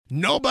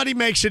Nobody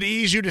makes it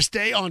easier to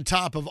stay on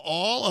top of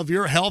all of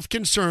your health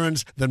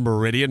concerns than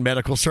Meridian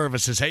Medical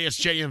Services. Hey, it's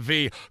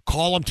JMV.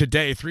 Call them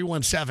today,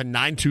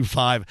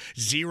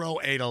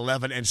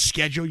 317-925-0811, and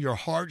schedule your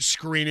heart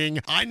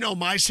screening. I know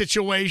my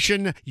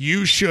situation.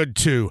 You should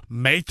too.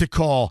 Make the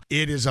call.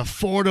 It is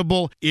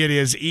affordable. It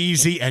is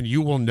easy, and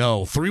you will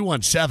know.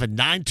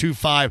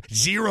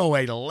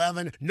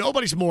 317-925-0811.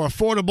 Nobody's more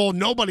affordable.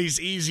 Nobody's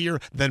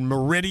easier than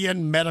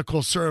Meridian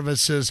Medical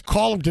Services.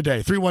 Call them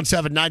today,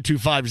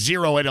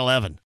 317-925-0811. What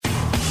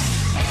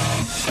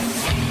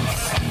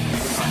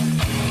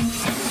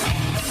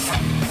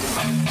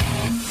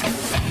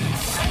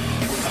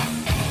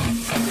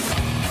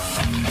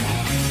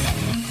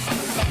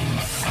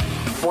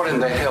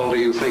in the hell do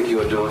you think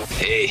you're doing?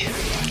 Hey,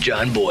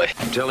 John Boy.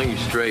 I'm telling you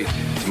straight,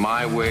 it's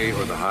my way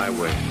or the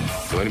highway.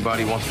 So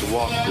anybody wants to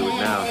walk, do it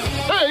now.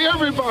 Hey,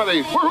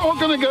 everybody, we're all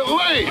gonna get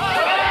late.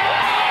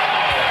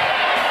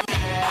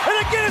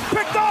 And again, it's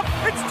picked off.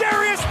 It's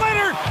Darius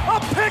Leonard, a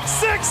pick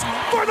six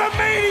for the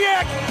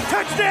Maniac.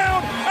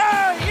 Touchdown,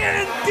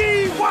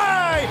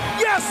 I-N-D-Y.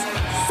 Yes,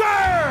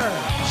 sir.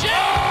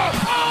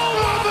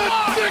 Oh, the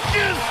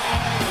chicken!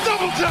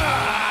 Double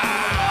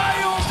time!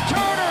 Miles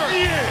Turner.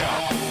 Yeah!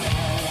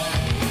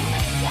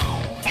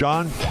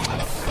 John,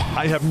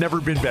 I have never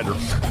been better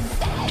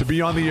to be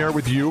on the air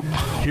with you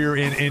here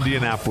in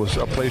Indianapolis,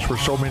 a place where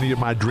so many of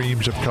my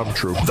dreams have come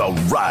true. The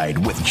Ride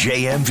with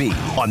JMV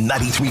on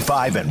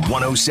 93.5 and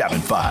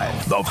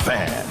 107.5. The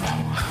Fan.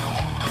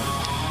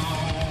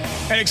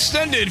 An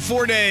extended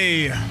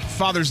 4-day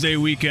Father's Day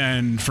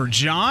weekend for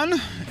John,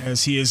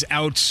 as he is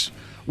out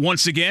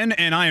once again,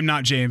 and I am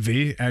not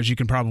JMV, as you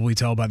can probably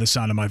tell by the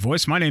sound of my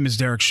voice. My name is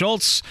Derek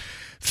Schultz,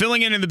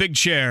 filling in the big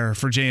chair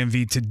for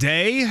JMV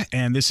today,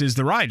 and this is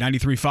The Ride,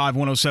 93.5,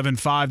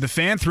 107.5, The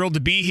Fan. Thrilled to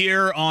be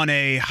here on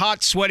a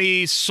hot,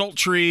 sweaty,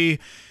 sultry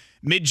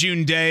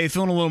mid-June day,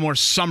 feeling a little more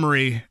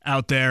summery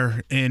out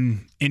there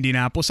in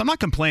Indianapolis. I'm not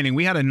complaining.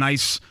 We had a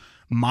nice,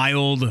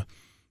 mild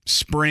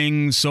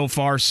spring so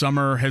far.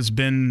 Summer has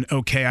been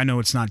okay. I know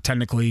it's not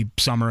technically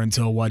summer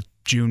until,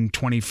 June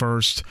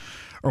 21st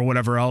or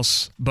whatever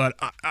else, but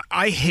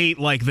I hate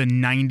like the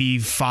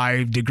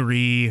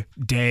 95-degree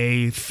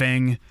day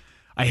thing.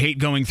 I hate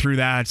going through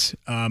that.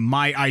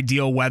 My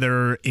ideal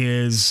weather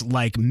is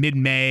like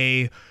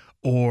mid-May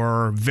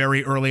or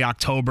very early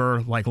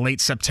October, like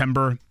late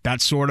September, that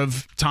sort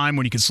of time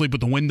when you can sleep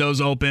with the windows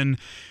open.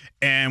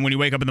 And when you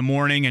wake up in the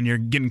morning and you're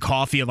getting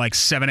coffee at like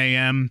 7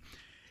 a.m.,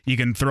 you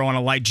can throw on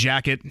a light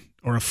jacket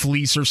or a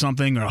fleece or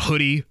something, or a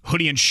hoodie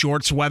and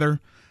shorts weather.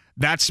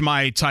 That's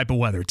my type of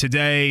weather.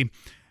 Today,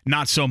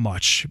 not so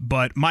much,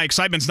 but my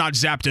excitement's not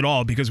zapped at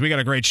all because we got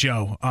a great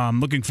show.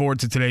 Looking forward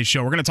to today's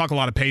show. We're going to talk a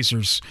lot of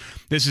Pacers.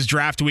 This is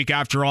draft week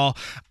after all.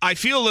 I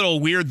feel a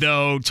little weird,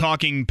 though,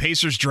 talking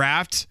Pacers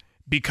draft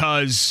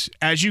because,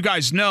 as you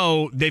guys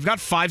know, they've got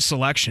 5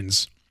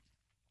 selections.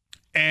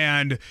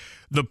 And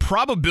the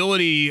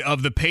probability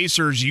of the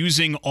Pacers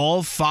using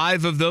all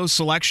 5 of those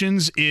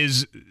selections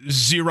is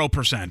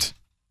 0%.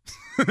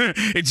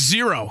 It's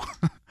 0.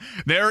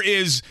 There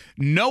is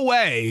no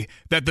way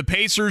that the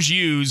Pacers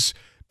use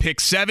pick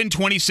 7,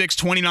 26,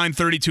 29,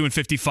 32, and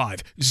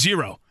 55.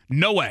 0.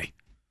 No way.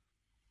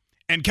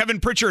 And Kevin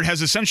Pritchard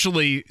has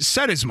essentially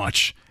said as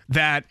much,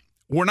 that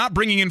we're not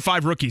bringing in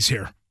 5 rookies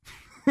here.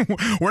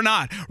 We're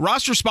not.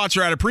 Roster spots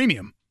are at a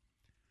premium.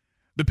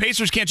 The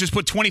Pacers can't just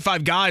put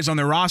 25 guys on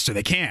their roster.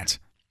 They can't.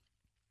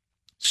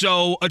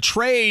 So a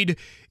trade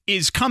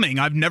is coming.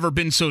 I've never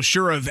been so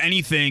sure of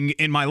anything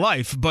in my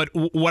life. But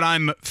what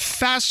I'm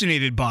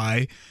fascinated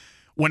by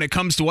when it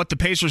comes to what the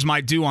Pacers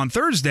might do on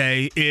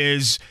Thursday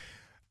is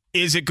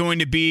it going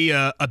to be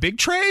a big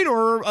trade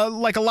or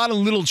like a lot of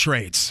little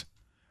trades?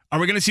 Are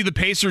we going to see the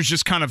Pacers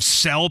just kind of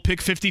sell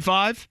pick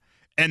 55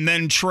 and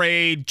then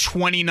trade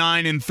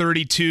 29 and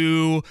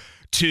 32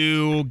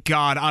 to,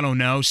 God, I don't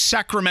know,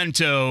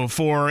 Sacramento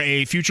for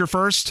a future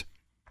first?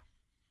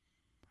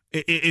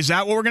 Is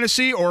that what we're going to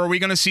see? Or are we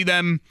going to see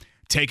them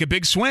take a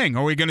big swing?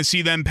 Are we going to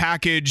see them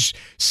package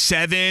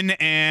 7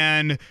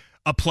 and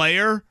a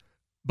player,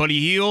 Buddy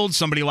Hield,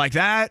 somebody like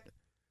that,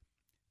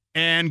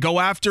 and go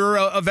after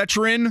a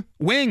veteran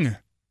wing?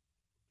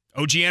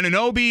 OG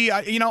Anunoby,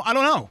 I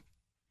don't know.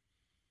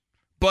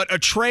 But a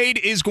trade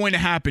is going to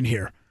happen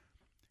here.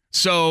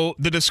 So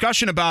the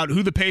discussion about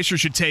who the Pacers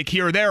should take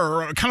here or there,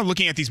 or kind of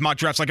looking at these mock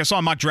drafts, like I saw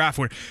a mock draft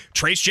where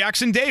Trace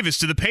Jackson Davis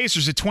to the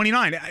Pacers at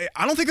 29.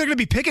 I don't think they're going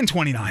to be picking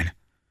 29.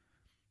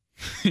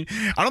 I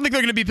don't think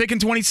they're going to be picking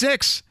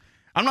 26.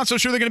 I'm not so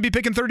sure they're going to be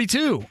picking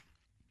 32.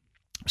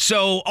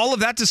 So all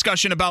of that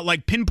discussion about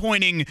like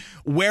pinpointing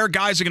where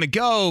guys are going to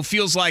go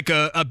feels like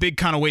a big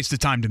kind of waste of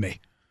time to me.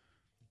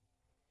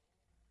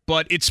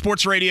 But it's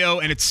sports radio,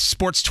 and it's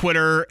sports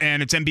Twitter,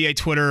 and it's NBA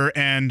Twitter,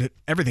 and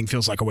everything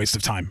feels like a waste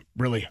of time,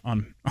 really,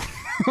 on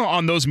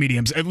on those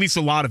mediums, at least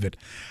a lot of it.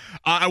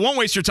 I won't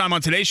waste your time on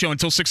today's show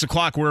until 6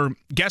 o'clock. We're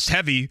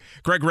guest-heavy.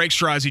 Greg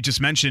Rakestraw, as he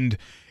just mentioned,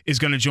 is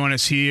going to join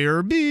us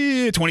here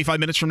 25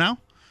 minutes from now.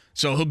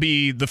 So he'll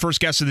be the first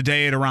guest of the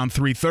day at around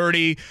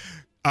 3:30.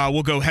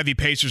 We'll go heavy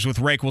Pacers with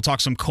Rake. We'll talk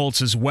some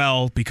Colts as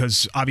well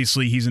because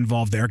obviously he's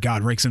involved there.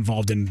 God, Rake's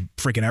involved in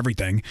freaking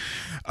everything.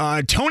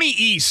 Tony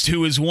East,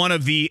 who is one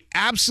of the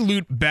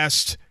absolute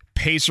best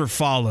Pacer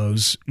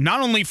follows,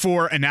 not only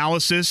for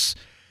analysis,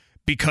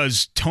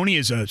 because Tony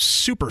is a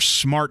super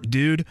smart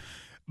dude,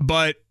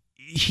 but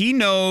he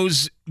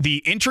knows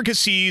the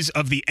intricacies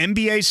of the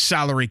NBA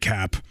salary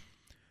cap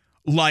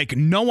like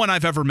no one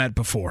I've ever met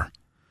before.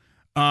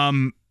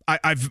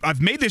 I've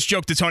made this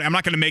joke to Tony. I'm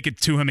not going to make it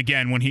to him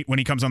again when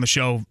he comes on the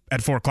show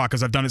at 4 o'clock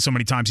because I've done it so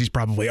many times. He's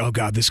probably, oh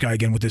God, this guy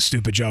again with this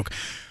stupid joke.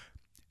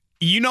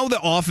 You know the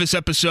Office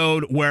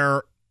episode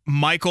where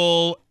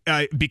Michael,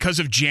 because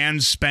of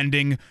Jan's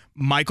spending,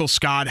 Michael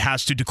Scott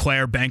has to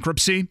declare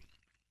bankruptcy?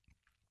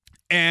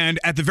 And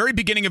at the very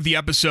beginning of the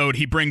episode,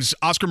 he brings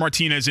Oscar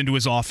Martinez into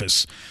his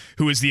office,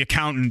 who is the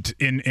accountant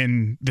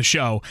in the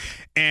show.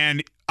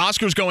 And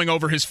Oscar's going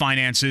over his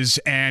finances,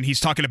 and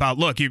he's talking about,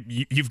 look,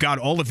 you've got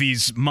all of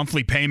these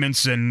monthly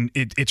payments, and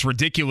it's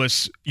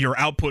ridiculous, your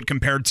output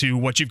compared to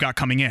what you've got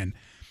coming in.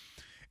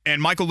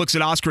 And Michael looks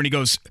at Oscar, and he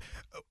goes,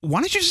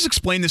 why don't you just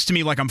explain this to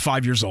me like I'm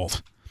 5 years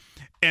old?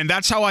 And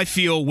that's how I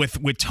feel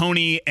with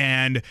Tony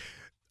and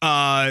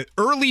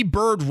early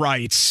bird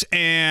rights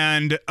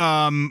and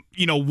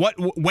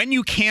when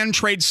you can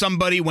trade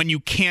somebody, when you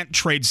can't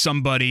trade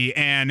somebody,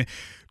 and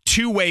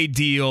two-way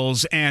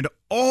deals and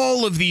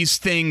all of these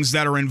things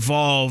that are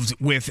involved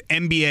with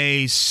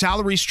NBA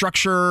salary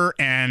structure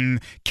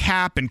and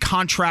cap and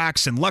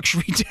contracts and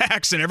luxury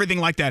tax and everything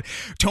like that.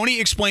 Tony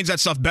explains that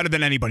stuff better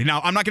than anybody.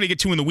 Now, I'm not going to get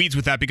too in the weeds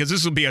with that because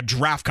this will be a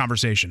draft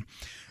conversation.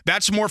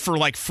 That's more for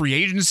like free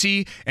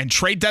agency and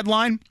trade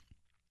deadline.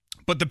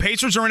 But the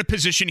Pacers are in a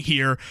position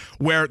here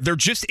where there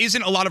just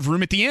isn't a lot of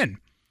room at the end.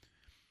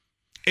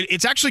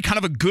 It's actually kind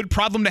of a good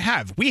problem to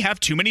have. We have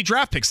too many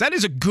draft picks. That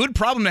is a good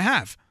problem to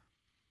have.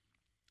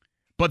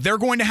 But they're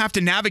going to have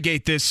to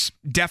navigate this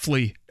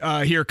deftly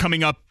here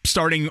coming up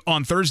starting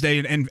on Thursday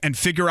and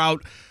figure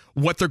out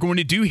what they're going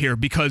to do here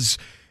because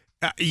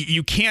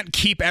you can't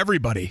keep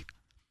everybody.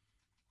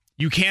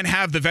 You can't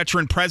have the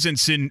veteran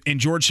presence in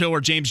George Hill or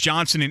James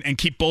Johnson and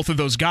keep both of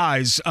those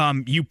guys.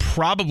 You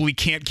probably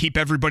can't keep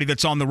everybody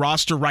that's on the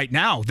roster right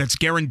now that's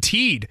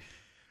guaranteed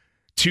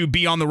to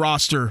be on the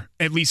roster,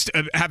 at least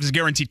have a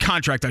guaranteed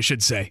contract, I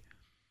should say,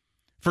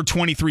 for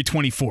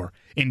 23-24.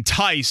 In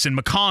Tice and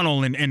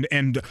McConnell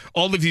and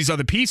all of these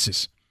other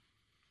pieces.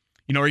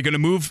 You know, are you going to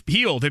move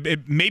Hield?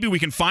 Maybe we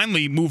can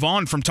finally move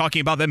on from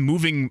talking about them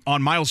moving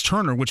on Miles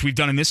Turner, which we've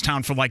done in this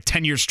town for like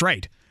 10 years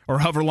straight, or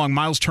however long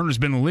Miles Turner's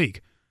been in the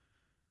league.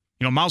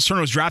 You know, Miles Turner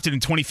was drafted in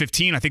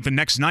 2015. I think the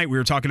next night we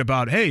were talking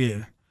about,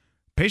 hey,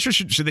 Pacers,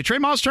 should they trade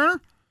Miles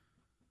Turner?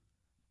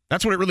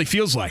 That's what it really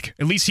feels like.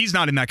 At least he's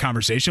not in that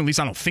conversation. At least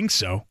I don't think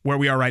so, where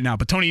we are right now.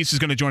 But Tony East is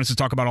going to join us to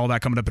talk about all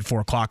that coming up at 4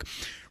 o'clock.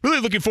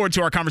 Really looking forward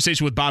to our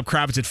conversation with Bob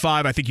Kravitz at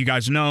 5. I think you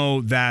guys know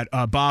that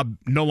Bob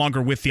no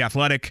longer with The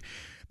Athletic.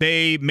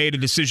 They made a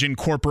decision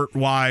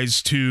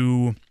corporate-wise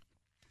to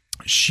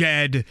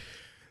shed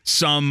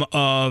some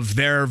of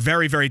their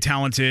very, very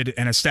talented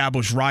and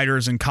established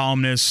writers and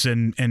columnists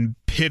and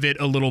pivot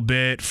a little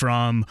bit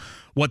from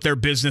what their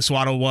business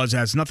model was. It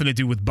has nothing to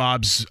do with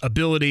Bob's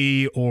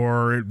ability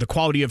or the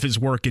quality of his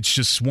work. It's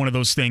just one of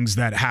those things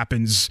that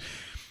happens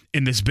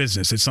in this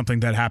business. It's something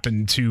that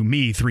happened to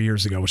me 3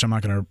 years ago, which I'm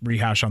not going to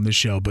rehash on this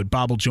show, but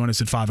Bob will join us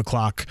at 5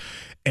 o'clock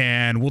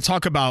and we'll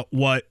talk about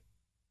what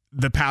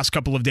the past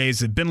couple of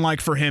days have been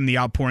like for him, the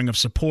outpouring of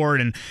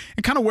support and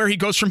kind of where he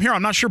goes from here.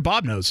 I'm not sure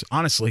Bob knows,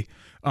 honestly.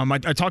 I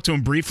talked to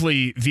him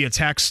briefly via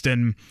text,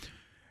 and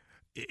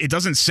it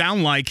doesn't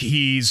sound like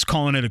he's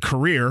calling it a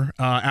career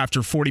after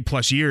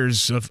 40-plus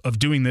years of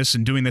doing this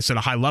and doing this at a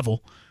high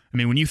level. I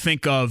mean, when you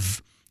think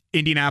of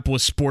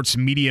Indianapolis sports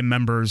media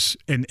members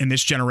in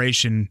this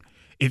generation,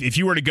 if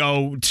you were to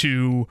go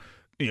to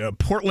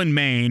Portland,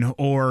 Maine,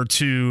 or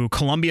to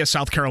Columbia,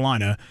 South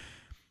Carolina,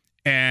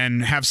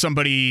 and have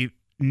somebody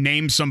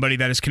name somebody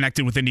that is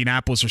connected with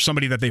Indianapolis or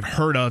somebody that they've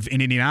heard of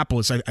in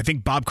Indianapolis, I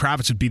think Bob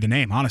Kravitz would be the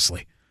name,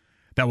 honestly,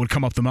 that would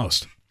come up the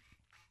most.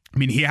 I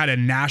mean, he had a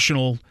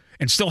national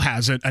and still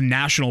has a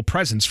national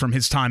presence from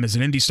his time as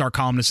an Indy Star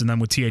columnist and then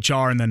with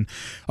THR and then,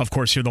 of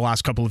course, here the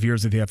last couple of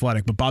years at The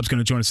Athletic. But Bob's going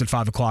to join us at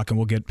 5 o'clock and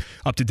we'll get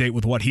up to date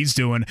with what he's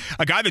doing.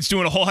 A guy that's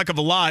doing a whole heck of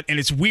a lot, and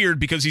it's weird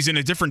because he's in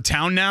a different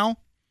town now.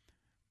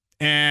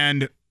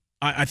 And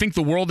I think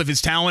the world of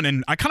his talent,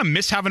 and I kind of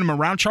miss having him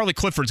around. Charlie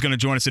Clifford's going to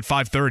join us at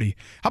 5:30.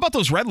 How about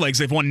those Redlegs?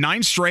 They've won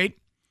 9 straight.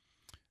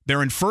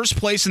 They're in first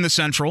place in the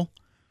Central.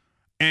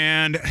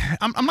 And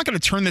I'm not going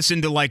to turn this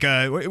into like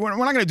we're not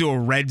going to do a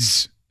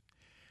Reds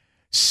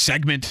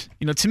segment.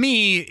 You know, to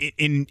me,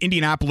 in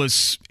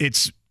Indianapolis,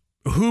 it's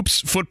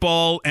hoops,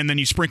 football, and then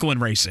you sprinkle in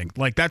racing.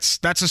 Like that's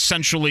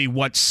essentially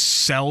what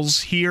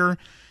sells here.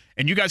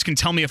 And you guys can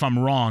tell me if I'm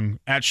wrong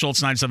at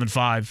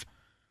Schultz975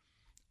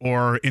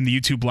 or in the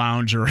YouTube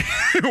lounge or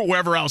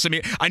wherever else. I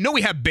mean, I know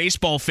we have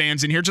baseball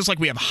fans in here, just like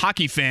we have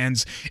hockey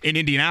fans in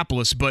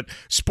Indianapolis, but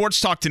sports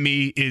talk to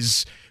me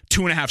is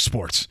 2.5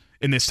 sports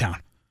in this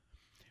town.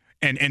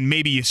 And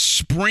maybe you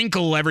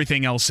sprinkle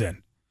everything else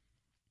in.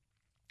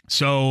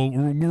 So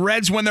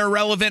Reds when they're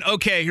relevant,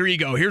 okay, here you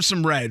go. Here's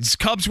some Reds.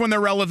 Cubs when they're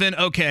relevant,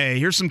 okay,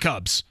 here's some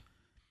Cubs.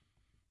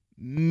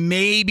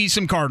 Maybe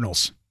some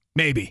Cardinals.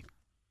 Maybe.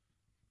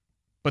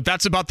 But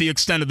that's about the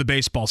extent of the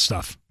baseball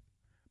stuff.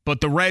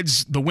 But the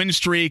Reds, the win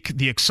streak,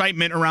 the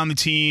excitement around the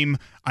team.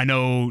 I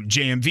know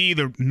JMV,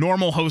 the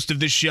normal host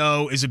of this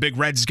show, is a big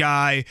Reds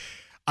guy.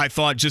 I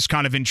thought just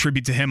kind of in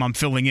tribute to him, I'm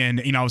filling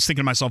in. I was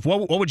thinking to myself,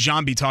 what would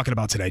John be talking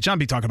about today? John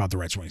be talking about the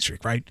Reds winning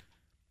streak, right?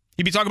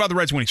 He'd be talking about the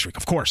Reds winning streak,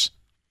 of course.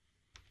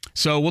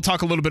 So we'll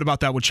talk a little bit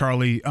about that with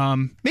Charlie.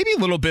 Maybe a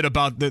little bit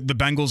about the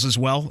Bengals as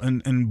well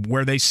and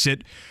where they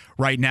sit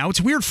right now.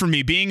 It's weird for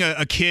me being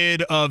a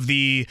kid of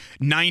the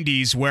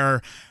 90s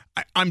where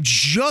I'm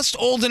just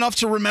old enough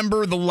to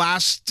remember the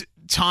last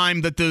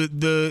time that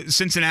the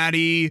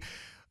Cincinnati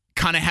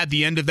kind of had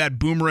the end of that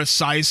Boomer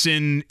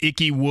Esiason,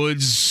 Ickey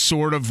Woods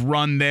sort of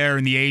run there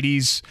in the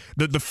 80s.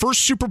 The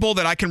first Super Bowl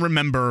that I can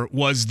remember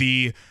was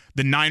the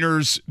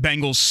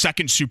Niners-Bengals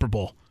second Super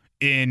Bowl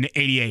in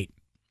 88.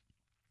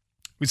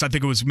 At least I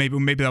think it was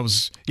maybe that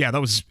was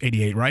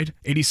 88, right?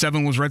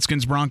 87 was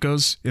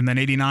Redskins-Broncos, and then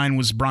 89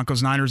 was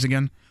Broncos-Niners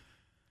again.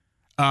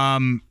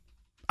 I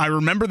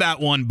remember that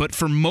one, but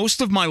for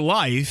most of my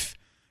life,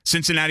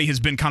 Cincinnati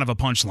has been kind of a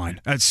punchline.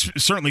 That's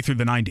certainly through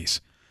the 90s.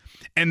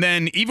 And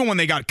then even when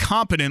they got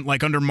competent,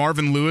 like under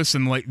Marvin Lewis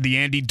and like the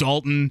Andy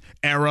Dalton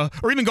era,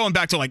 or even going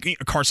back to like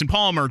Carson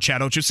Palmer,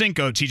 Chad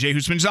Ochocinco, TJ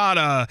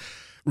Houshmandzadeh,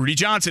 Rudy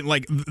Johnson,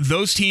 like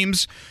those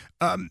teams,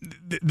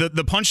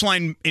 the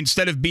punchline,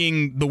 instead of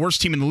being the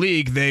worst team in the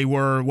league, they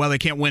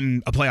can't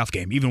win a playoff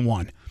game, even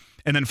one.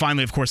 And then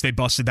finally, of course, they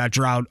busted that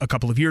drought a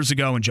couple of years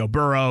ago, and Joe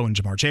Burrow and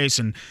Jamar Chase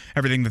and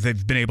everything that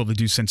they've been able to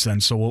do since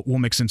then. So we'll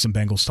mix in some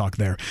Bengals talk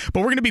there. But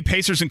we're going to be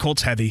Pacers and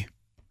Colts heavy.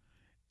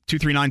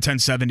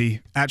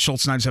 239-1070 at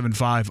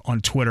Schultz975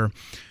 on Twitter.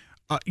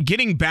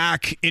 Getting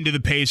back into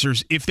the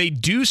Pacers, if they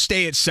do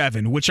stay at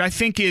 7, which I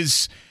think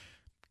is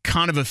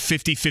kind of a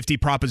 50-50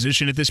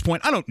 proposition at this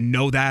point. I don't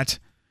know that.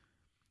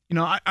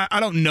 I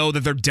don't know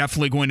that they're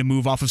definitely going to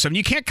move off of 7.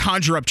 You can't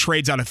conjure up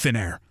trades out of thin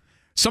air.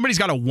 Somebody's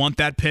got to want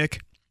that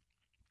pick.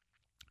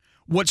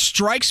 What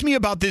strikes me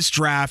about this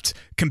draft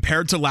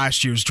compared to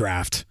last year's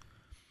draft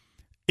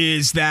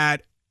is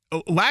that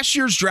last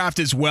year's draft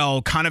as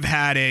well kind of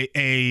had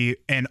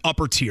an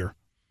upper tier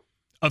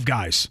of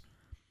guys.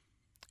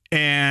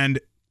 And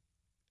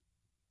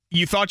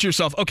you thought to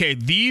yourself, okay,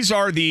 these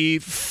are the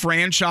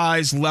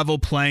franchise level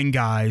playing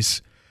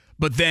guys.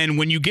 But then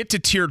when you get to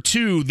tier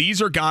 2,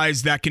 these are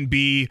guys that can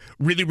be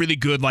really, really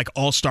good, like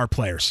all-star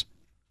players.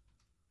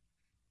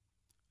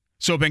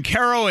 So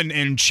Banchero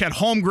and Chet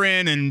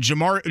Holmgren and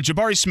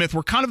Jabari Smith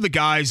were kind of the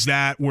guys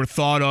that were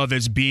thought of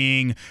as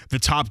being the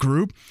top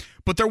group.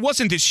 But there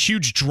wasn't this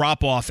huge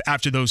drop-off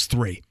after those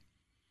 3.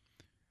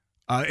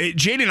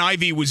 Jaden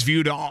Ivey was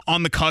viewed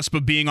on the cusp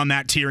of being on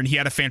that tier, and he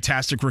had a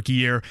fantastic rookie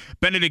year.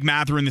 Benedict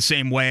Mathurin the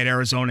same way at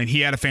Arizona, and he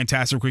had a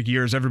fantastic rookie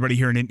year, as everybody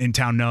here in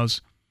town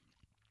knows.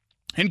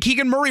 And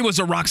Keegan Murray was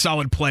a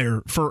rock-solid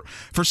player for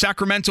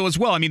Sacramento as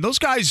well. I mean, those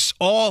guys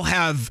all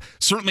have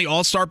certainly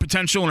all-star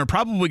potential and are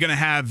probably going to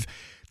have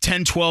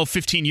 10, 12,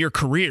 15-year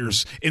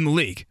careers in the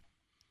league.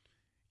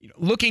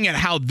 Looking at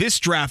how this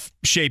draft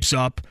shapes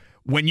up,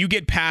 when you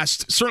get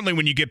past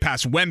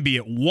Wemby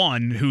at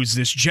 1, who's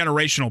this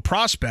generational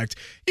prospect,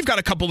 you've got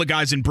a couple of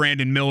guys in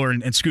Brandon Miller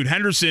and Scoot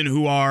Henderson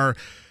who are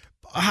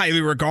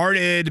highly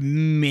regarded,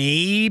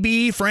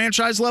 maybe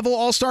franchise-level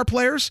all-star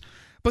players.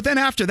 But then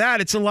after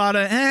that, it's a lot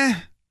of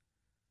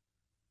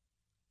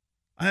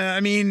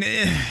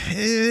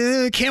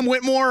Cam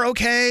Whitmore,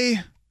 okay.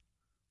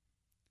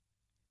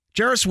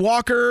 Jarris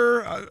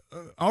Walker,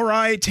 all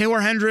right.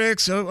 Taylor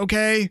Hendricks,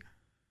 okay.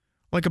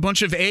 Like a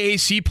bunch of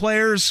AAC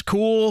players,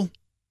 cool.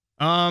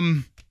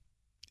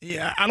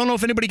 Yeah, I don't know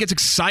if anybody gets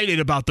excited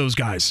about those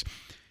guys.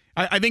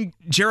 I think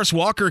Jarris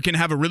Walker can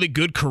have a really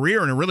good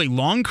career and a really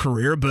long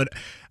career, but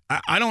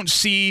I don't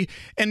see,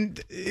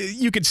 and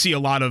you could see a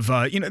lot of,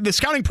 the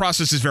scouting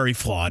process is very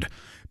flawed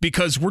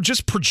because we're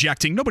just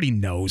projecting. Nobody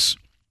knows.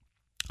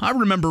 I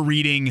remember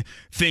reading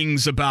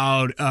things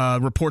about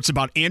reports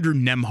about Andrew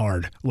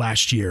Nembhard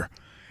last year.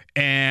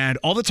 And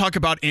all the talk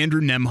about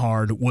Andrew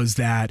Nembhard was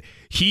that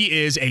he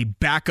is a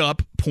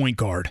backup point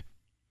guard.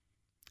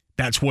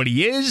 That's what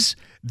he is.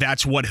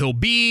 That's what he'll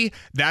be.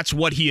 That's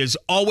what he is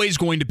always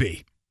going to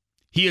be.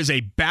 He is a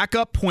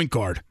backup point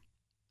guard.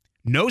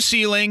 No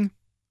ceiling.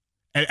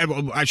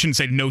 I shouldn't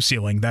say no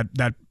ceiling.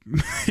 That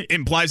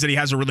implies that he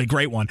has a really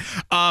great one.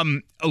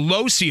 A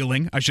low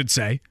ceiling, I should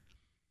say.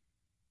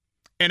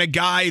 And a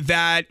guy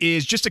that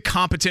is just a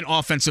competent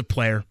offensive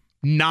player.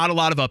 Not a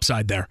lot of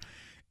upside there.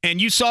 And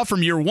you saw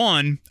from year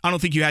 1, I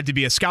don't think you had to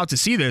be a scout to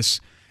see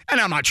this. And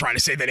I'm not trying to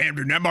say that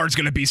Andrew Nembhard is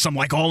going to be some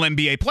like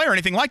all-NBA player or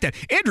anything like that.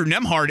 Andrew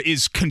Nembhard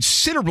is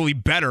considerably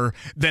better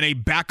than a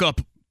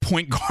backup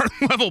point guard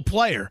level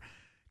player.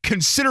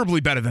 Considerably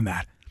better than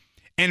that.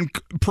 And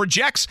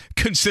projects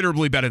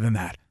considerably better than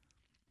that.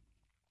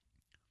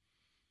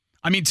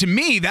 I mean, to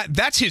me,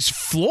 that's his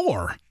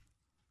floor.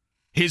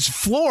 His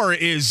floor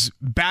is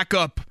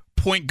backup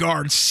point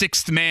guard,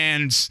 sixth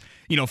man's,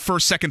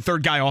 first, second,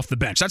 third guy off the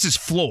bench. That's his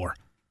floor.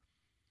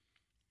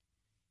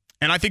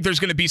 And I think there's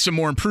going to be some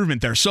more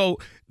improvement there. So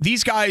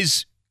these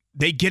guys,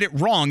 they get it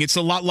wrong. It's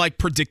a lot like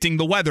predicting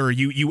the weather.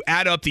 You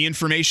add up the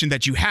information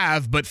that you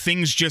have, but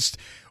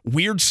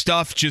weird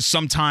stuff just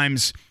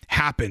sometimes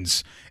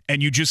happens,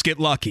 and you just get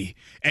lucky.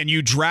 And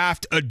you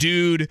draft a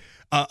dude,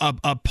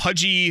 a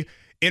pudgy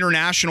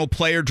international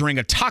player during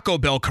a Taco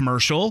Bell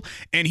commercial,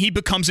 and he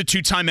becomes a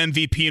 2-time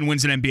MVP and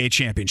wins an NBA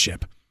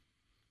championship.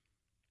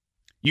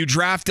 You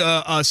draft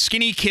a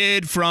skinny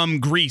kid from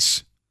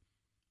Greece,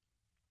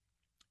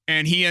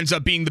 and he ends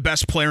up being the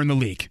best player in the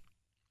league.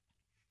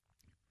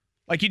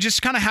 Like, you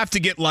just kind of have to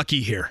get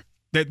lucky here.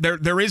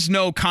 There is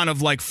no kind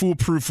of like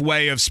foolproof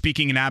way of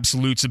speaking in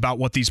absolutes about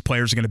what these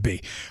players are going to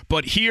be.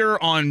 But here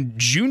on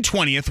June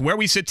 20th, where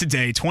we sit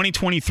today,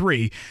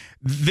 2023,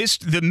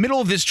 the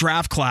middle of this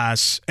draft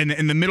class and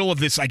in the middle of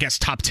this, I guess,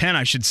 top 10,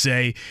 I should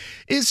say,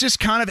 is just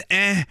kind of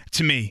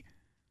to me.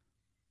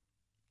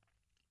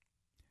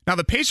 Now,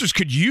 the Pacers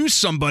could use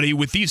somebody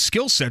with these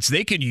skill sets.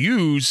 They could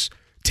use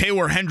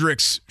Taylor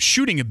Hendricks'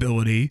 shooting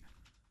ability.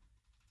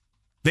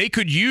 They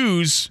could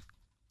use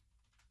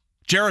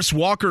Jarris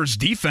Walker's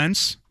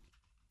defense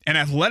and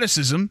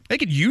athleticism. They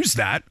could use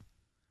that.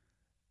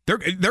 They're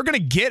going to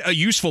get a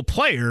useful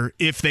player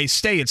if they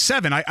stay at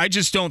 7. I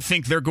just don't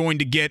think they're going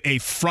to get a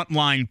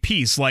frontline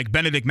piece like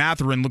Benedict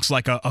Mathurin looks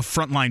like a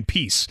frontline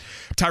piece.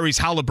 Tyrese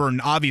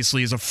Halliburton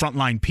obviously is a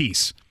frontline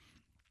piece.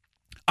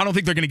 I don't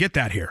think they're going to get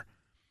that here.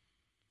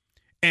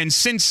 And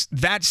since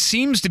that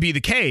seems to be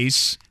the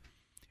case,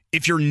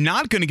 if you're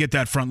not going to get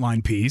that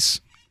frontline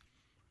piece,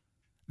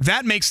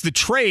 that makes the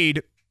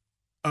trade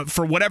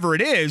for whatever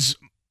it is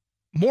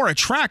more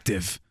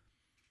attractive.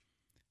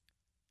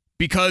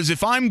 Because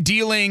if I'm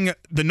dealing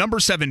the number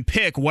 7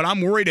 pick, what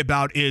I'm worried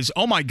about is,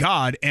 oh my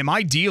God, am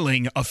I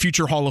dealing a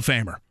future Hall of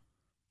Famer?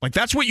 Like,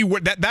 that's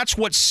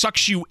what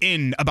sucks you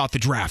in about the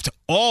draft.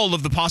 All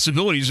of the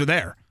possibilities are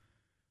there.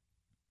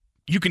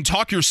 You can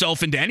talk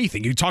yourself into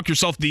anything. You can talk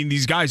yourself into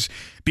these guys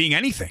being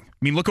anything. I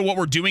mean, look at what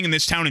we're doing in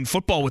this town in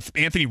football with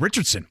Anthony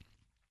Richardson.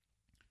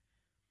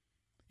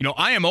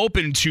 I am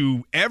open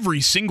to every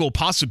single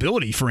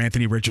possibility for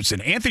Anthony Richardson.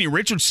 Anthony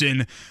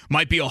Richardson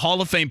might be a Hall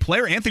of Fame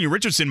player. Anthony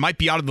Richardson might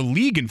be out of the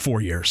league in 4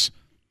 years.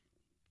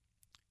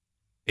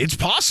 It's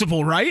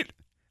possible, right?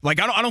 Like,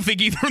 I don't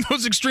think either of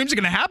those extremes are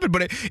going to happen,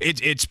 but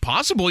it's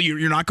possible.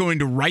 You're not going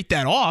to write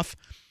that off.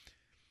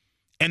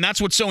 And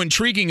that's what's so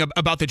intriguing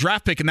about the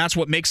draft pick, and that's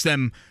what makes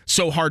them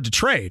so hard to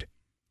trade.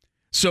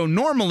 So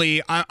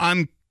normally,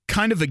 I'm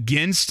kind of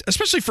against,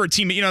 especially for a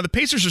team, the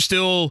Pacers are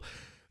still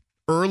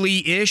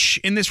early-ish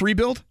in this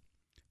rebuild.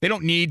 They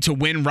don't need to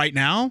win right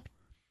now.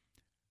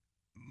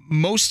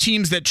 Most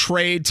teams that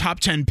trade top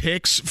 10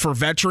 picks for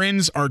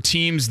veterans are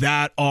teams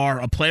that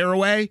are a player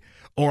away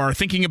or are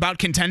thinking about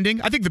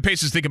contending. I think the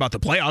Pacers think about the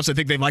playoffs. I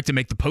think they'd like to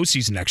make the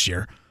postseason next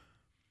year.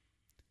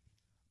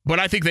 But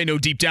I think they know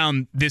deep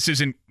down this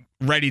isn't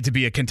ready to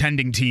be a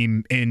contending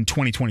team in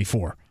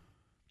 2024.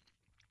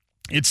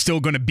 It's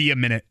still going to be a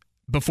minute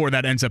before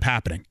that ends up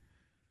happening.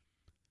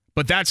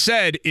 But that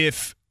said,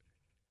 if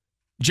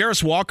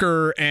Jarris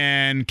Walker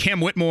and Cam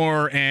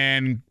Whitmore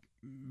and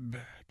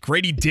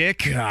Grady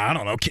Dick, I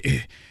don't know,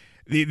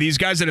 these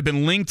guys that have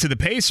been linked to the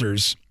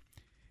Pacers,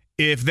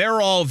 if they're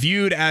all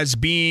viewed as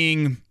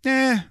being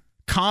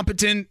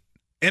competent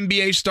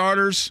NBA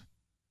starters,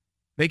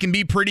 they can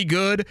be pretty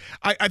good.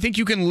 I think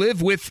you can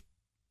live with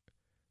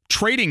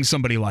trading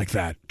somebody like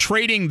that,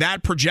 trading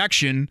that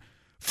projection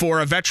for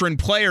a veteran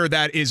player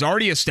that is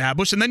already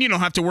established, and then you don't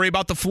have to worry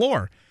about the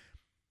floor.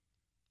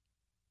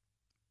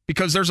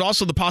 Because there's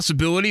also the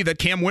possibility that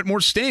Cam Whitmore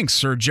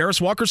stinks, or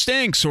Jarris Walker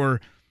stinks, or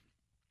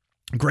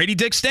Grady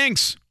Dick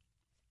stinks.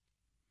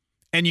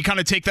 And you kind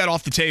of take that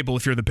off the table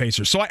if you're the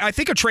Pacers. So I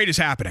think a trade is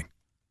happening.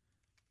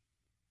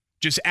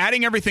 Just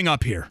adding everything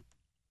up here.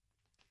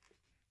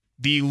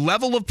 The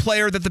level of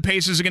player that the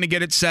Pacers are going to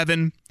get at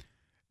 7,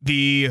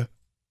 the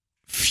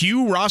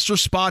few roster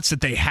spots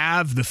that they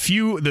have,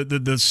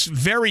 the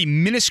very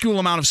minuscule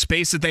amount of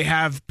space that they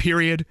have,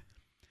 period.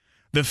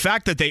 The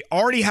fact that they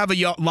already have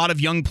a lot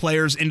of young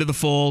players into the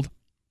fold,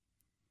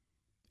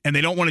 and they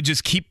don't want to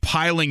just keep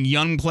piling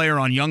young player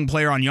on young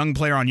player on young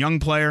player on young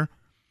player.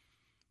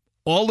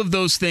 All of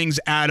those things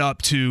add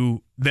up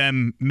to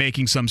them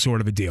making some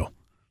sort of a deal.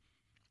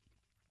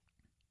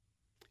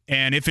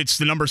 And if it's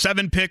the number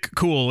 7 pick,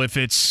 cool. If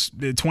it's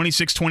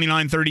 26,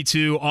 29,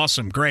 32,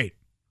 awesome, great.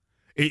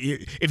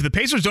 If the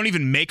Pacers don't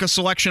even make a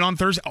selection on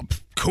Thursday,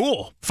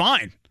 cool,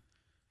 fine.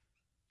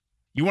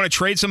 You want to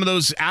trade some of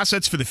those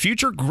assets for the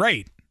future?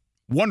 Great.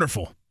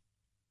 Wonderful.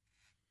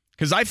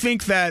 Because I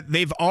think that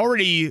they've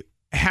already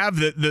have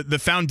the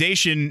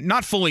foundation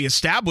not fully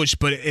established,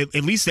 but at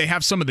least they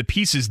have some of the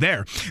pieces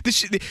there.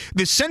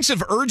 The sense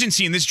of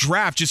urgency in this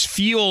draft just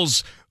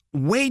feels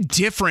way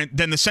different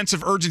than the sense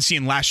of urgency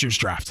in last year's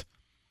draft.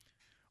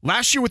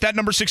 Last year with that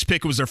number 6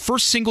 pick, it was their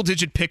first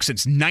single-digit pick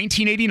since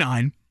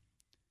 1989.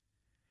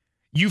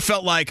 You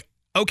felt like,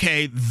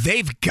 okay,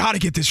 they've got to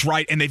get this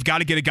right, and they've got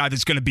to get a guy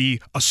that's going to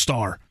be a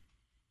star.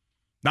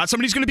 Not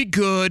somebody who's going to be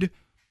good,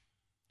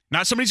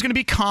 Not somebody who's going to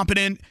be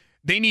competent.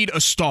 They need a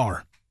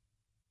star.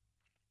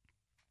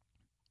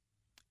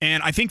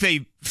 And I think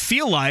they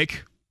feel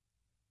like,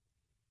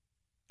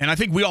 and I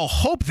think we all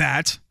hope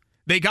that,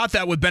 they got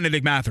that with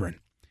Benedict Mathurin.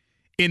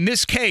 In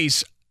this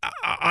case,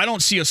 I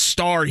don't see a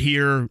star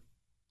here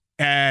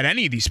at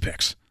any of these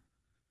picks.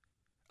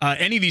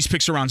 Any of these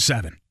picks around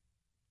 7.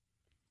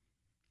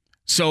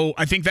 So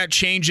I think that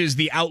changes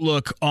the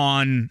outlook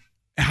on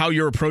how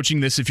you're approaching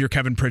this if you're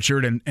Kevin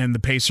Pritchard and the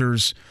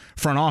Pacers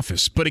front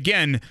office. But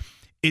again,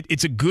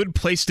 it's a good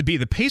place to be.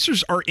 The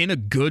Pacers are in a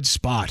good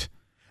spot.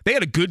 They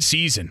had a good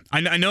season.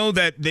 I know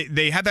that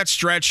they had that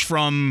stretch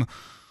from,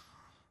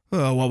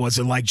 what was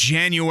it, like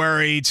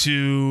January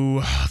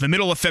to the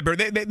middle of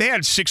February. They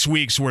had 6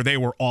 weeks where they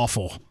were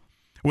awful,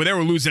 where they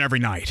were losing every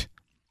night.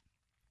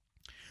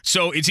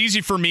 So it's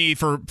easy for me,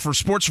 for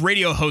sports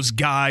radio host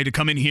Guy, to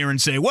come in here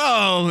and say,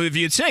 well, if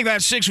you take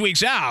that 6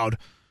 weeks out,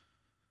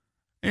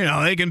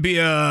 they can be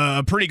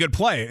a pretty good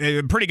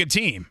a pretty good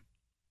team.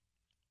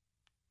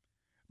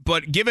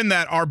 But given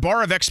that our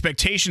bar of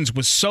expectations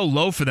was so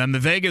low for them, the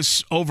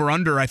Vegas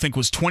over-under, I think,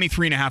 was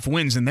 23.5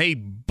 wins, and they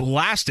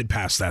blasted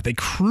past that. They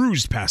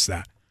cruised past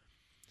that.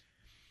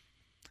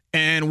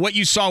 And what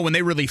you saw when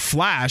they really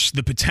flashed,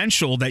 the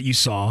potential that you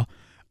saw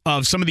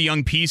of some of the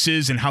young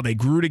pieces and how they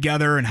grew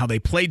together and how they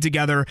played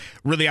together,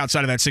 really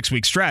outside of that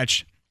 6-week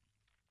stretch,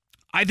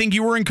 I think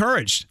you were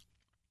encouraged.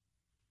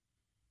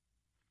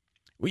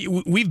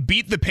 We've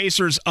beat the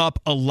Pacers up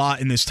a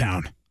lot in this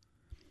town.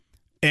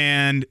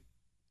 And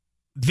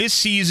this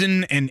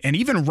season and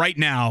even right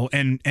now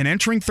and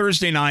entering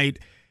Thursday night,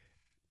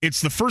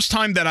 it's the first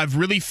time that I've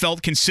really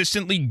felt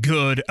consistently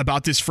good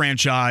about this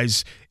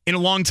franchise in a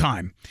long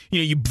time.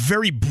 You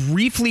very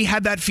briefly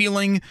had that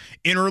feeling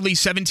in early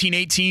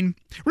 17-18,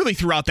 really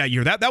throughout that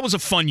year. That was a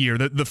fun year.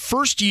 The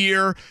first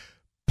year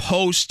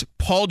post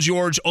Paul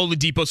George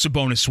Oladipo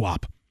Sabonis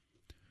swap,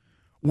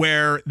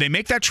 where they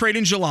make that trade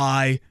in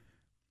July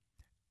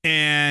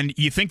and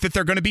you think that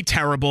they're going to be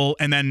terrible,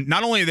 and then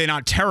not only are they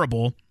not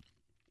terrible,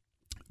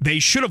 they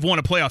should have won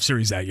a playoff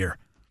series that year.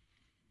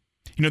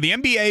 The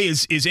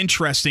NBA is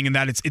interesting in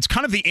that it's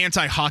kind of the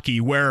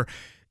anti-hockey, where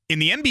in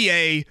the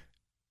NBA,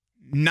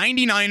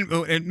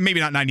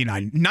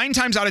 9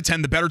 times out of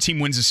 10, the better team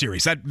wins a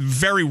series. That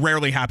very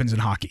rarely happens in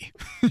hockey.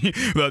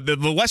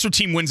 the lesser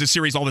team wins a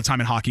series all the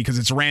time in hockey because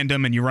it's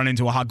random and you run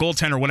into a hot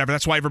goaltender or whatever.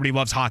 That's why everybody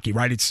loves hockey,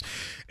 right?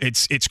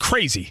 It's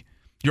crazy.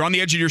 You're on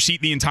the edge of your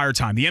seat the entire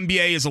time. The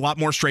NBA is a lot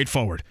more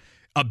straightforward.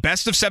 A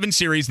best of 7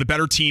 series, the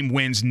better team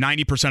wins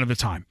 90% of the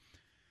time.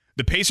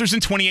 The Pacers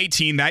in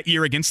 2018, that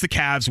year against the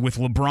Cavs with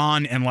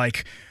LeBron and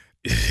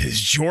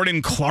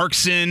Jordan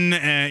Clarkson,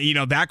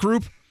 that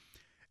group,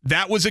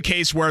 that was a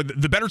case where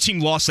the better team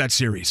lost that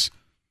series.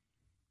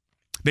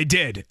 They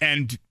did,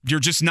 and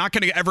you're just not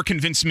going to ever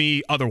convince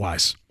me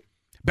otherwise.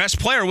 Best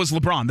player was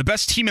LeBron. The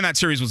best team in that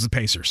series was the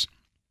Pacers.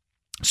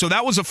 So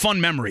that was a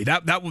fun memory.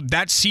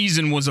 That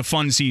season was a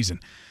fun season.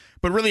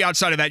 But really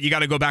outside of that, you got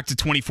to go back to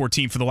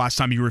 2014 for the last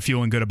time you were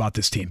feeling good about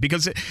this team,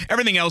 because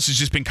everything else has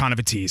just been kind of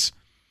a tease.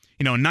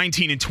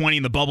 19 and 20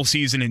 in the bubble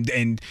season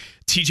and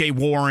TJ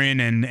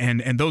Warren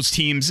and those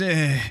teams,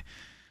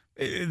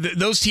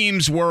 those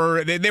teams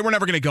were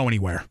never going to go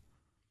anywhere.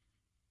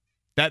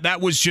 That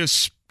was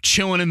just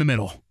chilling in the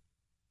middle.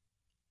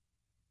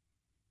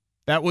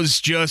 That was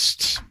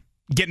just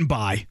getting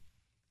by.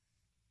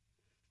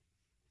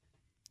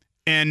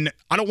 And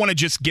I don't want to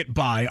just get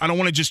by. I don't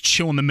want to just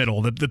chill in the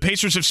middle. The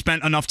Pacers have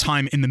spent enough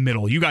time in the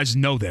middle. You guys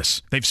know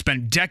this. They've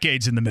spent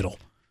decades in the middle.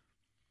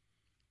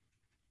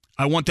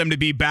 I want them to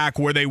be back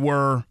where they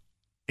were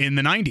in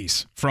the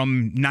 90s,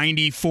 from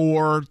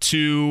 94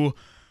 to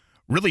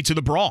really to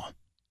the brawl.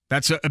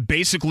 That's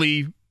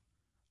basically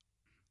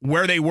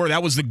where they were.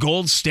 That was the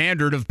gold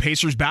standard of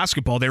Pacers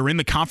basketball. They were in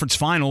the conference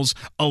finals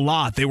a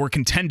lot. They were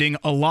contending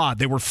a lot.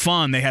 They were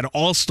fun. They had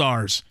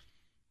all-stars.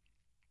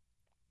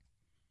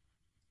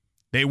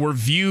 They were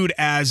viewed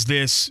as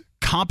this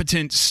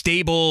competent,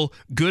 stable,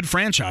 good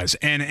franchise.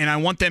 And I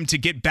want them to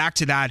get back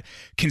to that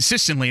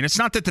consistently. And it's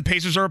not that the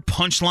Pacers are a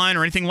punchline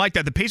or anything like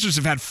that. The Pacers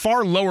have had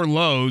far lower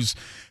lows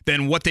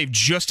than what they've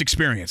just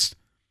experienced.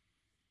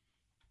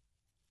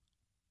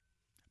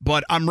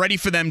 But I'm ready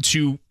for them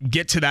to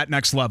get to that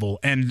next level.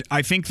 And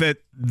I think that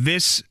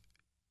this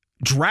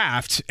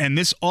draft and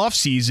this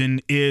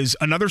offseason is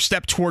another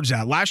step towards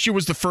that. Last year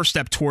was the first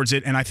step towards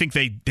it, and I think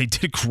they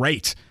did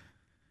great.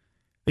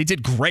 They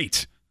did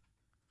great.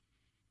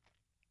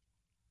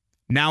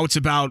 Now it's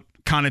about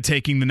kind of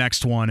taking the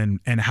next one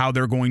and how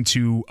they're going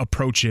to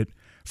approach it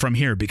from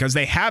here, because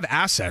they have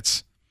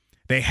assets.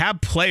 They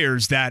have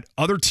players that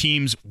other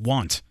teams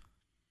want.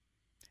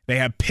 They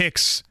have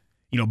picks.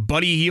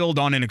 Buddy Hield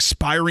on an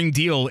expiring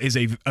deal is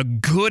a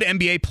good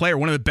NBA player,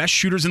 one of the best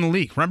shooters in the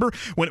league. Remember,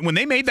 when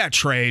they made that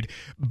trade,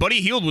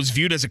 Buddy Hield was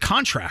viewed as a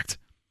contract.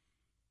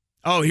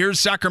 Oh, here's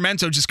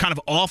Sacramento just kind of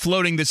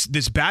offloading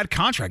this bad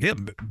contract. Yeah,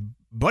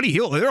 Buddy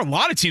Hield, there are a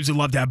lot of teams that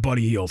love to have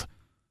Buddy Hield.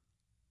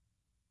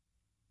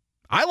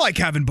 I like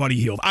having Buddy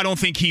Hield. I don't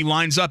think he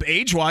lines up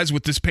age-wise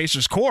with this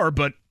Pacers core,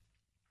 but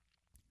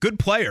good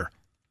player.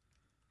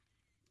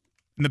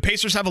 And the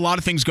Pacers have a lot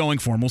of things going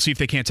for them. We'll see if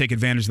they can't take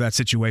advantage of that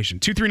situation.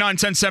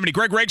 239-1070.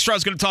 Greg Rakestraw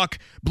is going to talk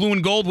blue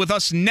and gold with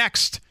us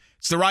next.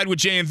 It's The Ride with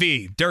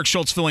JMV. Derek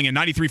Schultz filling in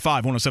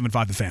 93.5,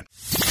 107.5 The Fan.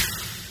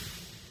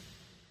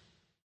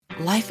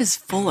 Life is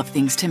full of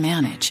things to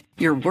manage.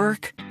 Your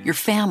work, your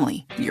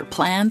family, your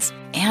plans,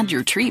 and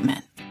your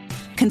treatment.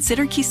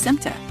 Consider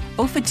Kesimpta,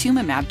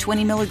 ofatumumab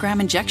 20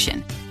 milligram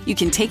injection. You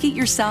can take it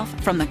yourself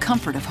from the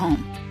comfort of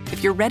home.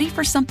 If you're ready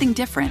for something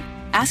different,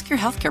 ask your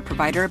healthcare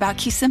provider about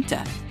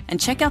Kesimpta and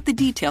check out the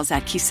details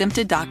at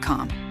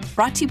kesimpta.com.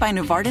 Brought to you by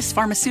Novartis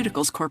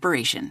Pharmaceuticals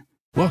Corporation.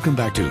 Welcome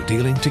back to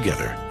Dealing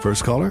Together.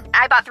 First caller?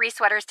 I bought 3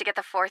 sweaters to get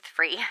the 4th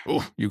free.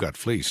 Oh, you got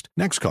fleeced.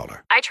 Next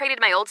caller? I traded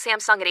my old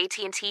Samsung at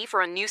AT&T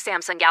for a new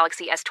Samsung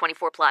Galaxy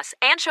S24 Plus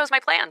and chose my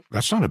plan.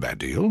 That's not a bad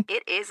deal.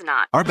 It is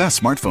not. Our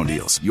best smartphone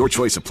deals. Your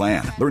choice of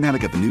plan. Learn how to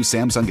get the new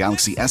Samsung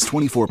Galaxy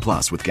S24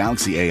 Plus with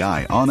Galaxy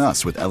AI on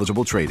us with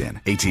eligible trade-in.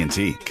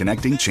 AT&T.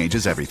 Connecting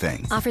changes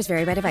everything. Offers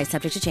vary by device.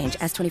 Subject to change.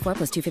 S24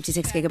 plus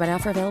 256 gigabyte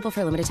offer available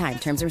for a limited time.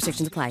 Terms and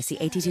restrictions apply. See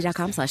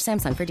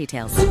att.com/Samsung for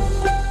details.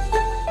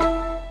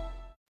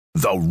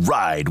 The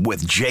Ride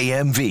with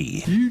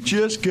JMV. You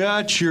just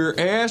got your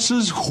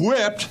asses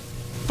whipped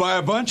by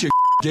a bunch of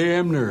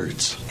damn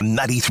nerds.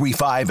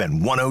 93.5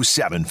 and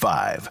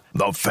 107.5.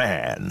 The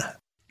Fan.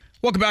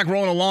 Welcome back.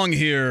 Rolling along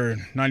here.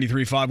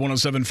 93.5,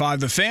 107.5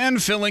 The Fan.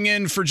 Filling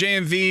in for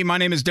JMV. My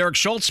name is Derek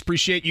Schultz.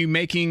 Appreciate you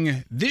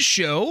making this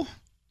show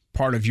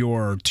part of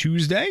your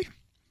Tuesday.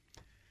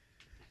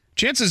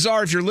 Chances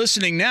are, if you're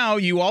listening now,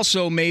 you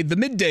also made the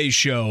midday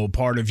show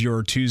part of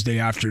your Tuesday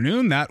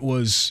afternoon. That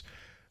was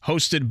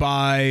hosted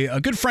by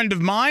a good friend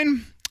of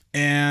mine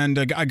and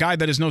a guy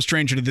that is no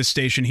stranger to this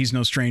station. He's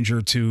no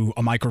stranger to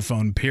a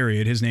microphone,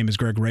 period. His name is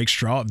Greg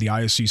Rakestraw of the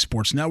ISC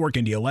Sports Network,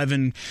 Indy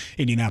 11,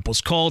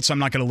 Indianapolis Colts. I'm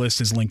not going to list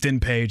his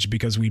LinkedIn page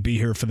because we'd be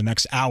here for the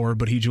next hour,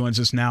 but he joins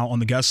us now on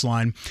the guest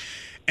line.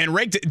 And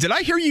Rake, did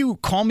I hear you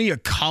call me a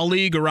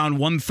colleague around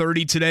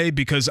 1:30 today?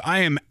 Because I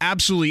am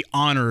absolutely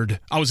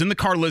honored. I was in the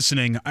car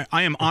listening.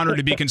 I am honored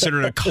to be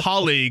considered a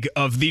colleague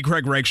of the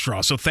Greg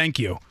Rakestraw, so thank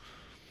you.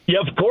 Yeah,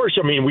 of course.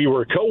 I mean, we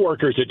were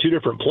coworkers at 2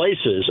 different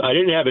places. I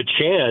didn't have a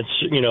chance,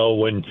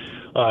 when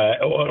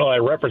I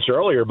referenced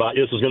earlier about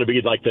this was going to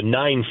be like the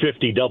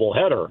 9:50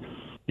 doubleheader,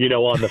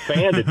 on the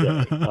Fan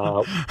today.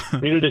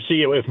 Needed to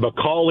see if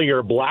Macaulay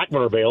or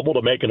Blackman are available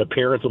to make an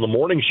appearance on the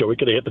morning show. We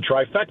could have hit the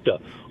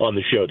trifecta on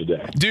the show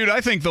today. Dude,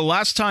 I think the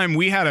last time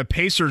we had a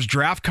Pacers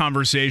draft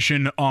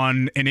conversation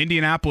on an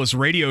Indianapolis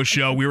radio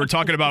show, we were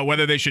talking about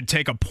whether they should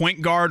take a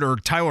point guard or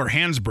Tyler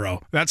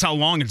Hansbrough. That's how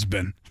long it's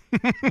been.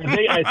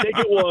 I think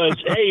it was,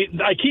 hey,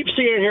 I keep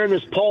seeing here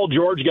this Paul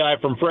George guy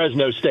from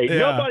Fresno State. Yeah.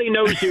 Nobody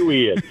knows who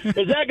he is.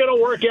 Is that going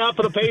to work out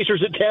for the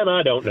Pacers at 10?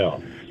 I don't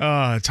know.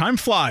 Time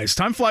flies.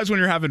 Time flies when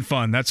you're having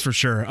fun, that's for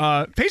sure.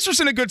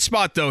 Pacers in a good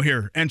spot, though,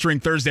 here, entering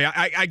Thursday.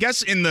 I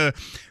guess in the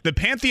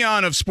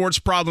pantheon of sports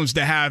problems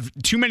to have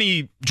too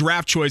many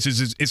draft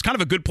choices is kind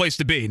of a good place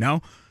to be,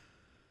 no?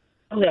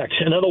 Correct.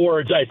 In other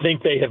words, I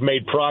think they have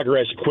made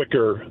progress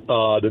quicker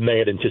than they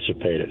had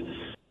anticipated.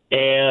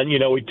 And,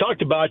 I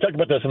talked about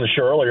this in the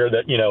show earlier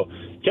that,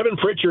 Kevin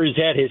Pritchard has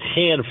had his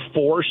hand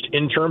forced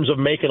in terms of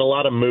making a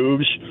lot of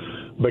moves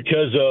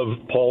because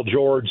of Paul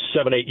George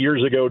 7-8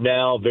 years ago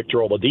now, Victor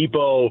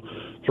Oladipo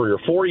 3 or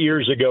 4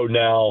 years ago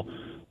now.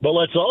 But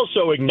let's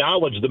also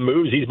acknowledge the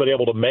moves he's been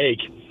able to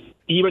make,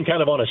 even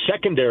kind of on a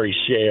secondary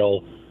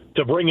scale,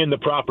 to bring in the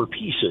proper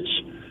pieces.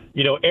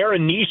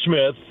 Aaron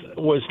Nesmith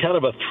was kind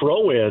of a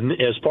throw-in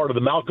as part of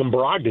the Malcolm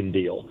Brogdon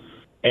deal.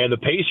 And the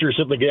Pacers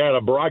simply getting out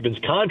of Brogdon's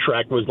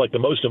contract was like the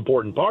most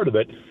important part of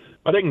it.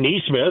 I think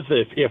Nesmith,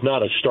 if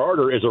not a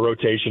starter, is a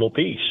rotational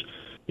piece.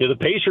 The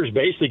Pacers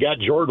basically got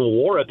Jordan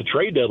War at the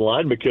trade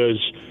deadline because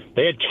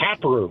they had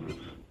cap room.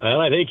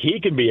 And I think he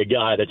can be a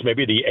guy that's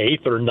maybe the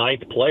 8th or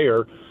 9th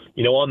player,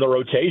 on the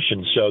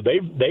rotation. So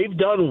they've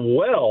done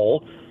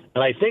well.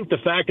 And I think the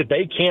fact that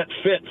they can't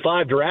fit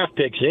 5 draft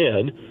picks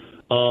in,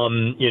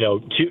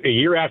 a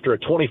year after a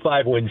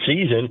 25-win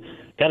season,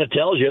 kind of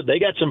tells you they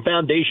got some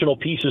foundational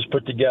pieces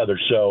put together.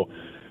 So,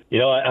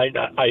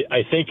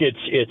 I think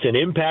it's an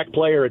impact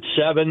player at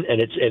 7, and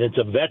it's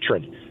a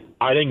veteran.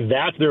 I think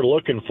that's they're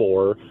looking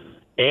for.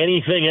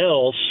 Anything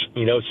else,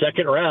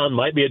 second round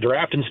might be a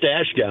draft and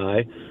stash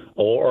guy,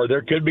 or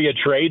there could be a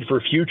trade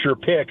for future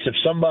picks. If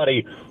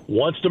somebody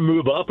wants to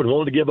move up and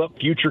willing to give up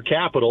future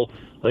capital,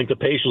 I think the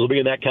Pacers will be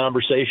in that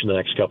conversation the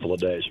next couple of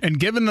days. And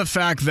given the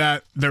fact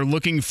that they're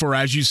looking for,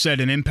 as you said,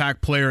 an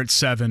impact player at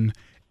 7,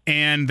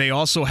 and they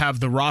also have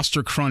the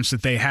roster crunch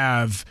that they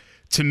have,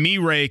 to me,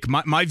 Rake,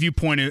 my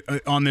viewpoint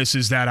on this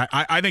is that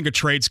I think a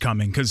trade's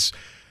coming because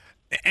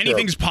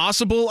anything's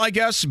possible, I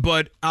guess,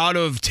 but out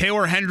of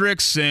Taylor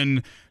Hendricks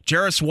and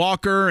Jarris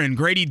Walker and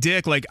Grady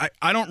Dick,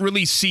 I don't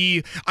really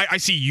see – I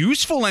see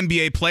useful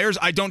NBA players.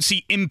 I don't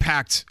see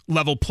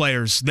impact-level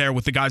players there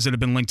with the guys that have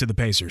been linked to the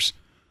Pacers.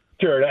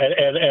 Sure,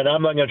 and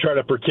I'm not going to try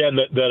to pretend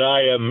that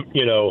I am,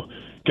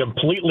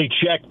 completely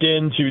checked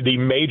into the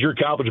major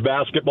college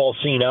basketball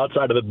scene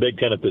outside of the Big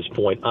Ten at this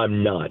point.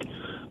 I'm not.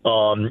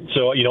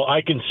 So,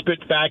 I can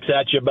spit facts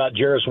at you about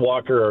Jarris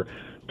Walker or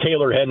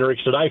Taylor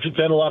Hendrickson. I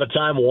spent a lot of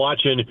time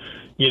watching,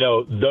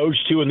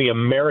 those two in the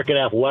American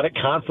Athletic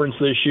Conference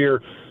this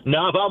year.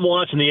 Now, if I'm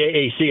watching the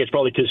AAC, it's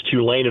probably because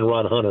Tulane and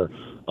Ron Hunter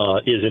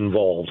is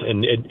involved,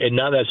 and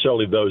not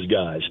necessarily those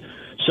guys.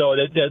 So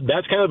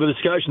that's kind of a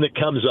discussion that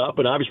comes up,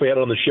 and obviously we had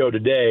it on the show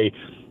today.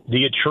 Do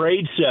you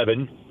trade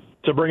 7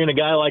 to bring in a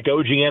guy like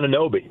OG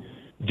Anunoby?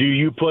 Do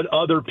you put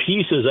other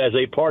pieces as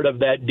a part of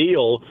that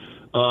deal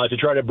to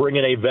try to bring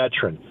in a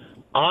veteran?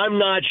 I'm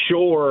not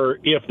sure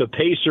if the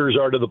Pacers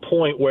are to the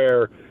point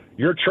where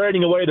you're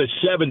trading away the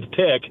 7th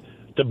pick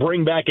to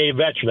bring back a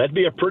veteran. That'd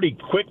be a pretty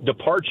quick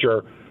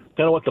departure,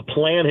 kind of what the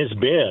plan has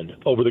been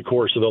over the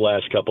course of the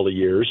last couple of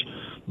years.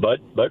 But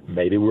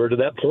maybe we're to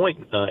that point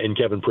in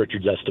Kevin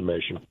Pritchard's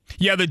estimation.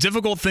 Yeah, the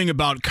difficult thing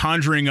about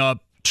conjuring up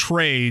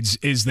trades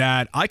is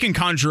that I can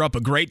conjure up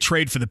a great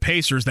trade for the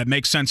Pacers that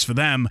makes sense for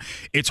them.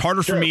 It's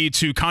harder for me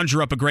to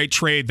conjure up a great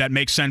trade that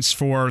makes sense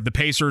for the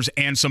Pacers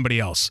and somebody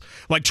else.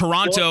 Like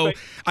Toronto,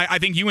 I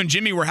think you and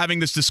Jimmy were having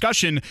this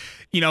discussion.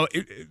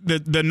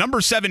 The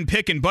number 7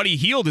 pick in Buddy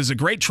Hield is a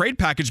great trade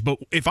package, but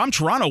if I'm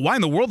Toronto, why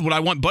in the world would I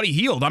want Buddy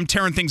Hield? I'm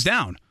tearing things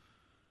down.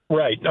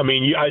 Right. I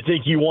mean, I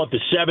think you want the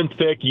 7th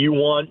pick. You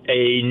want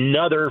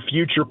another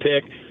future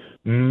pick.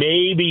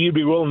 Maybe you'd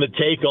be willing to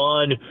take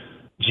on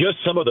just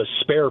some of the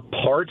spare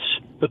parts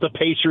that the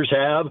Pacers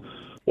have,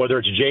 whether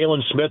it's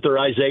Jalen Smith or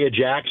Isaiah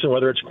Jackson,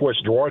 whether it's Chris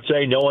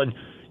Duarte, knowing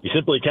you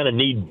simply kind of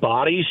need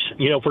bodies,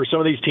 for some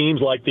of these teams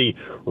like the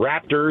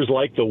Raptors,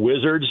 like the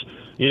Wizards.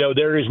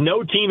 There is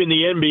no team in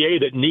the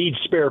NBA that needs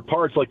spare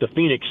parts like the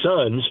Phoenix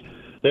Suns.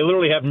 They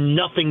literally have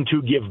nothing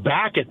to give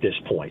back at this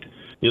point.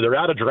 They're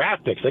out of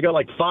draft picks. They got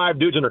like 5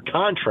 dudes under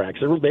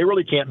contracts. They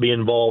really can't be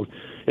involved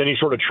in any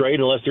sort of trade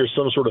unless there's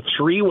some sort of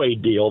 3-way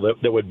deal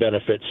that would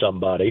benefit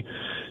somebody.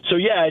 So,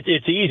 yeah,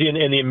 it's easy.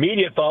 And the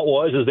immediate thought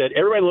was that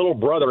everybody's little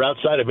brother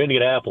outside of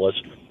Indianapolis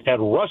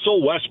had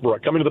Russell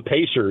Westbrook coming to the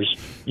Pacers,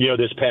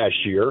 this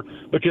past year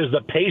because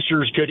the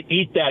Pacers could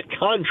eat that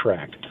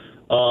contract.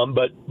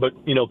 But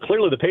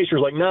clearly the Pacers are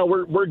like, no,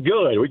 we're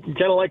good. We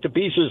kind of like the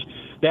pieces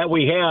that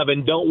we have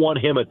and don't want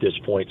him at this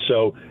point.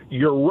 So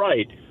you're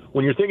right.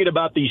 When you're thinking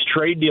about these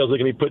trade deals that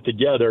can be put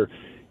together,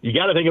 you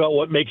got to think about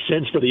what makes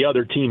sense for the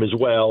other team as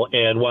well.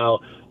 And while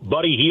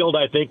Buddy Hield,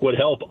 I think, would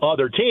help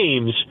other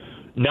teams,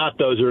 not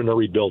those who are in a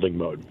rebuilding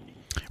mode.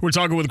 We're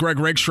talking with Greg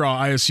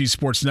Rakestraw, ISC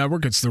Sports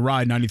Network. It's The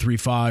Ride,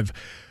 93.5,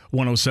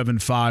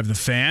 107.5, The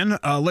Fan.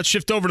 Let's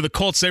shift over to the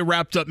Colts. They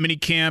wrapped up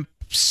minicamp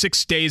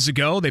 6 days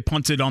ago. They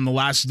punted on the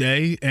last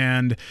day,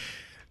 and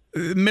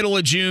middle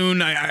of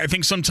June, I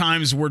think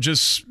sometimes we're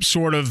just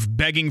sort of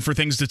begging for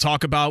things to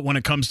talk about when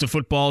it comes to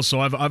football. So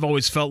I've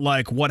always felt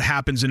like what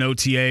happens in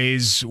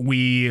OTAs,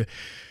 we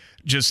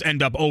just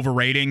end up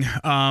overrating.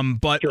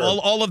 But sure.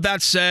 all of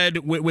that said,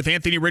 with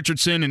Anthony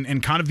Richardson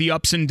and kind of the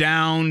ups and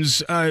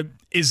downs,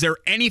 is there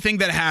anything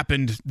that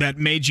happened that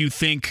made you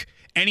think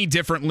any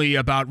differently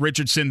about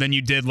Richardson than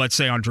you did, let's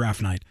say, on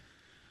draft night?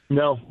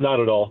 No, not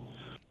at all.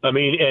 I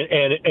mean,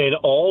 and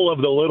all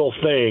of the little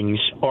things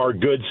are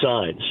good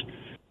signs.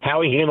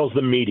 How he handles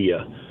the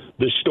media,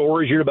 the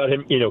stories you hear about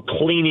him,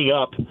 cleaning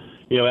up,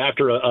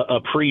 after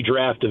a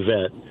pre-draft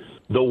event,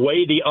 the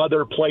way the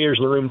other players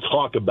in the room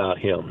talk about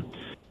him,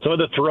 some of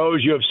the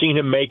throws you have seen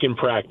him make in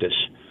practice.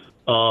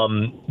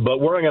 But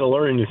we're not going to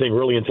learn anything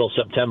really until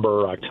September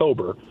or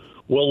October.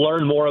 We'll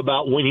learn more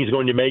about when he's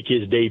going to make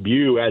his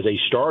debut as a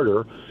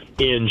starter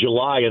in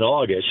July and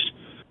August.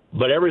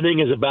 But everything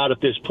is about at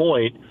this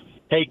point,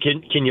 hey,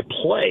 can you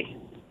play?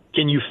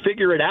 Can you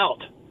figure it out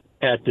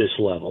at this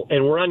level?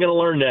 And we're not going to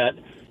learn that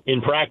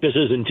in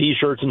practices and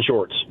T-shirts and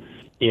shorts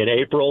in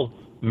April,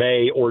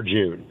 May, or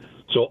June.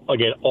 So,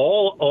 again,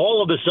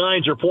 all of the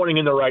signs are pointing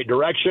in the right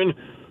direction,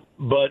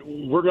 but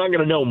we're not going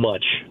to know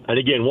much. And,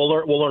 again, we'll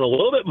learn a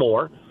little bit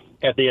more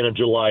at the end of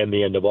July and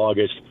the end of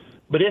August,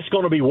 but it's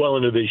going to be well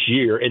into this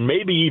year and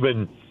maybe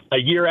even a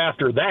year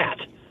after that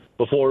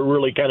before we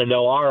really kind of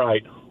know, all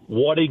right,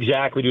 what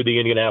exactly do the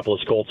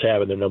Indianapolis Colts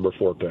have in their number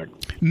 4 pick?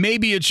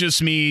 Maybe it's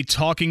just me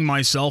talking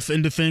myself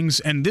into things,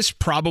 and this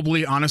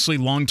probably, honestly,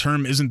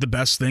 long-term isn't the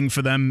best thing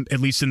for them, at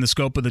least in the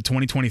scope of the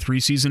 2023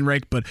 season,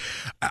 Rake, but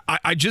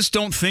I just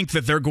don't think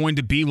that they're going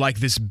to be like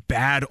this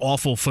bad,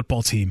 awful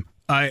football team.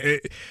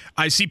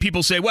 I see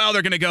people say, well,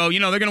 they're going to go,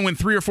 they're going to win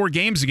 3 or 4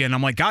 games again.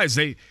 I'm like, guys,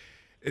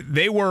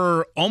 they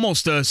were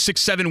almost a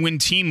 6-7 win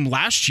team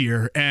last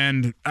year,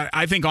 and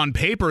I think on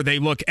paper they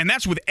look, and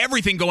that's with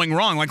everything going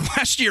wrong. Like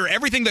last year,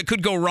 everything that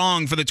could go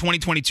wrong for the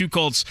 2022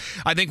 Colts,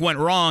 I think went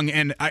wrong,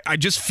 and I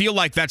just feel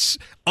like that's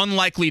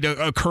unlikely to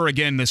occur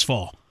again this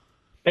fall.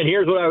 And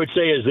here's what I would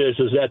say is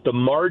that the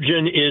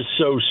margin is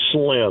so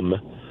slim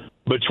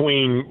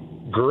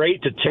between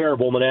great to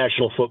terrible in the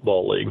National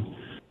Football League.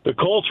 The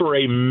Colts were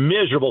a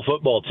miserable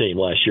football team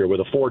last year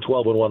with a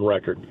 4-12-1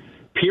 record.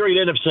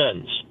 Period, end of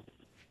sentence.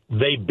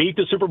 They beat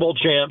the Super Bowl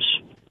champs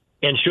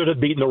and should have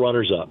beaten the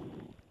runners-up.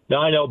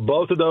 Now, I know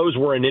both of those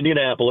were in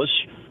Indianapolis.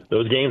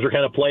 Those games were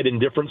kind of played in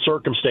different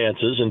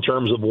circumstances in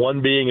terms of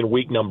one being in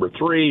week number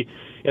 3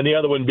 and the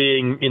other one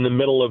being in the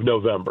middle of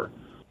November.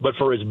 But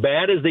for as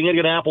bad as the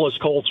Indianapolis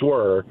Colts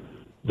were,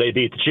 they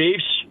beat the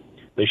Chiefs,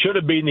 They should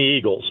have beaten the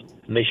Eagles,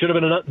 and they should have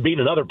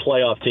beaten another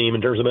playoff team in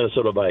terms of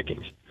Minnesota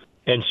Vikings.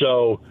 And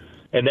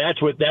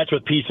that's with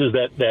pieces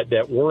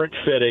that weren't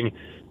fitting,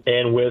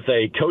 and with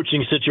a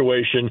coaching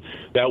situation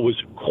that was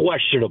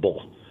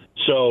questionable.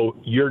 So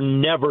you're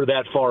never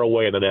that far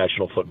away in the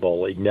National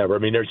Football League. Never. I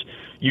mean,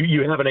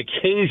 you have an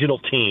occasional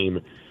team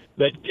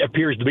that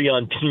appears to be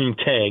on Team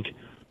Tank,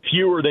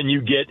 fewer than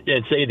you get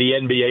at, say, the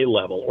NBA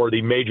level or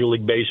the Major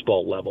League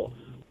Baseball level.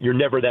 You're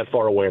never that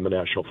far away in the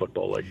National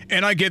Football League.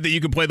 And I get that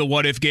you can play the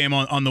what-if game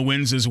on the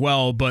wins as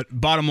well, but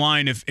bottom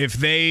line, if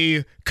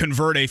they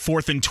convert a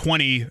 4th and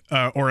 20,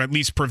 or at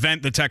least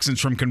prevent the Texans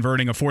from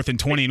converting a 4th and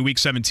 20 in Week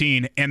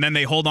 17, and then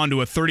they hold on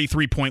to a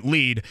 33-point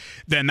lead,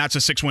 then that's a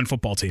 6-win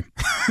football team.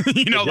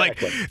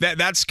 Exactly. Like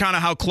that's kind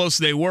of how close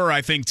they were,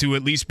 I think, to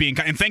at least being.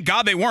 And thank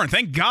God they weren't.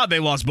 Thank God they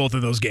lost both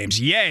of those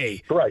games.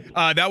 Yay! Right.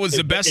 That was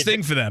the best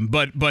thing for them.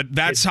 But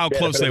that's how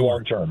close they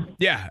were. Term.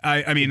 Yeah.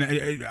 I mean,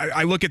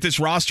 I look at this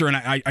roster and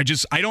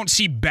I don't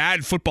see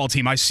bad football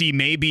team. I see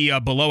maybe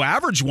a below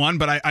average one,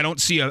 but I don't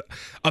see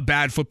a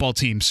bad football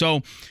team.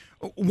 So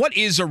what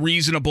is a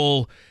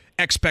reasonable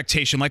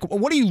expectation? Like,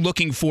 what are you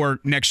looking for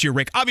next year,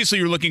 Rick? Obviously,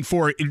 you're looking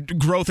for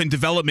growth and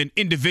development,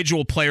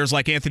 individual players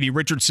like Anthony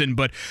Richardson,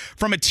 but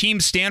from a team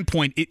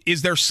standpoint,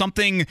 is there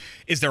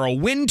a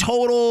win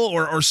total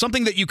or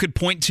something that you could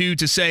point to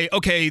say,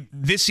 okay,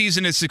 this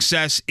season is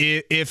success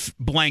if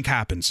blank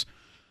happens?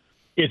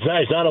 It's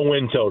not a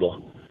win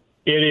total.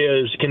 It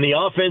is, can the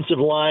offensive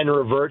line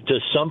revert to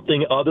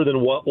something other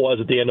than what was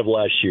at the end of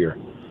last year?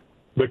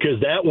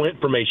 Because that went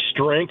from a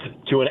strength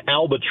to an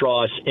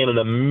albatross in an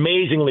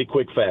amazingly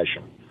quick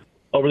fashion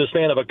over the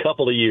span of a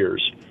couple of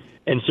years.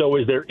 And so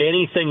is there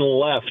anything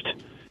left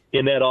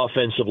in that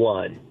offensive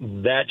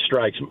line? That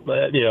strikes,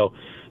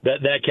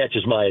 that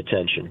catches my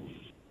attention.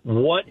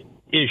 What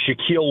is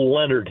Shaquille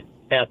Leonard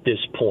at this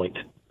point?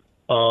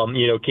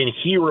 Can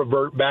he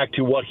revert back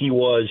to what he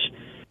was?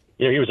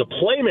 He was a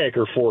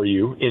playmaker for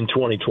you in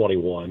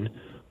 2021,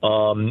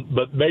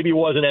 but maybe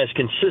wasn't as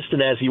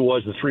consistent as he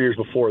was the 3 years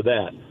before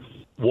that.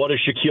 What is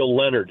Shaquille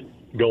Leonard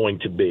going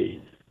to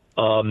be?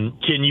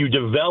 Can you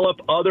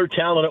develop other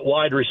talent at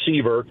wide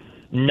receiver,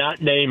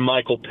 not named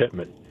Michael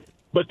Pittman?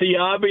 But the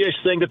obvious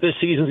thing that this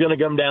season is going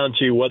to come down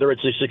to, whether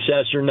it's a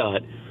success or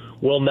not,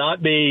 will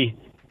not be,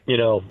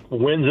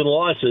 wins and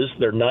losses.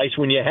 They're nice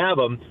when you have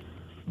them,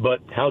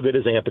 but how good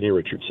is Anthony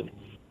Richardson?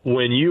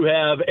 When you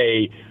have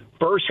a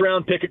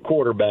first-round pick at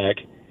quarterback,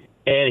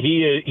 and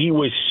he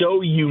was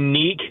so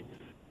unique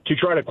to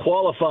try to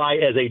qualify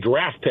as a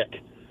draft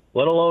pick,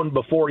 let alone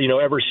before,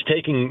 ever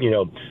taking,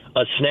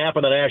 a snap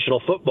in the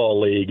National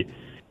Football League,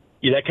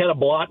 that kind of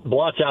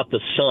blots out the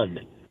sun.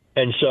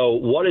 And so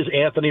what is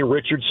Anthony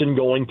Richardson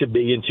going to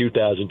be in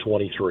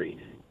 2023?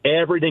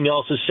 Everything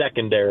else is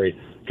secondary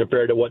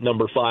compared to what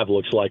number 5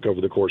 looks like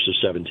over the course of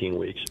 17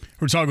 weeks.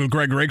 We're talking with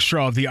Greg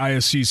Rakestraw of the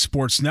ISC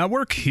Sports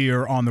Network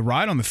here on The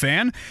Ride on the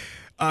Fan.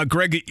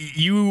 Greg,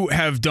 you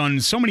have done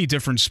so many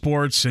different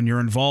sports and you're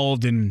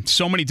involved in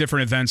so many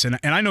different events. And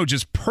I know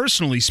just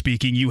personally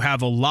speaking, you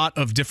have a lot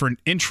of different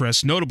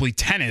interests, notably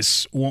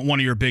tennis, one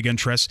of your big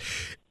interests.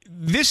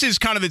 This is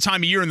kind of the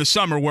time of year in the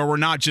summer where we're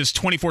not just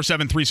 24/7,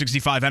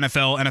 365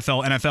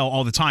 NFL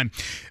all the time.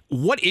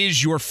 What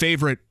is your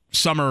favorite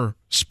summer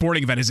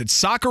sporting event? Is it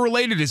soccer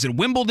related? Is it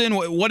Wimbledon?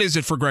 What is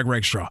it for Greg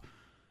Rakestraw?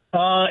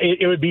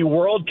 It would be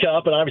World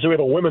Cup, and obviously we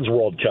have a Women's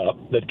World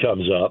Cup that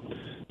comes up.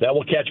 That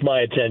will catch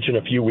my attention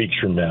a few weeks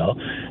from now.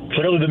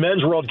 Clearly, the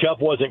Men's World Cup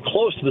wasn't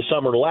close to the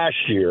summer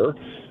last year,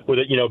 with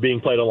it,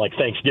 being played on like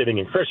Thanksgiving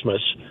and Christmas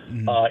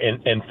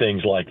and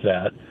things like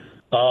that.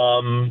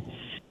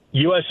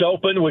 U.S.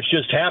 Open, which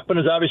just happened,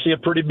 is obviously a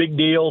pretty big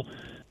deal.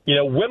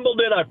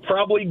 Wimbledon, I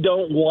probably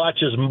don't watch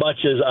as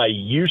much as I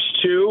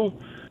used to,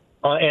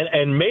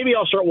 and maybe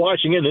I'll start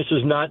watching it. This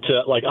is not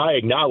to I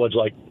acknowledge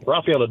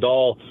Rafael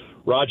Nadal,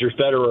 Roger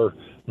Federer,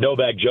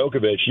 Novak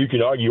Djokovic, you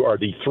can argue, are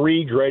the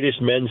 3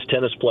 greatest men's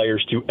tennis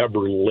players to ever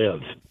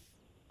live.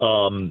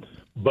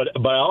 But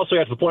I also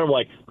got to the point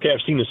where okay,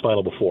 I've seen this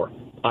final before.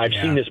 I've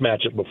seen this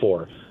matchup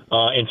before.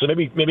 And so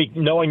maybe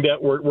knowing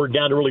that we're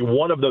down to really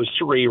one of those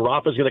 3,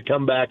 Rafa's going to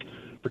come back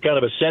for kind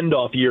of a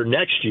send-off year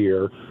next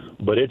year,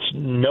 but it's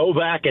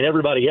Novak and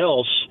everybody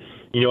else,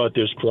 at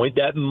this point,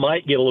 that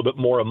might get a little bit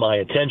more of my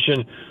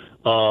attention.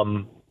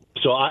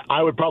 So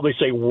I would probably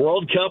say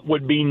World Cup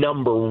would be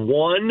number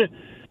 1.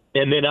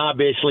 And then,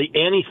 obviously,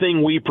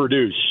 anything we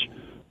produce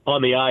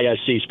on the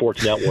ISC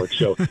Sports Network.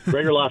 So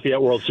Greater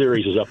Lafayette World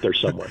Series is up there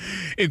somewhere.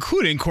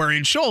 Including Query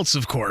and Schultz,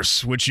 of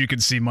course, which you can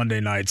see Monday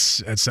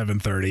nights at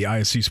 7:30,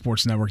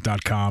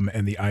 ISCSportsNetwork.com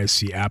and the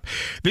ISC app.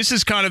 This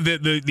is kind of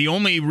the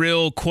only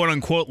real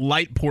quote-unquote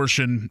light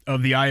portion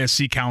of the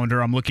ISC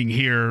calendar. I'm looking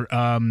here.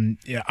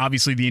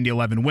 Obviously, the Indy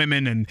 11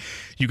 women, and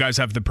you guys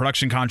have the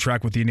production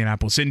contract with the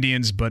Indianapolis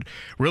Indians, but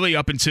really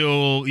up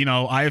until,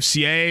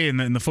 IFCA and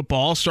then the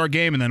football all-star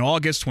game, and then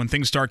August when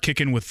things start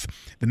kicking with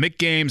the Mick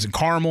games and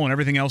Carmel and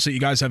everything else that you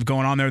guys have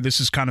going on there. This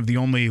is kind of the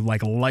only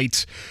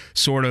light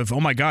sort of, oh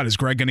my God, is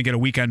Greg going to get a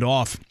weekend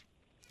off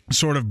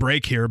sort of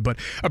break here? But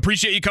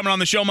appreciate you coming on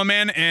the show, my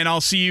man, and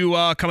I'll see you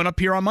coming up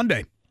here on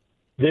Monday.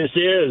 This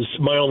is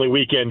my only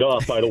weekend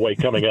off, by the way,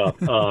 coming up.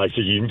 So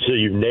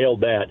you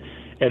nailed that.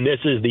 And this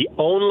is the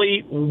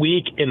only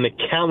week in the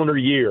calendar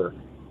year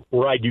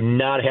where I do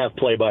not have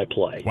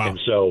play-by-play. Wow. And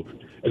so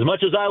as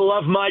much as I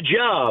love my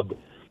job,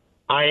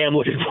 I am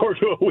looking forward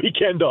to a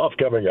weekend off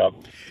coming up.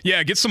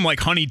 Yeah, get some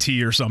honey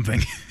tea or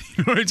something.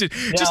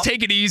 Just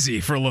take it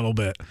easy for a little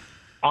bit.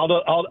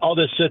 I'll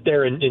just sit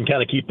there and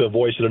kind of keep the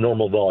voice at a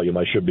normal volume.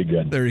 I should be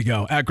good. There you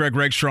go. At Greg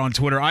Rakestraw on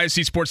Twitter.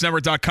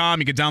 ISCSportsNetwork.com.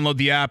 You can download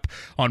the app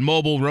on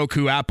mobile,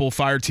 Roku, Apple,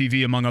 Fire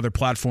TV, among other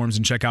platforms,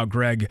 and check out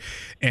Greg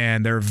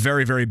and their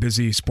very, very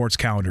busy sports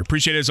calendar.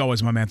 Appreciate it as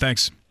always, my man.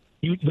 Thanks.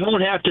 You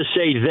don't have to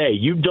say they.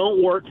 You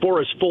don't work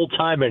for us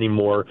full-time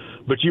anymore,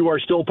 but you are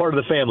still part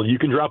of the family. You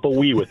can drop a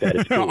we with that.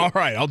 It's cool. All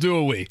right, I'll do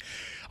a we.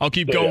 I'll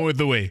keep going with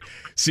the we.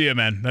 See ya,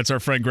 man. That's our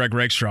friend Greg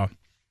Rakestraw.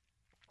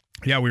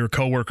 Yeah, we were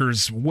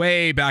coworkers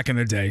way back in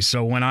the day.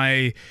 So when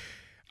I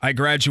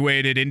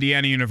graduated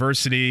Indiana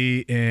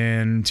University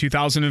in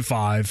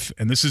 2005,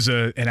 and this is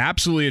an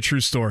absolutely a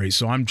true story.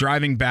 So I'm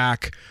driving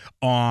back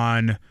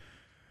on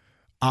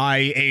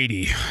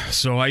I-80.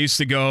 So I used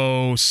to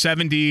go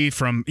 70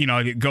 from,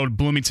 I'd go to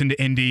Bloomington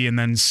to Indy, and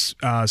then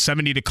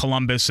 70 to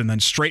Columbus, and then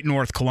straight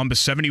north,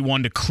 Columbus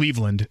 71 to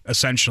Cleveland,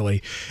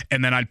 essentially.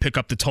 And then I'd pick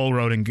up the toll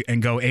road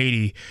and go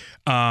 80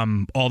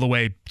 all the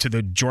way to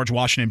the George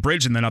Washington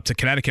Bridge, and then up to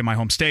Connecticut, my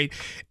home state.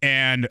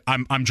 And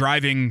I'm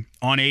driving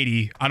on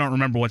 80. I don't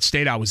remember what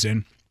state I was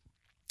in,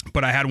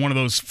 but I had one of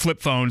those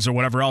flip phones or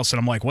whatever else, and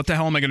I'm like, what the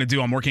hell am I going to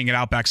do? I'm working at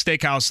Outback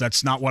Steakhouse.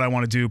 That's not what I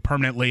want to do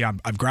permanently.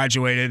 I've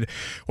graduated.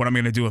 What am I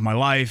going to do with my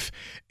life?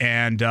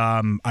 And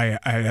I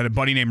had a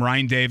buddy named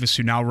Ryan Davis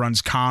who now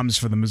runs comms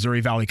for the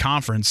Missouri Valley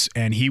Conference,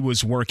 and he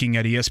was working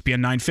at ESPN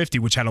 950,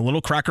 which had a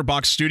little cracker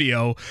box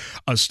studio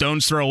a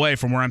stone's throw away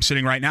from where I'm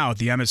sitting right now at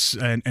the MS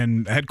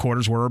and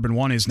headquarters where Urban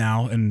One is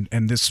now, and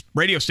this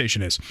radio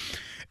station is.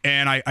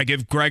 And I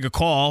give Greg a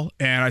call,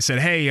 and I said,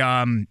 hey,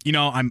 I'm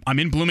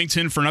in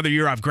Bloomington for another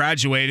year. I've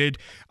graduated.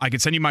 I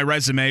could send you my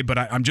resume, but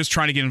I'm just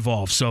trying to get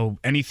involved. So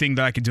anything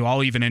that I could do,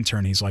 I'll even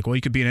intern. He's like, well,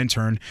 you could be an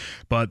intern,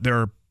 but there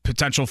are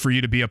potential for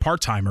you to be a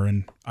part-timer.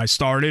 And I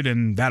started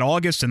in that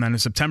August, and then in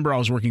September I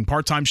was working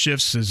part-time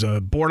shifts as a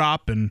board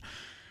op and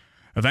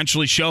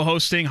eventually show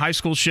hosting, high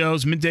school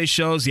shows, midday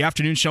shows, the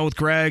afternoon show with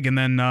Greg, and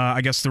then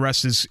I guess the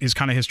rest is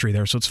kind of history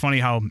there. So it's funny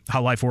how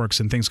life works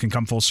and things can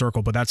come full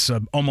circle, but that's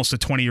almost a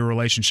 20-year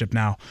relationship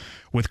now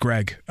with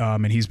Greg,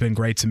 and he's been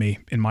great to me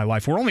in my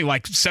life. We're only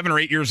 7 or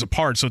 8 years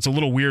apart, so it's a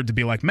little weird to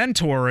be like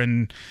mentor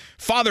and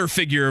father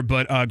figure,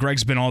 but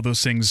Greg's been all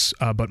those things,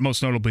 but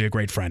most notably a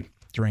great friend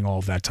during all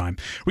of that time.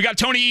 We got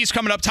Tony East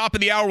coming up top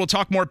of the hour. We'll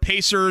talk more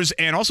Pacers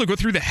and also go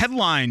through the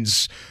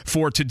headlines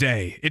for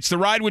today. It's The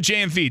Ride with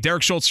JMV.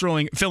 Derek Schultz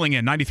filling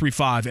in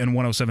 93.5 and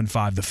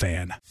 107.5 The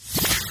Fan.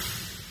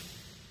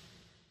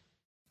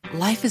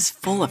 Life is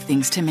full of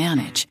things to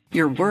manage.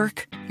 Your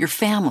work, your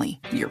family,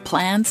 your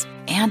plans,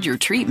 and your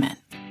treatment.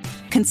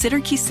 Consider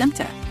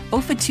Kesimpta,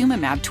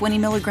 ofatumumab 20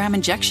 milligram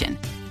injection.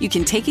 You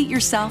can take it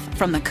yourself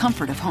from the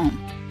comfort of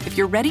home. If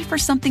you're ready for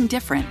something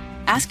different,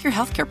 ask your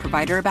healthcare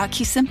provider about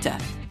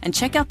Kesimpta and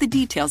check out the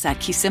details at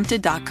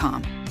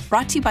kesimpta.com.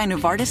 Brought to you by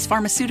Novartis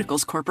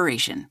Pharmaceuticals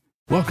Corporation.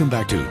 Welcome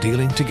back to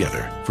Dealing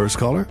Together. First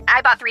caller?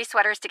 I bought 3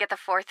 sweaters to get the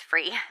 4th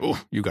free.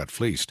 Oh, you got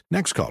fleeced.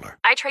 Next caller.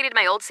 I traded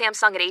my old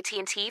Samsung at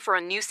AT&T for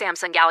a new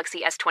Samsung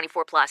Galaxy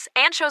S24 Plus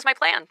and chose my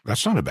plan.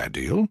 That's not a bad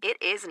deal. It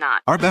is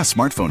not. Our best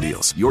smartphone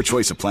deals. Your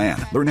choice of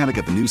plan. Learn how to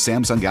get the new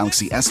Samsung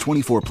Galaxy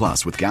S24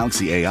 Plus with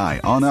Galaxy AI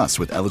on us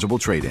with eligible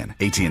trade-in.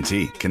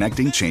 AT&T.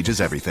 Connecting changes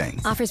everything.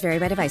 Offers vary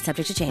by device.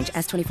 Subject to change.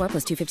 S24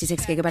 plus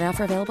 256 gigabyte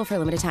offer available for a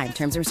limited time.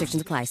 Terms and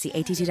restrictions apply. See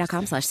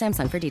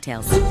att.com/Samsung for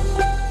details.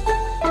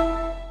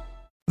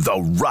 The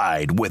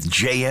Ride with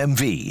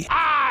JMV.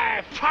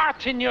 I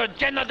fart in your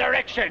general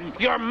direction.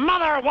 Your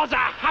mother was a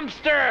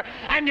hamster,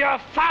 and your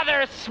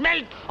father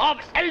smelled of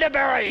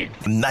elderberries.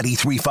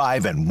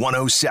 93.5 and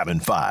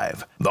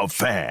 107.5. The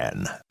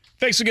Fan.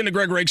 Thanks again to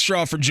Greg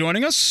Rakestraw for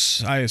joining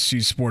us.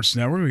 ISC Sports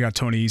Network. We got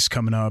Tony East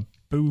coming up.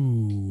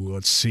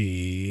 Let's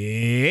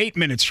see, 8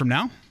 minutes from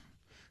now.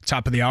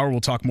 Top of the hour,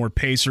 we'll talk more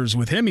Pacers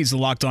with him. He's the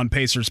Locked On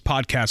Pacers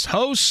podcast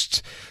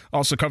host.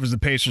 Also covers the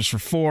Pacers for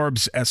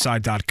Forbes,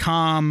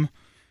 SI.com,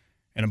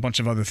 and a bunch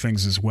of other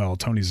things as well.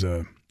 Tony's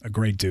a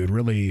great dude.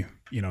 Really,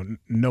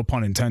 no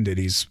pun intended.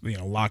 He's,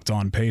 locked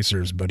on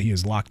Pacers, but he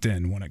is locked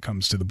in when it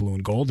comes to the blue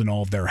and gold and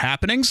all of their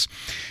happenings.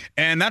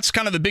 And that's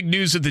kind of the big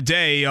news of the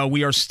day.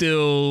 We are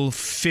still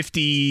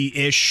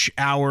 50-ish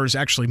hours,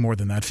 actually more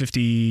than that,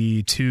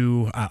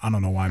 52. I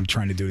don't know why I'm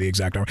trying to do the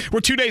exact hour. We're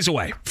 2 days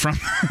away from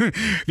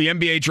the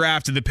NBA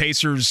draft and the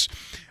Pacers.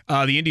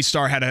 The Indy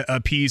Star had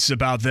a piece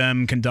about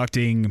them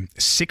conducting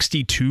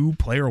 62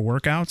 player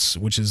workouts,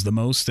 which is the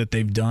most that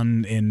they've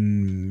done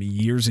in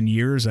years and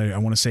years. I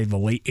want to say the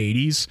late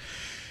 80s.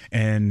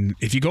 And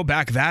if you go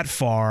back that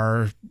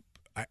far,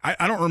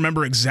 I don't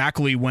remember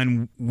exactly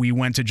when we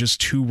went to just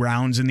 2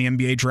 rounds in the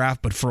NBA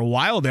draft, but for a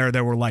while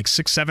there were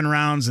 6, 7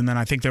 rounds, and then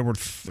I think there were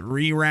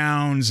 3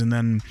 rounds, and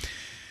then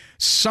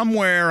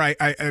somewhere,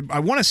 I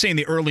want to say in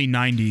the early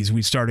 90s,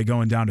 we started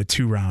going down to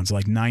 2 rounds,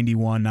 like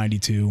 91,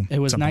 92. It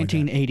was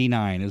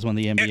 1989 is when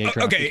the NBA draft.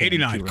 Okay,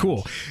 89,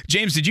 cool.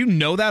 James, did you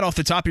know that off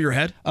the top of your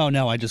head? Oh,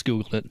 no, I just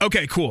Googled it.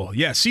 Okay, cool.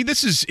 Yeah, see,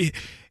 this is...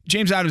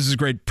 James Adams is a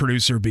great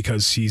producer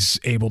because he's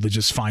able to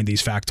just find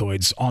these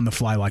factoids on the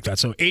fly like that.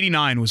 So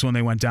 89 was when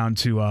they went down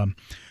to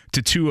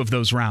 2 of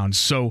those rounds.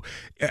 So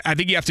I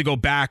think you have to go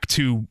back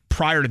to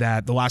prior to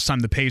that, the last time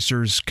the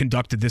Pacers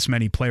conducted this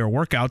many player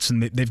workouts,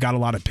 and they've got a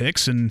lot of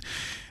picks, and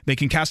they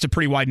can cast a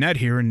pretty wide net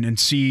here and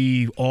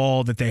see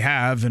all that they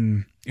have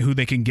and who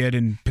they can get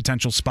in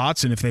potential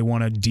spots, and if they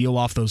want to deal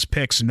off those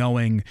picks,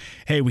 knowing,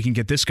 hey, we can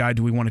get this guy.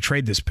 Do we want to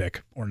trade this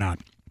pick or not?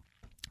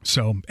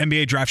 So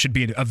NBA draft should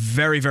be a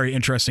very, very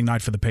interesting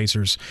night for the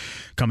Pacers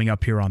coming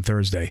up here on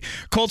Thursday.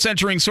 Colts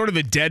entering sort of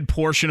the dead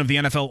portion of the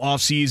NFL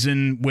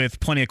offseason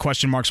with plenty of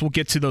question marks. We'll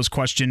get to those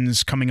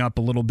questions coming up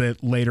a little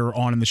bit later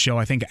on in the show,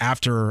 I think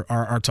after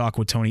our talk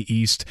with Tony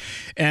East.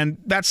 And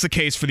that's the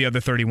case for the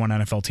other 31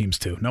 NFL teams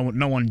too.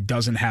 No one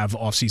doesn't have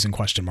offseason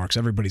question marks.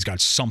 Everybody's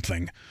got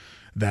something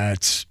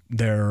that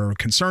they're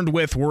concerned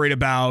with, worried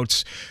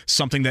about,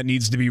 something that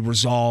needs to be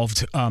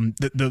resolved.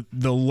 The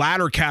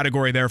latter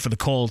category there for the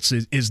Colts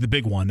is the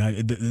big one.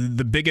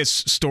 The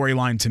biggest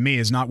storyline to me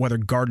is not whether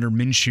Gardner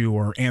Minshew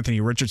or Anthony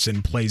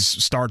Richardson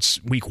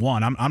starts week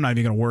 1. I'm not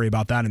even going to worry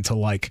about that until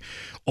like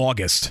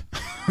August.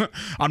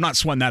 I'm not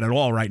sweating that at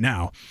all right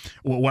now.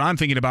 What I'm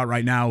thinking about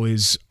right now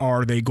is,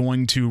 are they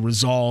going to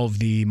resolve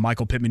the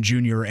Michael Pittman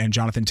Jr. and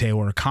Jonathan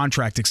Taylor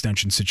contract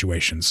extension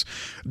situations?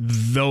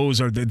 Those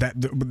are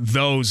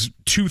those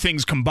two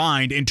things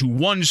combined into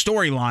one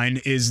storyline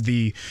is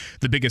the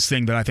biggest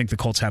thing that I think the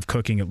Colts have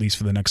cooking, at least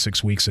for the next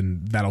 6 weeks,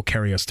 and that'll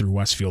carry us through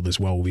Westfield as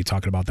well. We'll be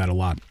talking about that a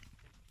lot.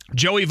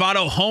 Joey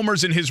Votto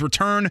homers in his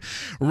return.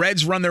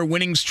 Reds run their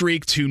winning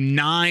streak to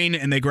 9,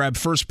 and they grab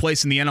first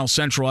place in the NL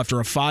Central after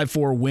a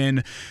 5-4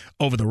 win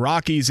over the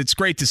Rockies. It's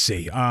great to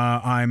see.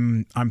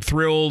 I'm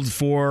thrilled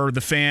for the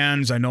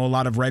fans. I know a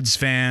lot of Reds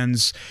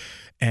fans,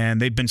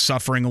 and they've been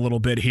suffering a little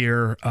bit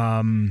here.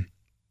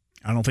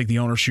 I don't think the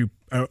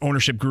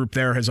ownership group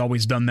there has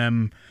always done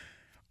them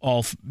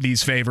all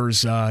these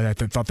favors. I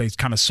thought they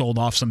kind of sold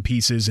off some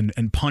pieces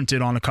and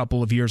punted on a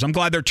couple of years. I'm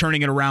glad they're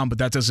turning it around, but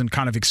that doesn't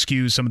kind of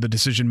excuse some of the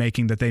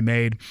decision-making that they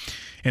made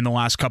in the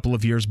last couple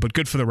of years. But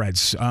good for the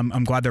Reds.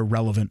 I'm glad they're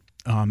relevant.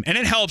 And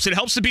it helps. It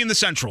helps to be in the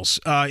Centrals.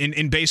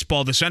 In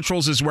baseball, the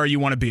Centrals is where you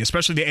want to be,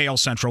 especially the AL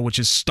Central, which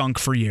has stunk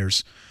for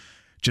years.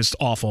 Just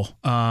awful.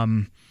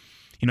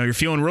 You're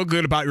feeling real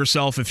good about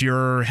yourself if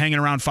you're hanging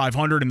around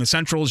 500 in the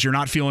Centrals. You're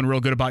not feeling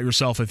real good about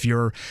yourself if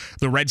you're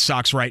the Red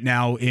Sox right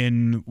now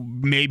in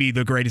maybe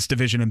the greatest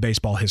division in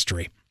baseball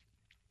history.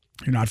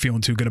 You're not feeling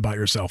too good about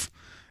yourself.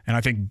 And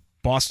I think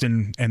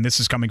Boston, and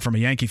this is coming from a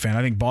Yankee fan,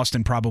 I think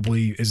Boston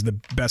probably is the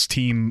best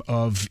team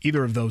of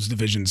either of those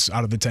divisions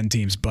out of the 10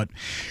 teams. But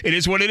it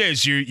is what it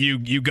is.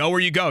 You go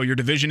where you go. Your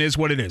division is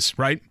what it is,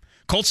 right?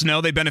 Colts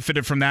know they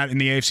benefited from that in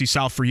the AFC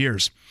South for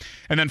years.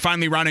 And then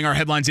finally rounding our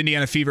headlines,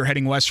 Indiana Fever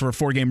heading west for a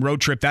 4-game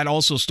road trip. That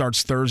also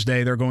starts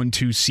Thursday. They're going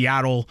to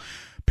Seattle,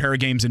 pair of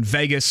games in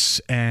Vegas,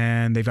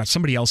 and they've got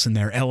somebody else in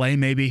there, LA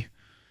maybe,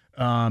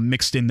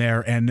 mixed in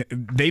there. And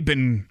they've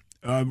been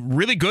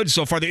really good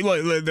so far. They're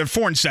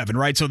 4-7,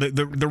 right? So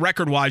the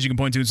record-wise you can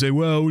point to and say,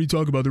 well, what are you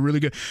talking about? They're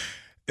really good.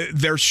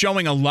 They're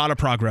showing a lot of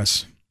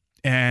progress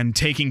and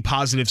taking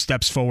positive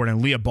steps forward.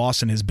 And Leah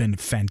Boston has been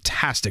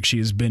fantastic. She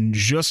has been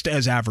just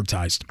as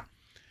advertised.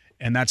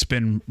 And that's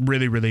been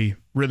really, really,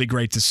 really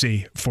great to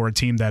see for a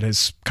team that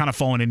has kind of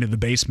fallen into the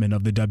basement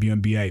of the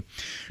WNBA.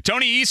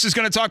 Tony East is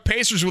going to talk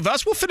Pacers with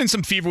us. We'll fit in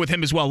some Fever with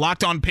him as well.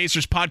 Locked On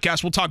Pacers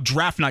podcast. We'll talk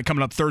draft night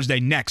coming up Thursday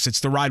next.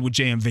 It's The Ride with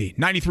JMV.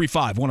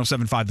 93.5,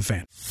 107.5 The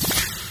Fan.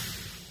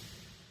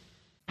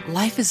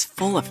 Life is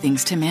full of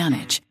things to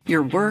manage.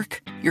 Your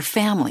work, your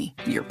family,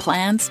 your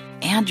plans,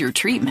 and your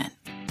treatment.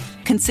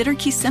 Consider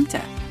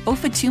Kesimpta,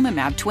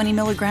 ofatumumab 20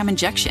 milligram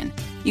injection.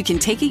 You can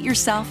take it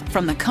yourself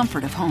from the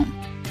comfort of home.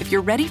 If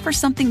you're ready for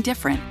something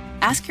different,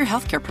 ask your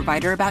healthcare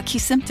provider about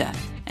Kesimpta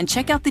and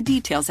check out the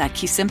details at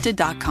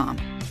Kesimpta.com.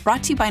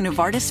 Brought to you by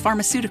Novartis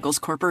Pharmaceuticals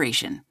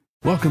Corporation.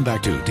 Welcome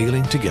back to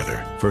Dealing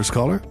Together. First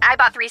caller? I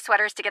bought 3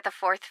 sweaters to get the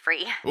 4th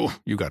free. Oh,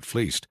 you got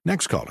fleeced.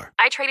 Next caller.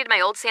 I traded my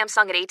old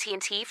Samsung at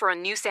AT&T for a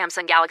new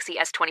Samsung Galaxy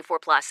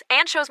S24 Plus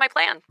and chose my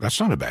plan. That's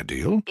not a bad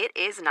deal. It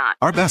is not.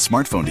 Our best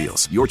smartphone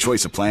deals. Your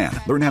choice of plan.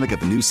 Learn how to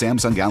get the new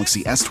Samsung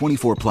Galaxy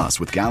S24 Plus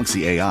with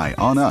Galaxy AI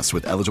on us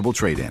with eligible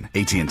trade-in.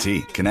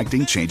 AT&T.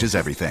 Connecting changes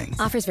everything.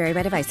 Offers vary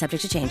by device.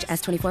 Subject to change.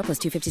 S24 plus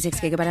 256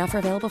 gigabyte offer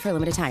available for a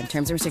limited time.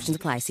 Terms and restrictions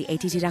apply. See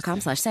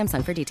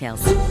att.com/Samsung for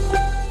details.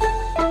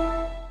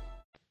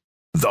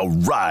 The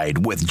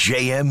Ride with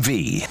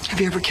JMV.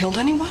 Have you ever killed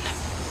anyone?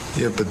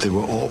 Yeah, but they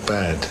were all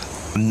bad.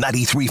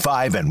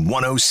 93.5 and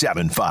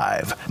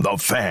 107.5. The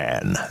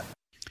Fan.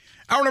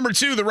 Hour number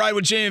 2, The Ride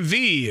with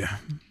JMV.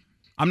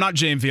 I'm not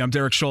JMV. I'm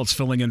Derek Schultz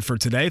filling in for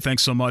today.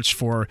 Thanks so much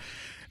for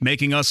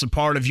making us a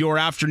part of your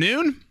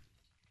afternoon.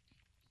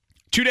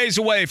 2 days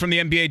away from the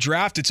NBA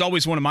draft. It's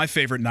always one of my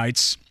favorite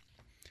nights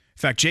In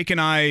fact, Jake and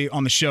I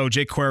on the show,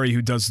 Jake Query,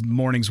 who does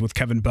mornings with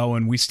Kevin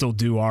Bowen, we still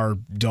do our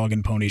Dog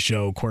and Pony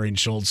show, Query and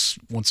Schultz,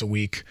 once a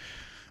week.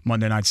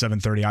 Monday night,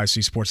 7:30,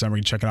 IC Sports Network.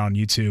 You can check it out on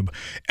YouTube.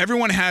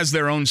 Everyone has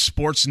their own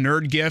sports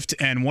nerd gift,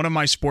 and one of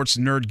my sports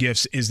nerd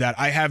gifts is that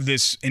I have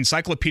this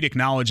encyclopedic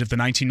knowledge of the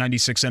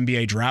 1996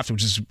 NBA draft,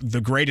 which is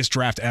the greatest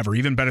draft ever,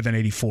 even better than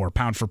 84,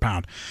 pound for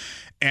pound.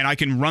 And I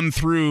can run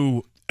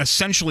through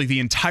essentially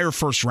the entire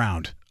first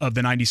round of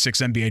the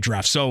 96 NBA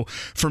draft. So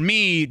for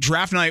me,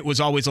 draft night was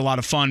always a lot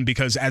of fun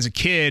because as a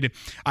kid,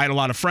 I had a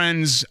lot of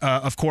friends,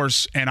 of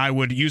course, and I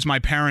would use my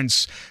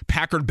parents'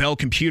 Packard Bell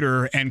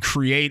computer and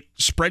create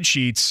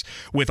spreadsheets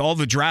with all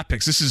the draft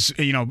picks. This is,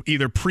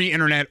 either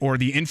pre-internet or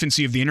the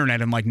infancy of the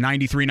internet in like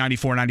 93,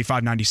 94,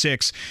 95,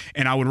 96,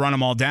 and I would run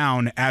them all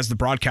down as the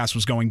broadcast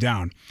was going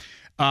down.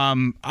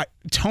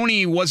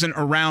 Tony wasn't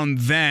around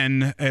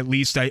then, at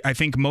least. I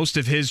think most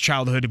of his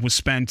childhood was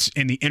spent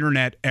in the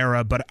internet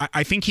era, but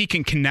I think he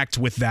can connect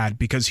with that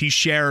because he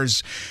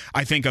shares,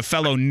 I think, a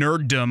fellow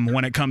nerddom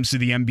when it comes to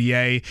the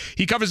NBA.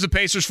 He covers the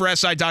Pacers for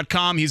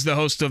SI.com. He's the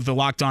host of the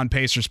Locked On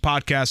Pacers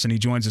podcast, and he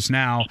joins us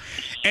now.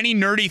 Any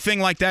nerdy thing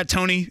like that,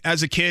 Tony,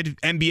 as a kid,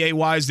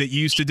 NBA-wise, that you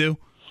used to do?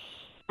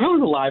 I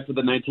was alive for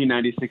the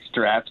 1996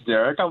 draft,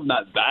 Derek. I'm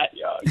not that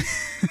young.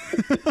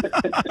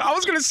 I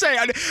was going to say,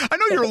 I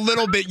know you're a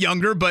little bit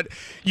younger, but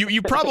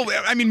you probably,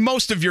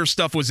 most of your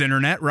stuff was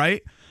internet,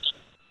 right?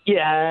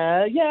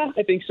 Yeah,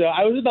 I think so.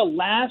 I was in the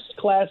last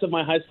class of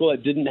my high school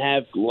that didn't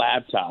have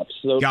laptops,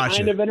 so Gotcha.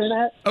 Kind of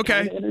internet. Okay.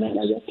 Kind of internet,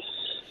 I guess.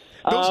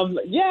 I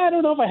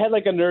don't know if I had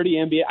like a nerdy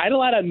NBA. I had a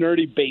lot of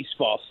nerdy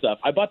baseball stuff.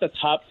 I bought the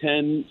top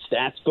 10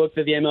 stats book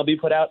that the MLB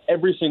put out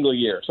every single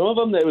year. Some of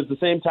them, it was the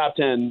same top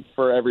 10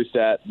 for every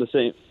stat, the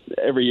same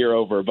every year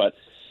over, but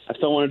I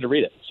still wanted to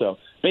read it. So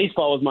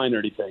baseball was my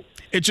nerdy thing.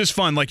 It's just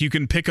fun. Like, you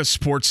can pick a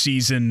sports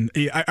season.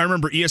 I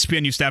remember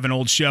ESPN used to have an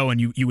old show,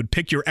 and you would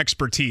pick your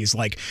expertise,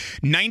 like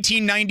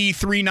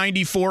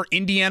 1993-94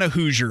 Indiana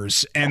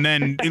Hoosiers. And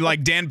then,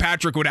 like, Dan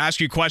Patrick would ask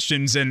you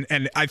questions, and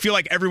I feel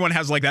like everyone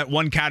has, like, that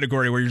one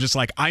category where you're just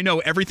like, I know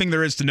everything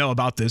there is to know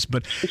about this,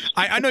 but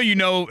I know you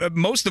know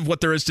most of what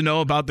there is to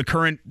know about the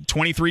current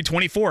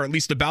 23-24, at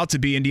least about to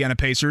be Indiana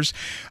Pacers.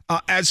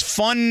 As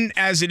fun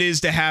as it is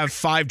to have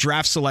 5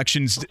 draft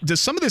selections, does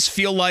some of this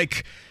feel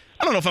like,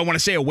 I don't know if I want to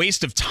say a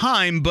waste of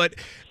time, but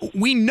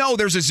we know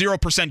there's a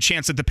 0%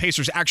 chance that the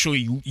Pacers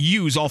actually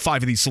use all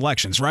 5 of these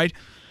selections, right?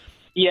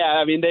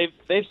 Yeah,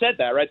 they've said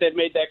that, right? They've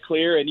made that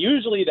clear, and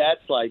usually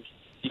that's like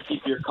you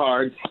keep your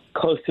cards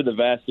close to the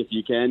vest if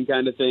you can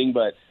kind of thing,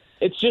 but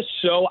it's just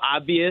so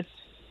obvious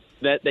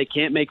that they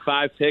can't make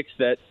 5 picks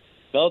that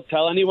they'll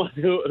tell anyone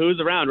who's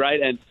around,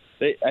 right? And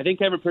I think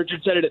Kevin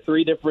Pritchard said it at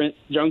 3 different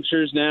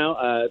junctures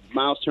now,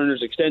 Miles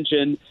Turner's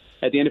extension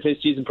at the end of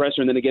his season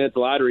presser and then again at the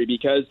lottery,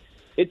 because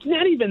it's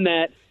not even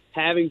that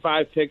having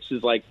 5 picks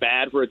is like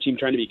bad for a team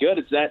trying to be good.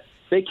 It's that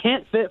they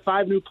can't fit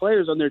 5 new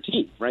players on their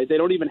team, right? They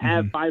don't even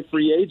have 5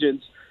 free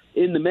agents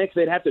in the mix.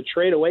 They'd have to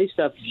trade away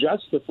stuff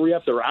just to free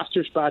up the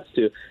roster spots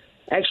to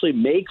actually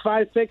make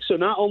 5 picks. So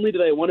not only do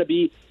they want to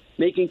be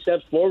making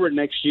steps forward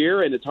next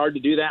year, and it's hard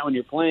to do that when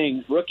you're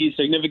playing rookies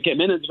significant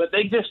minutes, but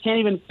they just can't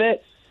even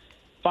fit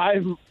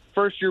 5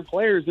 first-year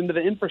players into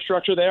the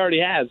infrastructure they already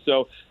have.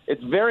 So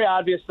it's very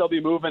obvious they'll be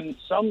moving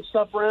some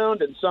stuff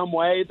around in some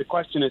way. The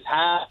question is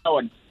how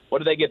and what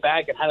do they get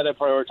back and how do they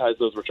prioritize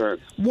those returns?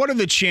 What are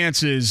the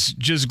chances,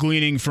 just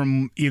gleaning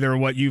from either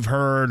what you've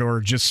heard or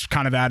just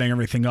kind of adding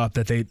everything up,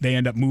 that they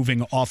end up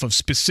moving off of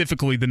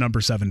specifically the number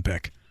 7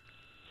 pick?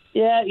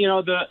 Yeah,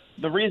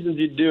 the reasons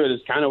you do it is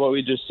kind of what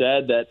we just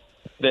said, that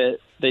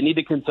they need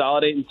to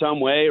consolidate in some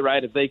way,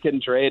 right? If they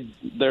can trade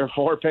their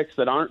 4 picks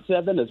that aren't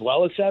 7 as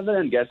well as 7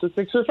 and get to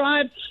 6 or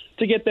 5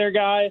 to get their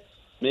guy,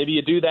 maybe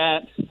you do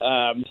that.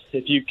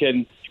 If you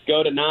can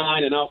go to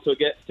 9 and also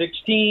get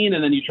 16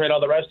 and then you trade all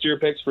the rest of your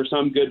picks for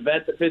some good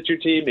vet that fits your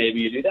team,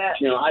 maybe you do that.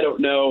 I don't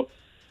know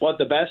what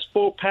the best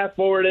path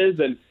forward is,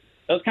 and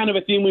that was kind of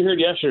a theme we heard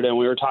yesterday when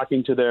we were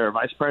talking to their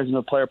Vice President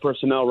of Player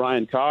Personnel,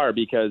 Ryan Carr,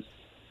 because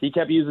he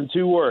kept using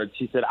 2 words.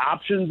 He said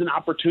options and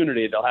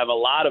opportunity. They'll have a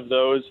lot of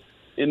those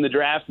in the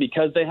draft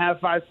because they have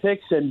 5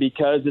 picks and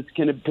because it's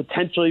going to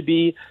potentially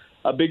be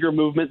a bigger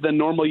movement than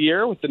normal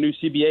year with the new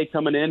CBA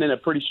coming in and a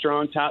pretty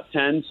strong top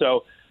 10.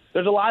 So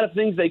there's a lot of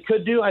things they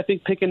could do. I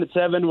think picking at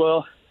 7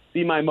 will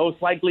be my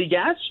most likely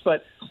guess,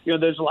 but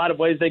there's a lot of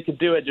ways they could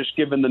do it just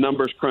given the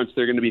numbers crunch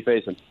they're going to be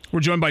facing. We're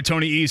joined by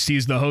Tony East.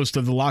 He's the host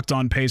of the Locked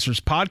On Pacers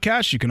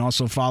podcast. You can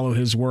also follow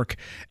his work,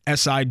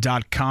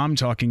 SI.com,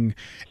 talking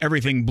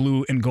everything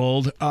blue and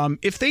gold.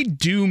 If they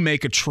do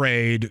make a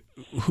trade,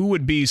 who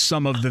would be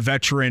some of the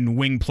veteran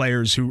wing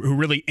players who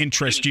really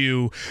interest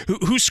you?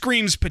 Who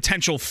screams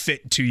potential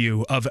fit to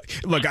you?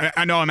 Look,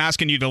 I know I'm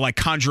asking you to like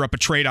conjure up a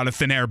trade out of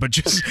thin air, but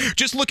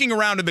just looking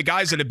around at the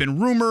guys that have been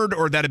rumored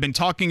or that have been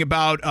talking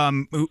about,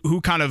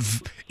 who kind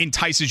of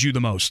entices you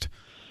the most?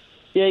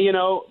 Yeah,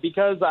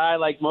 because I,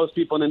 like most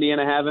people in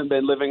Indiana, haven't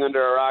been living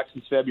under a rock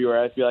since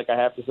February, I feel like I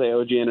have to say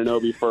OG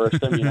Anunoby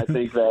first. I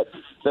think that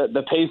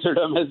the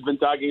Pacerdom has been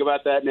talking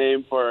about that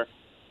name for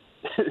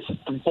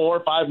 4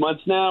 or 5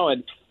 months now,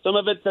 and Some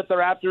of it's that the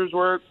Raptors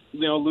were,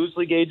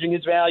 loosely gauging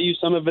his value.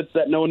 Some of it's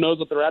that no one knows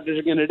what the Raptors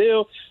are going to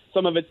do.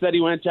 Some of it's that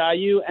he went to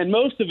IU. And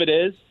most of it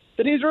is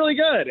that he's really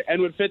good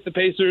and would fit the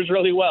Pacers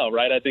really well,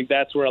 right? I think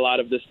that's where a lot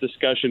of this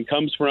discussion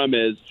comes from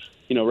is,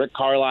 Rick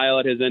Carlisle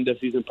at his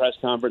end-of-season press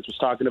conference was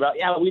talking about,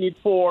 we need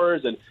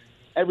fours, and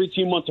every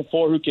team wants a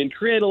four who can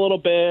create a little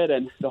bit.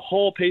 And the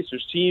whole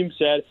Pacers team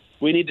said,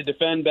 we need to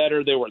defend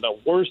better. They were the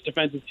worst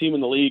defensive team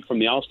in the league from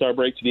the All-Star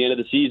break to the end of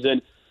the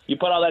season. You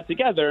put all that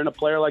together, and a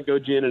player like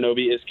OG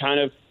Anunoby is kind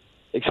of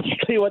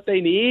exactly what they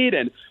need,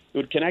 and it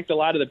would connect a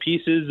lot of the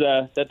pieces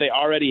that they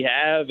already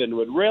have and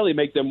would really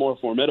make them more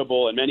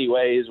formidable in many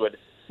ways, would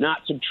not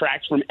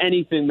subtract from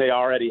anything they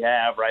already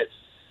have, right?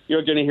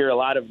 You're going to hear a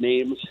lot of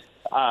names,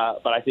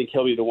 but I think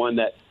he'll be the one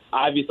that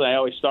obviously I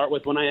always start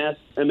with when I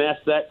am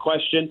asked that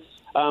question.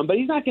 But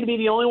he's not going to be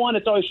the only one.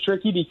 It's always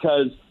tricky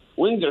because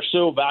wings are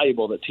so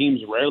valuable that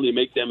teams rarely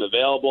make them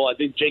available. I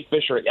think Jake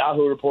Fisher at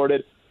Yahoo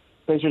reported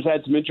Pacers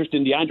had some interest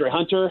in DeAndre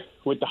Hunter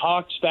with the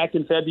Hawks back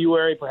in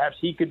February. Perhaps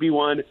he could be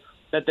one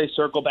that they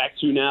circle back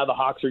to now. The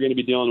Hawks are going to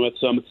be dealing with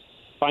some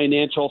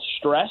financial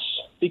stress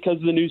because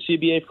of the new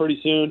CBA pretty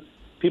soon.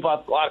 People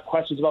have a lot of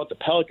questions about what the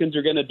Pelicans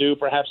are going to do,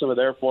 perhaps some of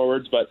their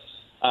forwards. But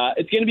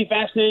it's going to be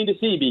fascinating to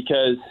see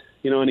because,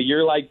 in a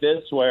year like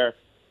this where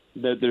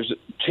there's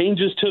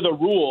changes to the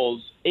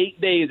rules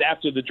 8 days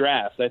after the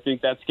draft, I think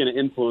that's going to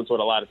influence what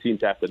a lot of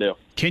teams have to do.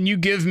 Can you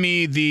give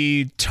me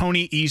the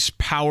Tony East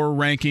power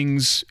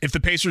rankings, if the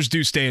Pacers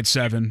do stay at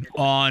 7,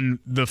 on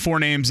the 4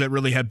 names that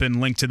really have been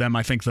linked to them,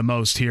 I think, the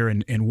most here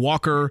in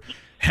Walker,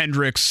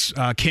 Hendricks,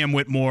 Cam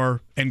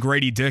Whitmore, and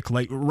Grady Dick?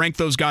 Like, rank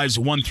those guys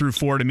 1 through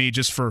 4 to me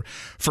just for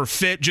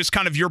fit, just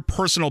kind of your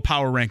personal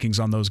power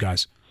rankings on those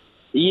guys.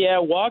 Yeah,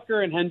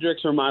 Walker and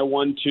Hendricks are my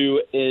 1-2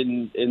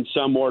 in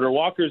some order.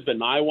 Walker's been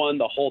my one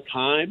the whole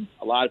time.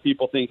 A lot of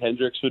people think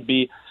Hendricks would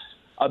be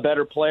a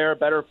better player, a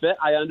better fit.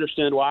 I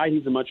understand why.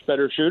 He's a much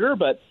better shooter,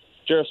 but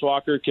Jarris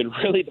Walker can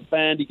really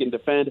defend. He can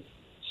defend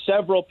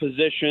several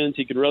positions.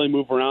 He can really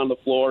move around the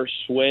floor,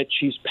 switch.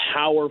 He's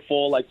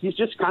powerful. Like, he's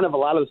just kind of a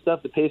lot of the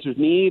stuff the Pacers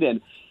need,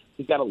 and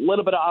he's got a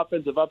little bit of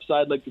offensive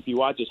upside. Like, if you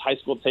watch his high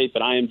school tape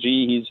at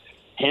IMG, he's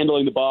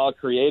handling the ball,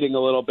 creating a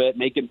little bit,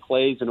 making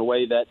plays in a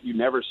way that you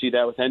never see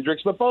that with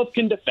Hendricks, but both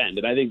can defend.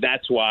 And I think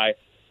that's why,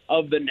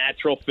 of the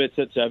natural fits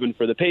at 7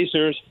 for the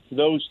Pacers,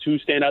 those two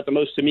stand out the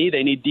most to me.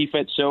 They need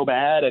defense so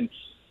bad. And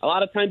a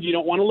lot of times you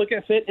don't want to look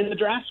at fit in the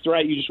draft,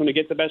 right? You just want to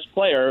get the best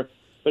player.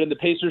 But in the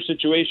Pacers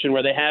situation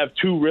where they have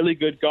 2 really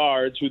good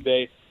guards who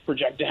they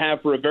project to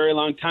have for a very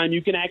long time,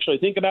 you can actually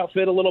think about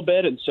fit a little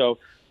bit. And so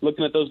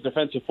looking at those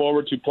defensive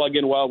forwards who plug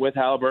in well with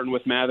Halliburton,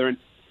 with Mathurin,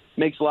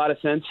 makes a lot of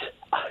sense.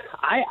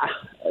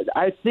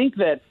 I think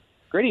that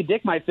Grady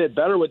Dick might fit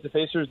better with the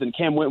Pacers than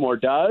Cam Whitmore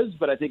does,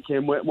 but I think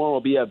Cam Whitmore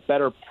will be a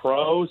better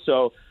pro.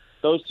 So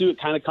those two, it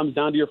kind of comes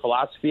down to your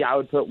philosophy. I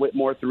would put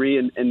Whitmore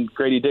 3 and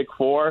Grady Dick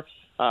 4.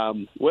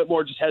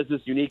 Whitmore just has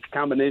this unique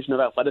combination of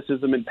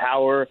athleticism and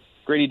power.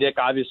 Grady Dick,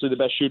 obviously the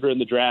best shooter in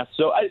the draft.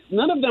 So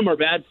none of them are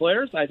bad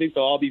players. I think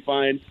they'll all be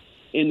fine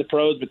in the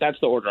pros, but that's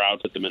the order I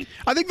would put them in.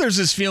 I think there's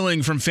this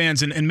feeling from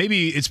fans, and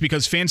maybe it's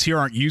because fans here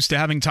aren't used to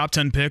having top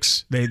 10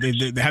 picks. They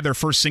had their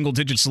first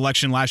single-digit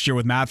selection last year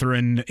with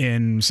Mathurin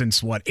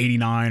since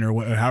 89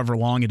 or however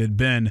long it had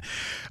been.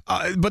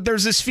 But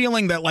there's this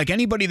feeling that like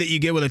anybody that you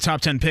get with a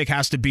top 10 pick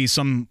has to be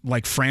some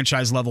like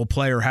franchise-level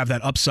player, have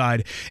that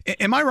upside.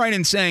 Am I right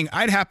in saying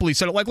I'd happily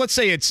settle? Like, let's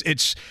say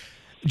it's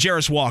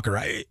Jarris Walker.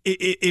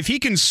 If he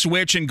can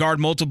switch and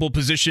guard multiple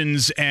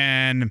positions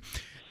and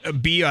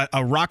be a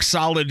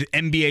rock-solid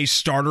NBA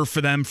starter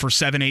for them for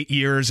 7-8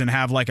 years and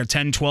have like a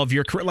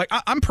 10-12-year career, like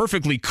I'm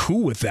perfectly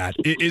cool with that.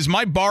 Is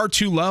my bar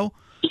too low?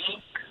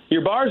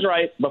 Your bar's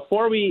right.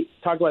 Before we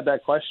talk about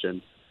that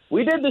question,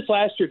 we did this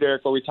last year,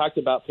 Derek, where we talked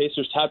about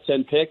Pacers' top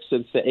 10 picks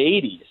since the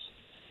 80s.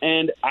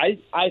 And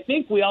I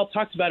think we all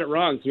talked about it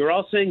wrong. We were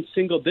all saying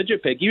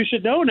single-digit pick. You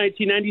should know,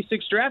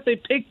 1996 draft, they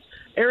picked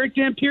Eric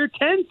Dampier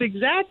 10th,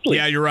 exactly.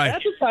 Yeah, you're right.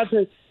 That's a top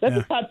 10. That's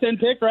a top 10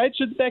 pick, right?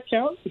 Shouldn't that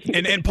count?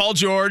 and Paul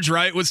George,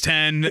 right, was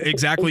 10,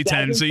 exactly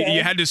 10. So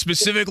you had to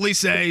specifically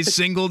say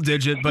single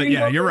digit, but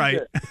yeah, you're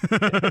right.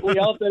 We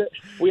all did it.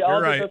 We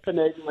all did the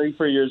finagling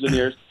for years and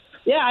years.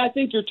 Yeah, I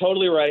think you're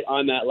totally right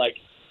on that. Like,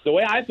 the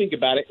way I think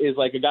about it is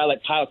like a guy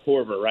like Kyle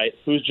Korver, right,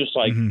 who's just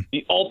like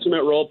the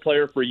ultimate role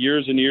player for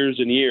years and years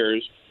and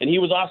years. And he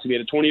was awesome. He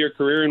had a 20-year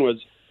career and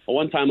was a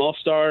one-time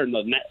All-Star and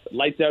the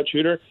lights-out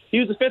shooter. He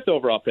was a 5th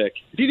overall pick.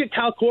 If you get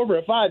Kyle Korver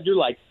at 5, you're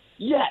like,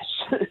 yes,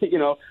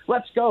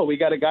 let's go. We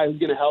got a guy who's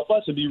going to help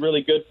us and be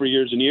really good for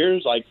years and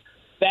years. Like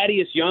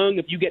Thaddeus Young,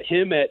 if you get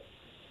him at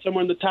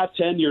somewhere in the top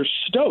 10, you're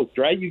stoked,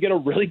 right? You get a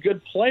really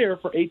good player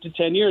for 8 to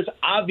 10 years.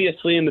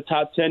 Obviously, in the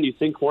top 10, you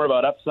think more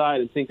about upside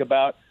and think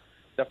about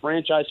the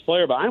franchise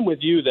player. But I'm with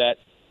you that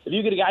if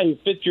you get a guy who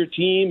fits your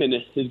team and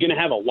is going to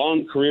have a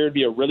long career,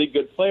 be a really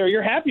good player,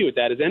 you're happy with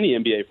that as any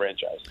NBA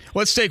franchise.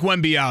 Let's take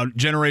Wemby out,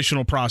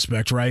 generational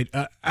prospect, right?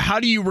 How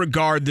do you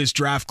regard this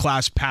draft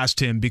class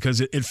past him? Because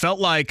it felt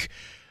like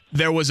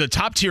there was a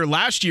top tier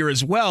last year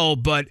as well,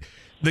 but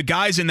the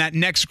guys in that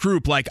next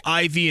group, like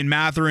Ivy and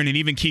Matherin and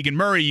even Keegan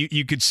Murray,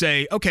 you could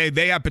say, okay,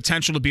 they have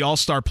potential to be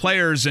all-star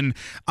players. And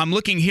I'm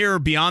looking here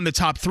beyond the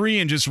top three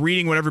and just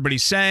reading what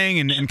everybody's saying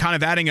and kind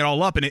of adding it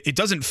all up. And it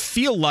doesn't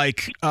feel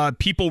like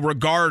people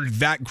regard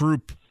that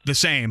group the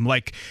same.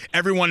 Like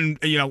everyone,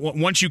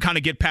 once you kind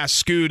of get past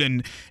Scoot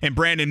and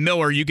Brandon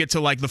Miller, you get to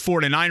like the 4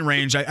 to 9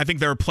 range. I think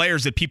there are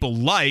players that people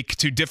like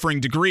to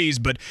differing degrees,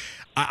 but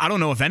I don't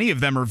know if any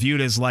of them are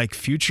viewed as like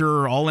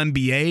future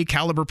All-NBA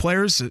caliber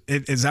players.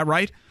 Is that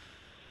right?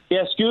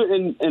 Yeah, Scoot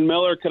and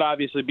Miller could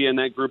obviously be in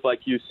that group,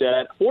 like you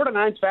said. 4 to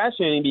 9 is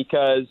fascinating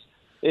because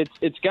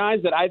it's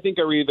guys that I think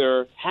are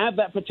either have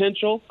that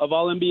potential of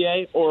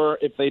All-NBA, or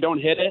if they don't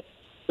hit it,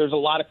 there's a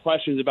lot of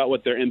questions about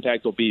what their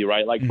impact will be,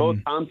 right? Like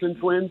both Thompson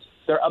twins,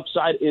 their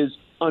upside is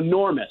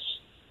enormous.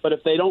 But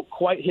if they don't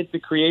quite hit the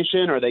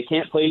creation, or they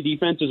can't play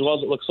defense as well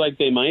as it looks like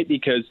they might,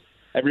 because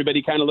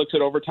everybody kind of looks at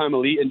Overtime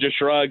Elite and just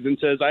shrugs and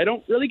says, I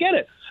don't really get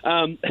it,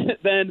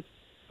 then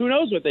who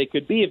knows what they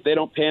could be if they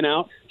don't pan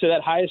out to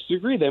that highest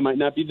degree. They might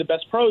not be the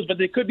best pros, but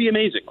they could be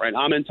amazing, right?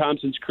 Amen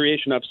Thompson's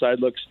creation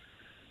upside looks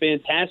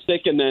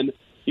fantastic. And then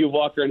you have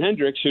Walker and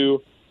Hendricks,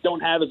 who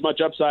don't have as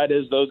much upside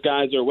as those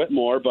guys or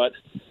Whitmore, but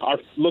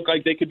look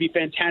like they could be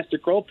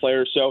fantastic role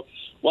players. So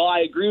while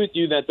I agree with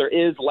you that there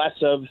is less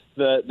of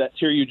that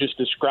tier you just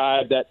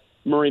described, that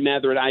Murray,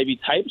 Mather, and Ivy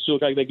types who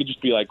look like they could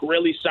just be like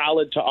really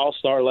solid to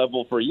all-star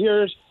level for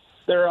years,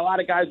 there are a lot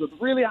of guys with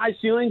really high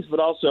ceilings, but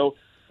also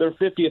their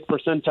 50th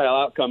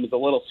percentile outcome is a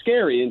little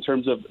scary in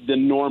terms of the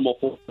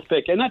normal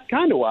pick. And that's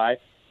kind of why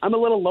I'm a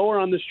little lower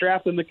on this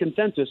draft than the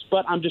consensus,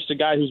 but I'm just a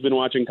guy who's been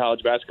watching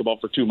college basketball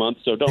for 2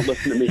 months, so don't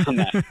listen to me on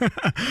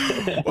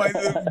that.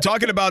 Well,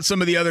 talking about some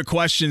of the other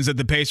questions that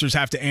the Pacers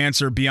have to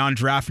answer beyond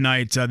draft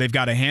night, they've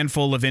got a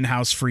handful of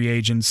in-house free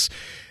agents.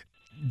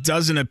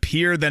 Doesn't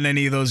appear that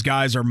any of those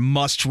guys are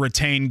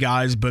must-retain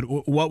guys,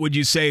 but what would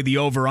you say the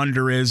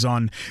over-under is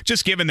on,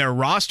 just given their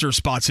roster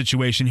spot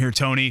situation here,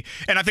 Tony?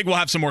 And I think we'll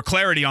have some more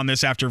clarity on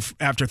this after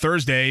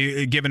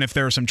Thursday, given if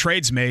there are some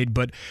trades made,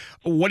 but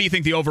what do you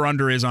think the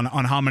over-under is on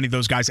how many of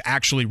those guys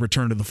actually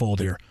return to the fold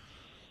here?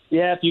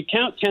 Yeah, if you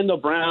count Kendall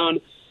Brown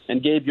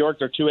and Gabe York,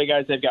 they're two-way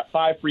guys. They've got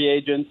 5 free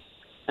agents,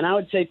 and I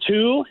would say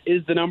 2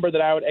 is the number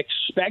that I would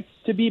expect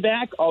to be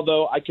back,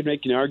 although I could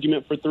make an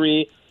argument for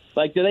 3.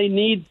 Like, do they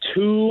need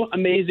 2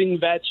 amazing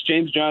vets?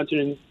 James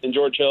Johnson and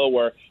George Hill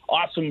were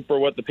awesome for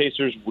what the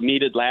Pacers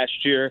needed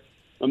last year.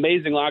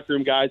 Amazing locker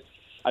room guys.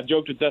 I've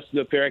joked with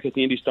Dustin Perrick at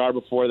the Indy Star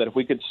before that if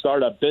we could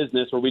start a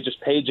business where we just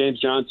pay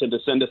James Johnson to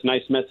send us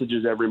nice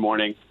messages every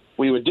morning,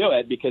 we would do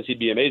it because he'd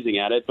be amazing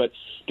at it. But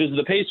does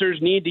the Pacers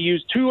need to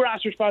use 2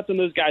 roster spots on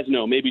those guys?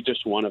 No, maybe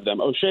just one of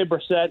them. O'Shea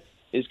Brissett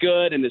is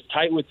good and is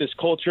tight with this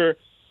culture.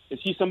 Is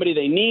he somebody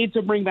they need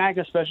to bring back,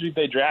 especially if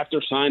they draft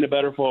or sign a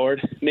better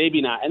forward?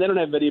 Maybe not. And they don't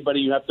have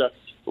anybody you have to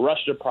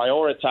rush to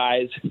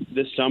prioritize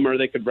this summer.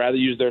 They could rather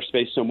use their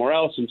space somewhere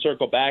else and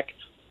circle back.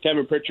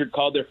 Kevin Pritchard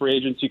called their free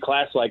agency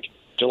class like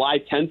July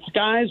 10th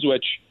guys,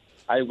 which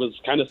I was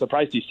kind of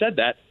surprised he said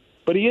that.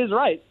 But he is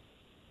right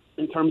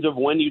in terms of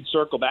when you'd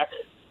circle back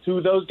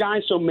to those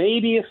guys. So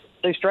maybe if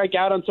they strike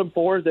out on some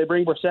fours, they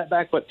bring Brissett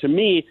back. But to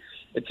me,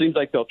 it seems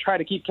like they'll try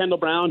to keep Kendall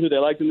Brown, who they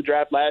liked in the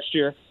draft last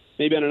year,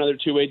 maybe on another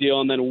 2-way deal,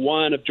 and then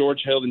one of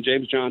George Hill and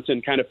James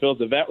Johnson kind of fills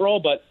the vet role.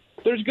 But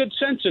there's good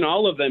sense in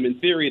all of them. In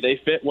theory, they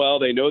fit well.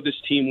 They know this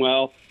team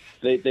well.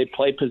 They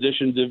play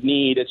positions of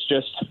need. It's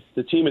just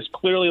the team is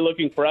clearly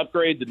looking for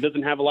upgrades. It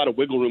doesn't have a lot of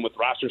wiggle room with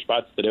roster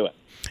spots to do it.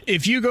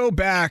 If you go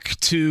back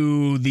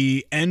to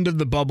the end of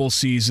the bubble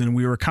season,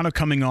 we were kind of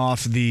coming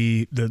off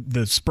the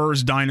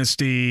Spurs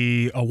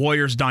dynasty, a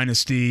Warriors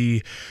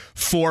dynasty,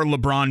 4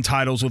 LeBron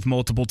titles with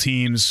multiple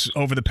teams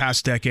over the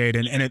past decade,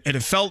 and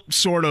it felt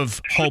sort of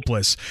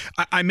hopeless.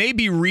 I may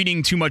be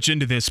reading too much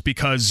into this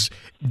because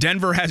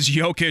Denver has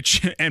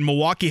Jokic and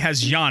Milwaukee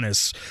has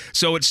Giannis,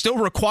 so it still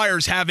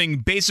requires having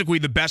basically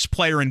the best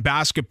player in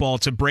basketball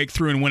to break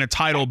through and win a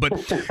title.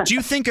 But do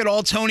you think at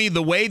all, Tony,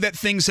 the way that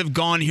things have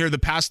gone here the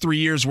past 3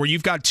 years, where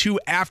you've got 2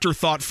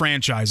 afterthought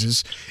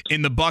franchises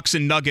in the Bucks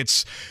and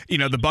Nuggets,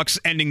 the Bucks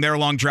ending their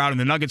long drought and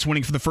the Nuggets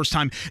winning for the first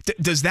time,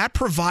 does that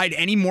provide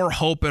any more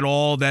hope at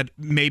all that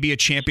maybe a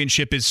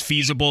championship is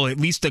feasible, at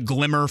least a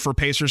glimmer for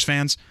Pacers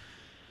fans?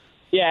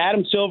 Yeah,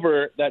 Adam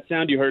Silver, that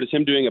sound you heard is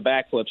him doing a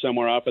backflip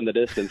somewhere off in the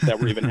distance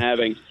that we're even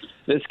having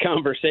this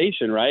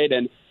conversation, right?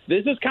 And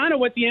this is kind of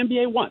what the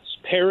NBA wants.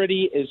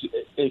 Parity is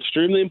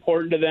extremely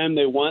important to them.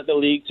 They want the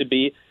league to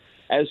be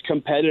as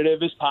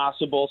competitive as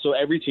possible so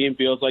every team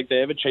feels like they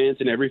have a chance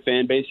and every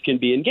fan base can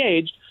be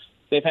engaged.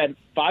 They've had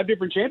 5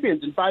 different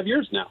champions in 5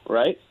 years now,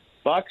 right?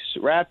 Bucks,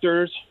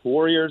 Raptors,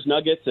 Warriors,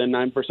 Nuggets, and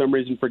I'm for some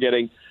reason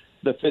forgetting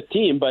the 5th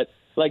team. But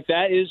like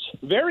that is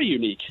very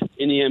unique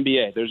in the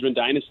NBA. There's been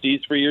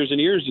dynasties for years and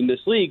years in this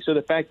league. So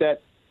the fact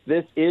that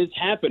this is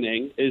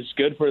happening is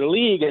good for the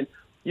league. And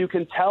you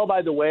can tell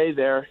by the way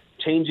they're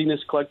changing this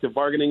collective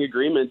bargaining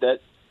agreement that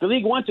the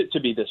league wants it to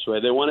be this way.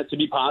 They want it to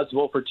be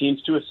possible for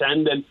teams to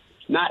ascend and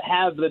not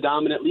have the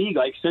dominant league.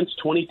 Like since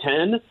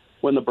 2010,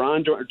 when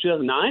LeBron joined,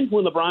 2009,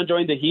 when LeBron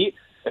joined the Heat,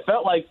 it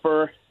felt like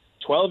for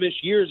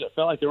 12-ish years, it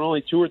felt like there were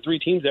only 2 or 3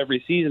 teams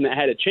every season that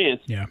had a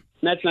chance. Yeah. And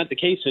that's not the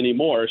case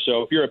anymore.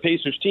 So if you're a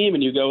Pacers team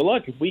and you go,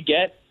 look, if we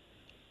get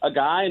a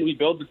guy and we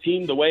build the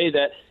team the way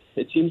that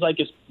it seems like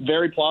it's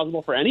very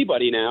plausible for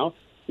anybody now,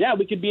 yeah,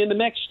 we could be in the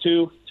mix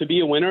to be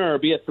a winner or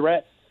be a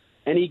threat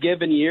any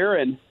given year.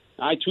 And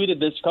I tweeted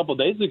this a couple of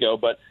days ago,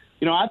 but,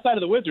 outside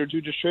of the Wizards, who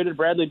just traded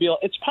Bradley Beal,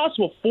 it's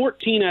possible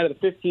 14 out of the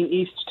 15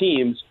 East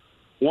teams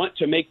want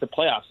to make the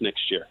playoffs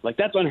next year. Like,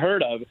 that's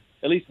unheard of,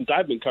 at least since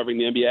I've been covering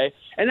the NBA.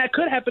 And that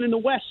could happen in the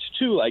West,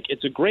 too. Like,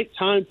 it's a great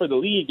time for the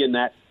league in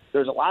that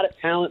there's a lot of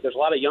talent, there's a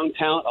lot of young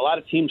talent, a lot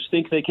of teams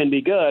think they can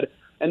be good,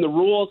 and the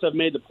rules have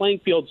made the playing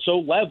field so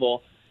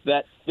level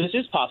that this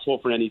is possible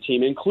for any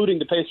team, including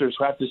the Pacers,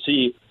 who have to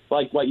see,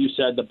 like what you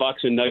said, the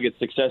Bucks and Nuggets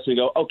success and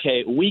go,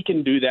 okay, we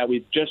can do that.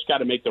 We've just got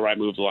to make the right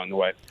moves along the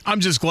way. I'm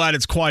just glad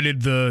it's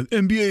quieted the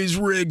NBA's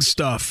rig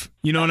stuff.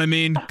 You know what I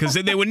mean? Because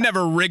they would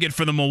never rig it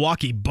for the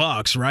Milwaukee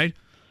Bucks, right?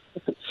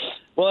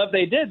 Well, if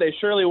they did, they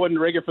surely wouldn't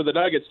rig it for the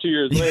Nuggets 2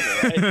 years later,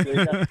 right?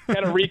 They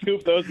got to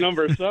recoup those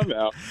numbers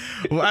somehow.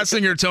 Last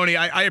thing here, Tony,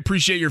 I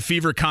appreciate your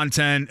Fever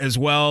content as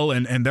well,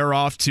 and they're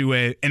off to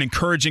an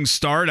encouraging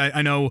start.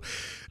 I know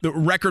the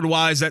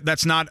record-wise,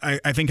 that's not,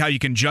 I think, how you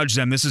can judge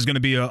them. This is going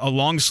to be a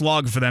long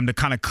slog for them to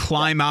kind of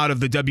climb out of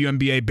the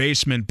WNBA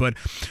basement. But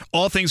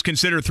all things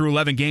considered, through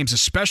 11 games,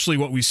 especially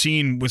what we've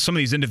seen with some of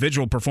these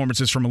individual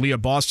performances from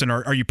Aaliyah Boston,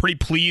 are you pretty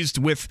pleased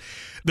with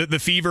the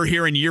Fever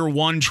here in year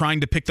one trying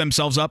to pick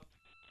themselves up?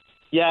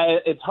 Yeah,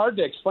 it's hard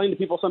to explain to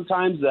people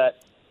sometimes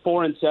that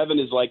 4-7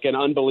 is like an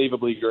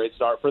unbelievably great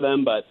start for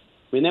them. But,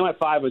 I mean, they went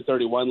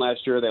 5-31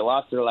 last year. They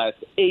lost their last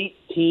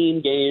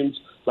 18 games.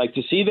 Like,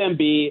 to see them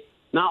be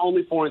not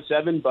only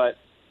 4-7, but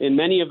in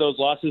many of those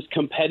losses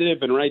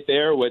competitive and right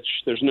there, which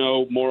there's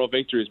no moral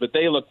victories, but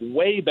they look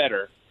way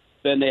better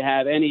than they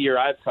have any year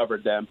I've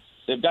covered them.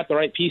 They've got the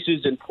right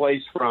pieces in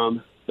place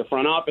from the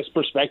front office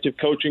perspective,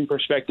 coaching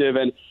perspective,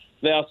 and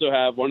they also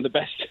have one of the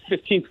best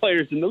 15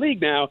 players in the league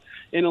now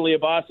in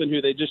Aaliyah Boston,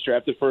 who they just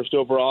drafted first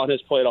overall and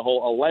has played a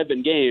whole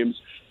 11 games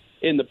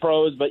in the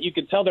pros. But you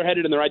can tell they're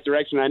headed in the right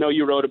direction. I know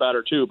you wrote about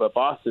her too, but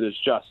Boston is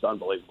just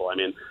unbelievable. I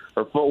mean,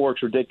 her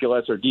footwork's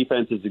ridiculous. Her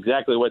defense is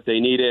exactly what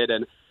they needed.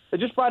 And they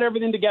just brought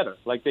everything together.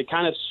 Like, they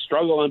kind of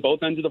struggled on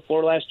both ends of the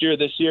floor last year.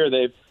 This year,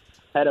 they've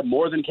had a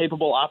more than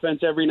capable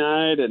offense every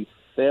night, and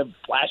they have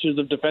flashes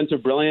of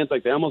defensive brilliance.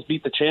 Like, they almost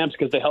beat the champs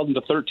because they held them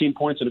to 13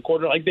 points in a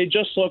quarter. Like, they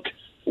just look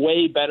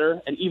way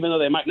better. And even though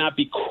they might not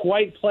be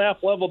quite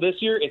playoff level this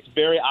year, it's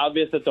very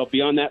obvious that they'll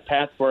be on that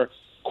path for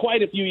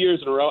quite a few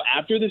years in a row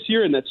after this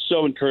year, and that's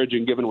so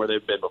encouraging given where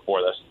they've been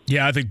before this.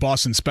 Yeah, I think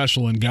Boston's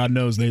special, and God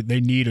knows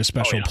they need a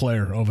special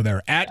player over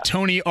there. At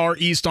Tony R.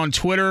 East on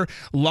Twitter,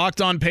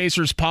 Locked On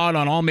Pacers Pod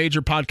on all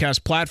major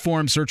podcast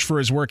platforms. Search for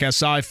his work,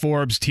 SI,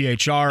 Forbes,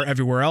 THR,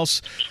 everywhere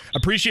else.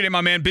 Appreciate it,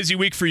 my man. Busy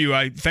week for you.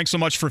 Thanks so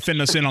much for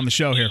fitting us in on the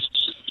show here.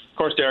 Of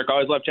course, Derek.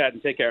 Always love chatting.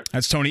 Take care.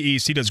 That's Tony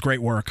East. He does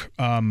great work.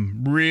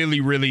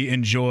 Really, really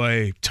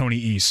enjoy Tony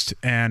East.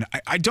 And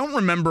I don't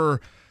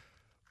remember...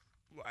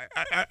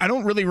 I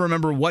don't really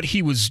remember what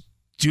he was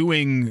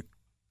doing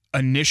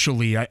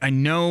initially. I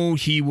know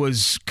he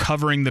was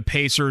covering the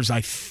Pacers,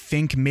 I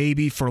think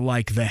maybe for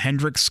like the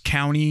Hendricks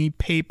County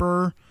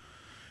paper.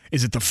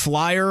 Is it the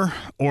Flyer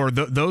or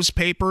those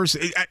papers?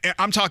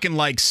 I'm talking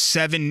like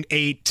 7,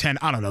 8, 10.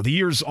 I don't know. The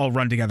years all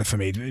run together for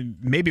me.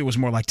 Maybe it was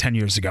more like 10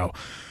 years ago.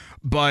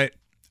 But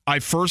I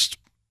first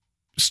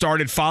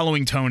started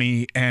following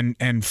Tony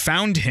and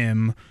found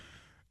him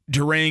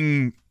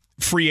during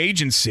free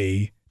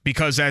agency,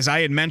 because as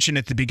I had mentioned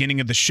at the beginning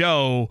of the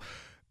show,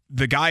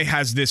 the guy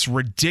has this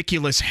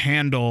ridiculous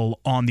handle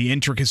on the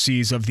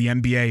intricacies of the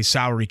NBA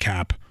salary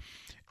cap.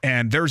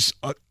 And there's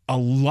a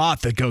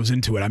lot that goes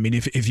into it. I mean,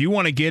 if you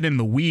want to get in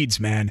the weeds,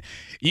 man,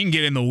 you can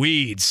get in the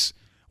weeds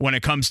when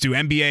it comes to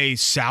NBA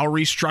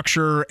salary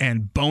structure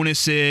and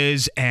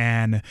bonuses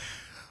and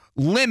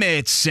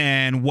limits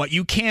and what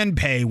you can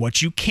pay,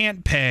 what you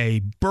can't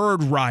pay,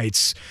 bird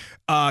rights,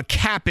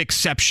 cap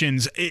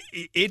exceptions.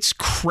 It's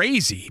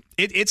crazy.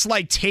 It's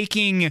like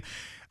taking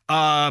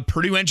a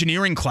Purdue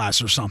engineering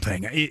class or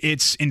something.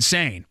 It's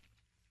insane.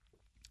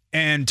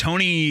 And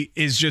Tony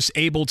is just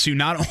able to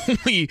not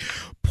only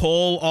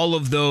pull all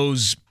of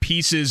those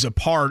pieces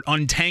apart,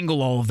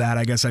 untangle all of that,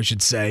 I guess I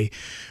should say,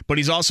 but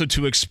he's also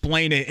to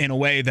explain it in a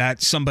way that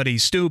somebody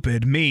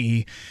stupid,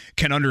 me,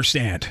 can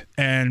understand.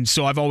 And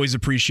so I've always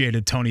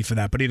appreciated Tony for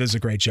that, but he does a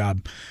great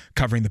job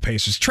covering the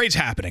Pacers. Trade's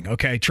happening,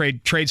 okay?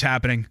 Trade's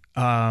happening.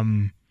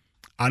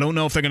 I don't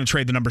know if they're going to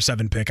trade the number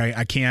 7 pick.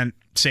 I can't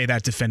say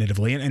that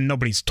definitively, and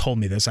nobody's told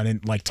me this. I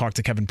didn't talk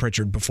to Kevin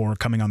Pritchard before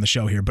coming on the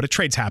show here, but a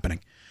trade's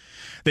happening.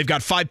 They've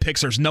got 5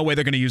 picks. There's no way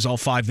they're going to use all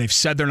 5. They've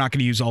said they're not going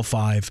to use all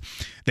 5.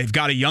 They've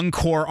got a young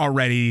core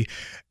already.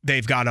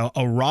 They've got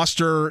a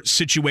roster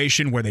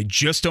situation where they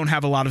just don't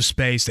have a lot of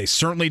space. They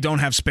certainly don't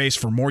have space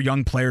for more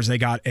young players. They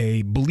got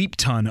a bleep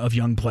ton of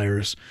young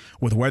players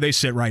with where they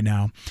sit right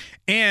now.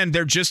 And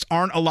there just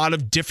aren't a lot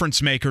of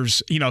difference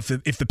makers. You know,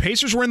 if the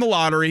Pacers were in the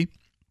lottery,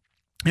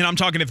 and I'm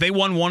talking if they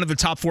won one of the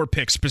top 4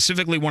 picks,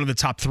 specifically one of the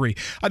top 3,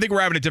 I think we're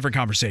having a different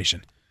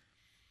conversation.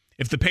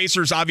 If the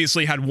Pacers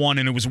obviously had one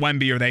and it was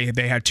Wemby, or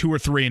they had 2 or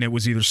 3 and it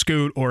was either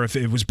Scoot, or if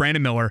it was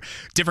Brandon Miller,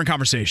 different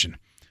conversation.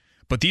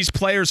 But these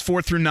players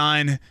 4 through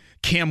 9,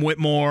 Cam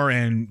Whitmore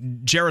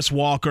and Jarris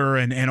Walker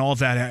and all of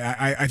that,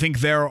 I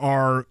think there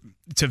are,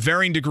 to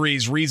varying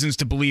degrees, reasons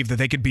to believe that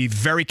they could be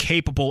very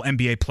capable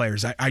NBA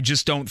players. I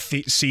just don't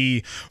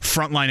see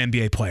frontline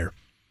NBA player.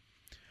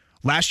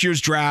 Last year's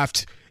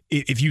draft,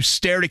 if you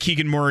stared at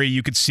Keegan Murray,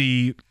 you could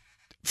see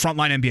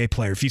frontline NBA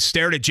player. If you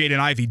stared at Jaden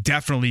Ivey,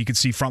 definitely you could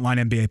see frontline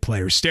NBA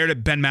player. Stared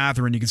at Ben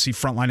Mathurin, you can see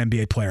frontline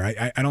NBA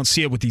player. I don't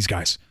see it with these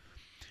guys.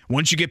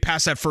 Once you get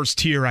past that first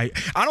tier, I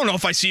don't know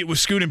if I see it with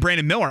Scoot and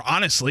Brandon Miller,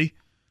 honestly.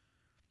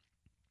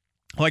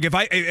 Like, if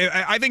I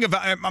think if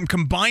I'm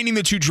combining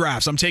the two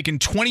drafts, I'm taking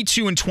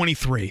 22 and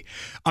 23.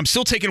 I'm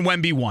still taking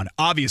Wemby 1,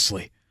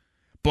 obviously.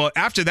 But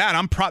after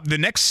that, the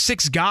next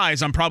 6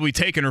 guys I'm probably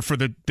taking are for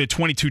the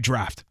 22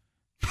 draft.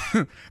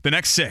 The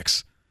next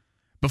 6.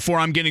 Before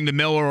I'm getting to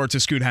Miller or to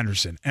Scoot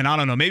Henderson. And I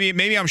don't know,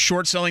 maybe I'm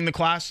short selling the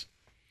class.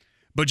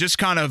 But just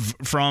kind of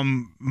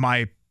from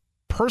my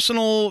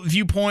personal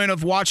viewpoint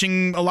of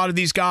watching a lot of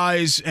these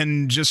guys,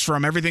 and just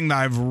from everything that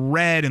I've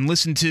read and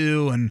listened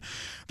to and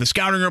the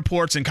scouting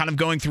reports and kind of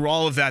going through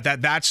all of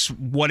that's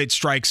what it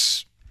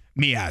strikes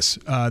me as.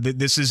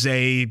 This is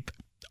a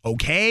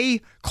okay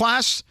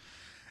class,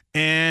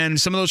 and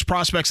some of those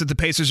prospects that the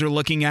Pacers are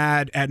looking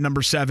at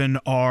number 7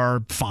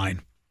 are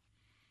fine.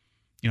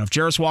 You know, if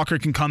Jarris Walker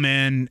can come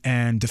in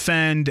and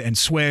defend and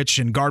switch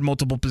and guard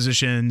multiple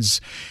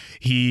positions,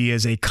 he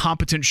is a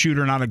competent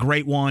shooter, not a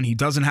great one. He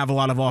doesn't have a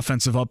lot of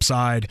offensive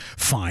upside.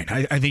 Fine.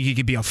 I think he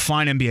could be a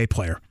fine NBA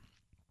player.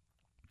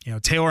 You know,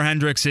 Taylor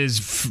Hendricks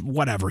is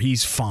whatever.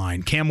 He's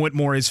fine. Cam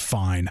Whitmore is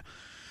fine.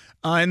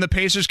 And the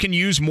Pacers can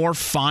use more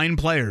fine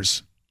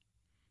players.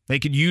 They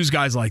could use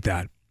guys like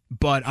that.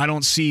 But I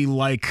don't see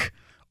like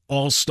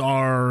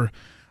all-star,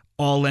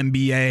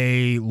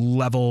 all-NBA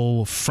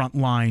level,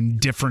 frontline,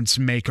 difference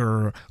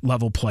maker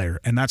level player.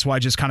 And that's why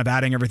just kind of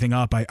adding everything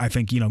up, I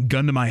think,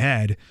 gun to my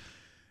head,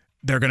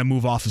 they're going to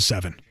move off of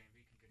 7.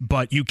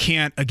 But you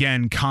can't,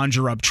 again,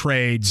 conjure up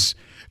trades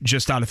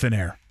just out of thin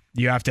air.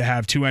 You have to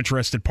have 2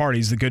 interested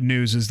parties. The good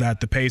news is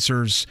that the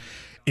Pacers,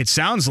 it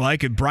sounds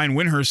like, Brian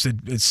Windhorst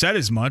had said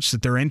as much,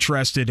 that they're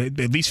interested,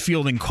 at least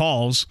fielding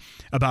calls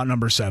about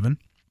number 7.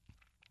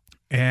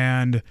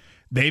 And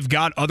they've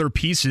got other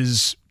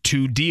pieces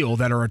to deal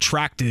that are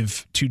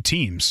attractive to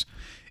teams.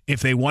 If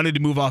they wanted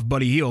to move off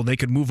Buddy Hield, they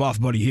could move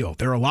off Buddy Hield.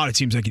 There are a lot of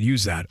teams that could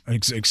use that.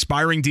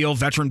 Expiring deal,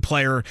 veteran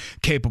player,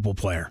 capable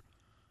player.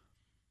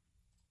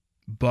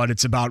 But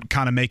it's about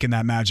kind of making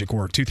that magic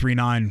work.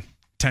 239-1070.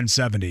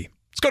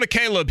 Let's go to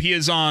Caleb. He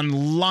is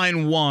on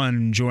line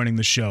 1 joining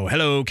the show.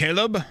 Hello,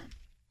 Caleb.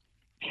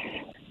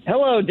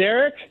 Hello,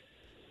 Derek.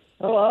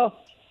 Hello.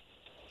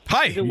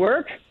 Hi. Does it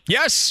work?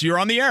 Yes, you're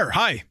on the air.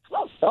 Hi.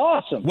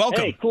 Awesome.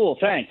 Welcome. Hey, cool.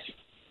 Thanks.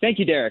 Thank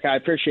you, Derek. I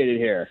appreciate it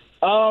here.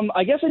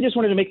 I guess I just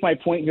wanted to make my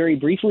point very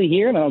briefly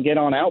here, and then I'll get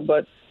on out.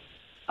 But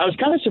I was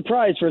kind of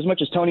surprised, for as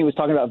much as Tony was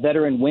talking about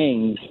veteran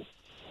wings,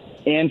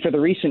 and for the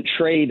recent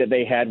trade that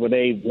they had where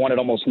they wanted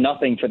almost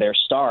nothing for their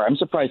star, I'm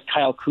surprised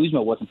Kyle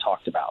Kuzma wasn't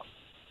talked about.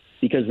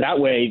 Because that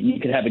way you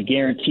could have a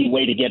guaranteed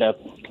way to get a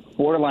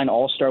borderline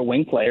all-star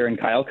wing player in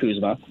Kyle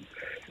Kuzma,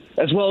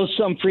 as well as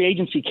some free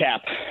agency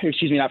cap.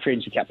 Excuse me, not free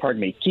agency cap,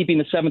 pardon me. Keeping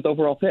the 7th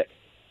overall pick.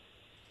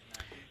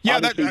 Yeah,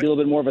 obviously, a little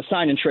bit more of a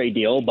sign and trade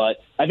deal,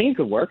 but I think it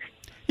could work.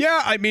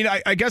 Yeah, I mean,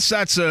 I guess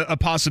that's a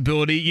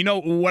possibility. You know,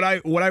 what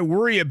I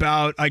worry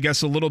about, I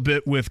guess, a little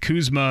bit with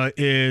Kuzma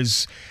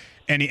is,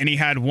 and he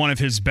had one of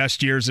his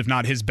best years, if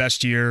not his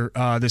best year,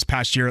 this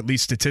past year, at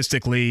least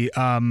statistically.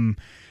 I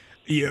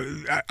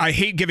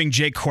hate giving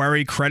Jake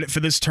Query credit for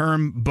this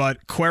term,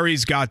 but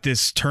Query's got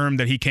this term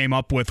that he came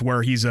up with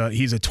where he's a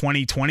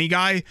 20-20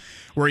 guy,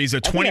 where he's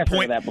a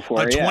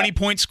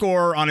 20-point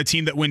scorer on a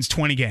team that wins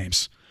 20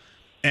 games.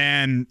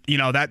 And,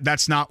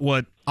 that's not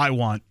what I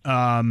want.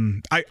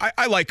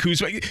 I like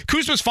Kuzma.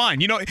 Kuzma's fine.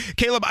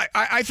 Caleb,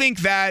 I think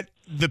that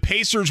the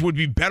Pacers would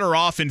be better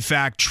off, in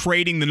fact,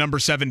 trading the number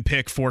 7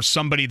 pick for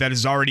somebody that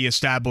is already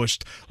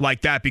established like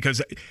that, because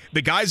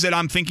the guys that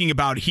I'm thinking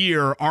about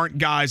here aren't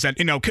guys that,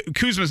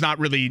 Kuzma's not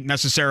really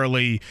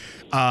necessarily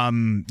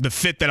the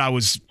fit that I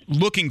was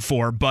looking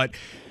for, but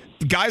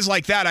guys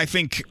like that I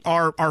think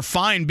are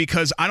fine,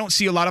 because I don't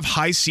see a lot of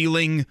high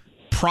ceiling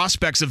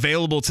prospects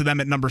available to them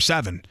at number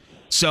 7.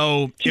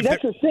 So if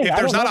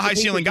there's not a high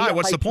ceiling guy,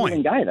 what's the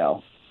point? Guy,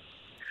 though.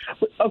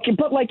 Okay,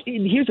 but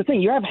here's the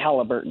thing: you have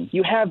Halliburton,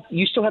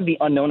 you still have the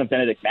unknown of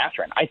Benedict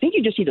Mathurin. I think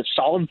you just need a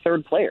solid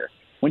third player.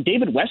 When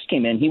David West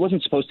came in, he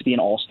wasn't supposed to be an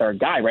all-star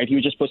guy, right? He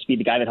was just supposed to be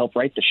the guy that helped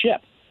right the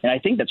ship. And I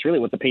think that's really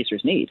what the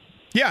Pacers need.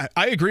 Yeah,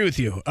 I agree with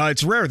you.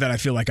 It's rare that I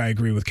feel like I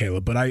agree with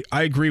Caleb, but I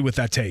agree with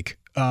that take.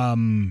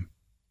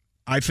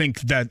 I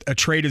think that a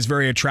trade is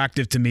very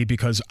attractive to me,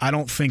 because I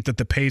don't think that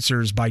the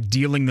Pacers, by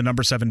dealing the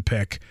number 7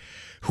 pick,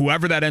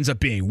 whoever that ends up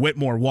being,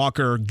 Whitmore,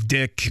 Walker,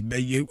 Dick,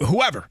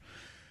 whoever,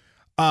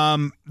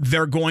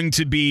 they're going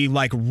to be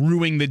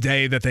ruining the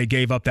day that they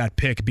gave up that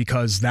pick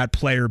because that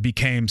player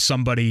became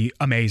somebody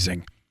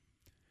amazing.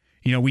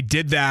 We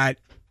did that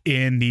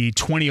in the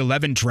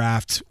 2011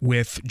 draft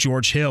with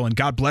George Hill, and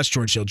God bless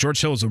George Hill. George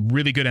Hill is a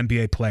really good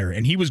NBA player,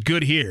 and he was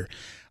good here.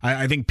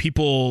 I think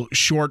people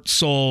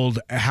short-sold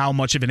how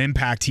much of an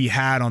impact he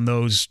had on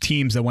those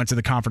teams that went to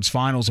the conference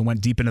finals and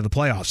went deep into the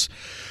playoffs.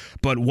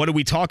 But what do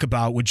we talk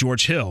about with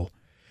George Hill?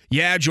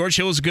 Yeah, George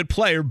Hill is a good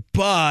player,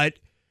 but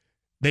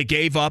they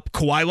gave up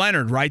Kawhi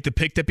Leonard, right? The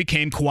pick that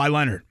became Kawhi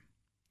Leonard.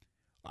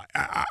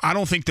 I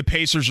don't think the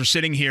Pacers are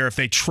sitting here if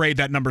they trade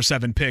that number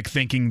 7 pick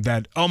thinking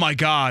that, oh my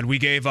God, we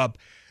gave up.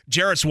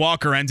 Jarris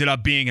Walker ended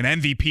up being an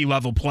MVP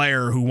level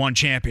player who won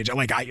championship.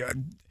 Like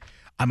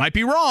I might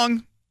be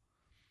wrong.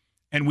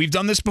 And we've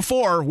done this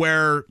before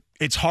where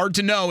it's hard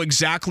to know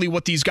exactly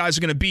what these guys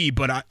are going to be,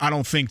 but I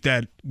don't think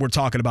that we're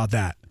talking about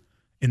that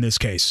in this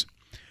case.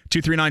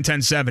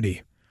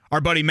 239-1070.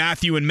 Our buddy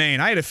Matthew in Maine.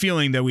 I had a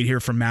feeling that we'd hear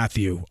from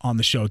Matthew on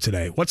the show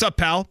today. What's up,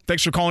 pal?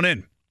 Thanks for calling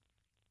in.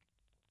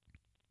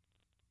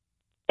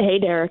 Hey,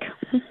 Derek.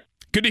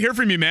 Good to hear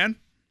from you, man.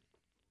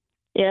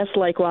 Yes,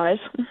 likewise.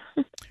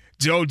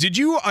 So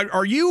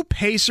are you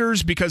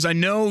Pacers? Because I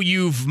know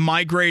you've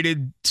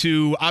migrated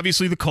to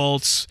obviously the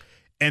Colts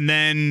and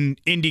then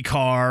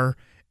IndyCar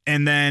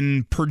and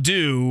then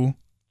Purdue.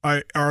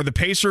 Are the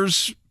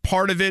Pacers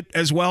part of it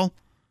as well?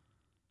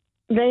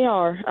 They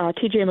are.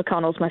 TJ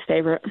McConnell's my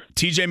favorite.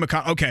 TJ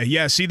McConnell. Okay,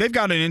 yeah. See, they've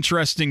got an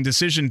interesting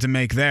decision to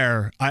make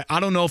there. I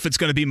don't know if it's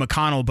going to be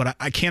McConnell, but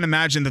I can't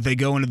imagine that they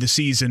go into the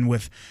season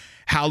with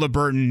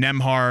Halliburton,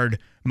 Nembhard,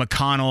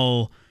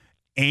 McConnell,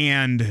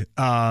 and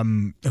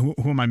who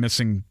am I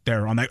missing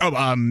there on that?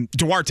 Oh,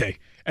 Duarte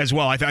as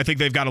well. I think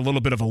they've got a little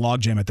bit of a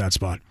logjam at that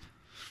spot.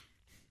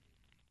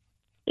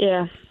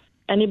 Yeah,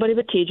 anybody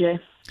but TJ.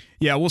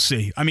 Yeah, we'll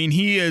see. I mean,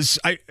 he is.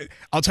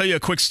 I'll tell you a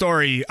quick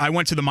story. I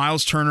went to the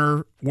Miles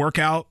Turner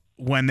workout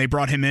when they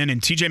brought him in,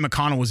 and TJ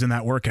McConnell was in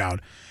that workout.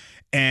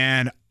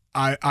 And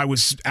I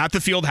was at the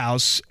field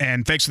house,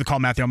 and thanks for the call,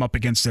 Matthew. I'm up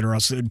against it, or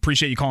else I'd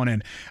appreciate you calling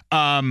in.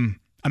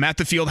 I'm at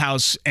the field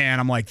house, and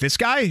I'm like, this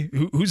guy?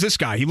 Who's this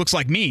guy? He looks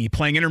like me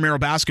playing intramural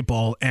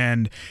basketball,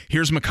 and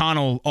here's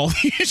McConnell all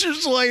these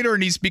years later,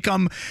 and he's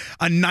become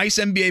a nice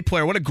NBA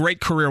player. What a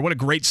great career. What a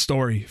great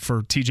story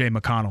for TJ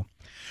McConnell.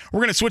 We're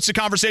going to switch the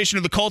conversation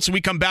to the Colts when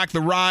we come back. The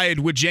Ride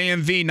with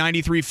JMV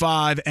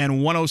 93.5 and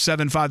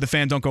 107.5. The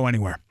Fan. Don't go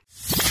anywhere.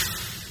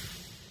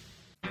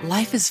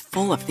 Life is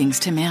full of things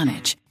to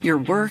manage. Your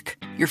work,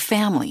 your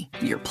family,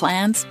 your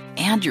plans,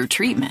 and your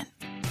treatment.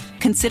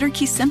 Consider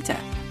Kesimpta,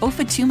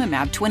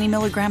 ofatumumab 20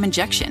 milligram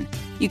injection.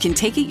 You can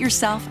take it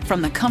yourself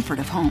from the comfort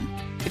of home.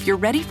 If you're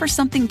ready for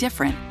something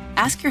different,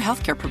 ask your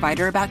healthcare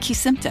provider about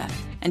Kesimpta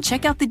and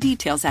check out the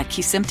details at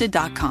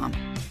kesimpta.com.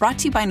 Brought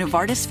to you by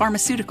Novartis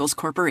Pharmaceuticals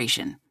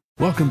Corporation.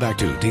 Welcome back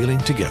to Dealing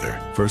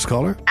Together. First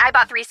caller? I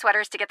bought 3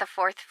 sweaters to get the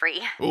 4th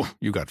free. Oh,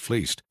 you got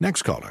fleeced.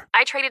 Next caller?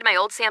 I traded my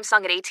old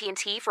Samsung at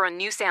AT&T for a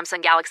new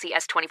Samsung Galaxy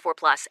S24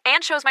 Plus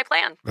and shows my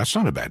plan. That's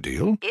not a bad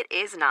deal. It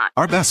is not.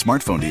 Our best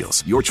smartphone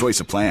deals. Your choice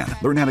of plan.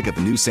 Learn how to get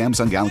the new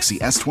Samsung Galaxy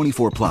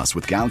S24 Plus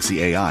with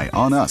Galaxy AI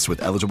on us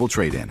with eligible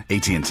trade-in.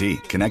 AT&T.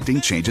 Connecting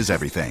changes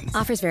everything.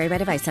 Offers vary by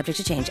device. Subject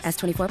to change.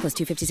 S24 plus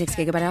 256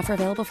 gigabyte offer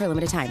available for a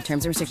limited time.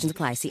 Terms and restrictions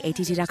apply. See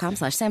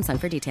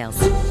att.com/Samsung for details.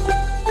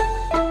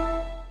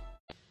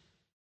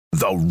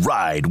 The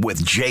Ride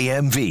with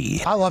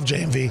JMV. I love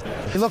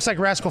JMV. He looks like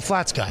Rascal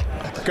Flatts guy.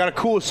 Got a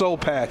cool soul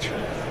patch.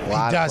 He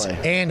does,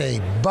 and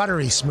a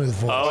buttery smooth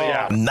voice. Oh,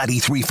 yeah.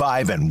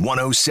 93.5 and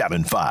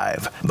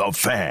 107.5. The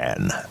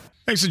Fan.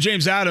 Thanks to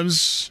James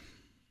Adams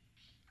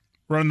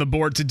running the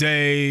board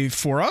today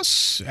for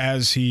us,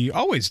 as he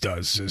always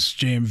does as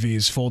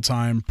JMV's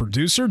full-time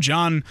producer.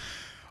 John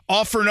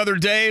off for another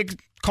day.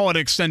 Call it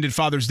an extended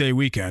Father's Day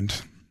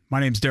weekend. My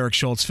name's Derek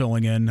Schultz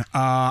filling in.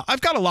 I've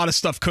got a lot of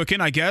stuff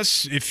cooking, I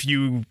guess, if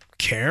you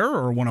care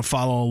or want to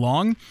follow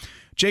along.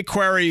 Jake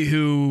Query,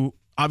 who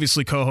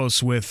obviously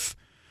co-hosts with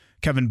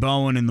Kevin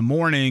Bowen in the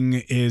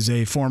morning, is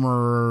a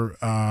former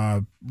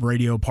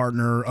radio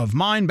partner of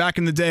mine back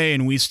in the day,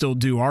 and we still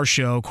do our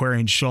show, Query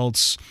and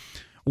Schultz,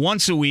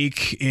 once a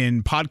week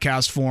in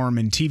podcast form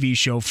and TV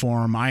show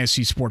form,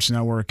 ISC Sports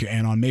Network,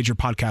 and on major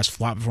podcast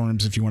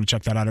platforms. If you want to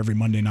check that out every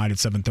Monday night at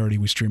 7:30,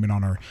 we stream it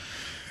on our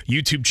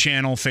YouTube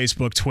channel,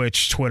 Facebook,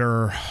 Twitch,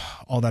 Twitter,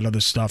 all that other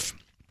stuff.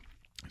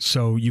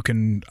 So you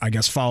can, I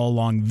guess, follow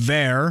along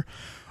there.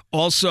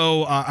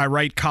 Also, I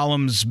write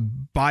columns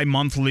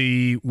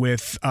bi-monthly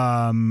with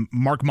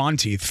Mark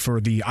Monteith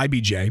for the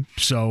IBJ.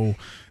 So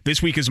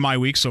this week is my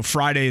week. So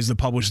Friday is the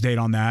published date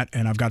on that.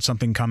 And I've got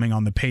something coming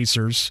on the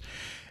Pacers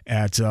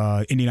at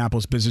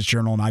Indianapolis Business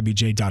Journal and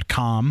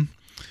IBJ.com.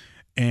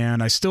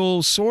 And I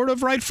still sort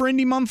of write for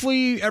Indy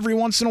Monthly every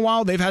once in a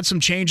while. They've had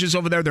some changes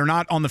over there. They're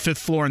not on the 5th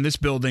floor in this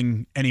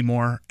building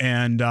anymore.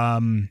 And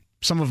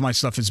some of my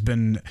stuff has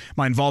been,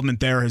 my involvement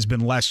there has been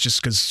less just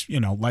because, you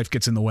know, life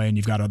gets in the way and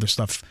you've got other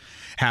stuff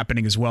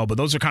happening as well. But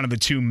those are kind of the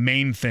two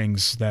main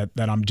things that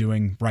I'm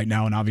doing right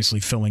now, and obviously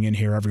filling in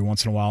here every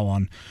once in a while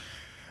on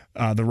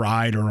The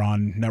Ride or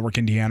on Network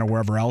Indiana,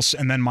 wherever else.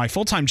 And then my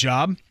full-time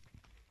job,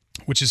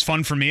 which is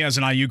fun for me as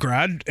an IU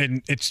grad,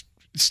 and it's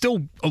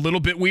still a little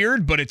bit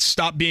weird, but it's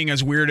stopped being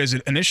as weird as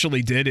it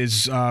initially did,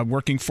 is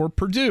working for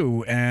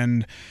Purdue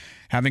and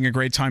having a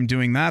great time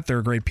doing that. There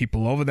are great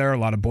people over there. A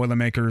lot of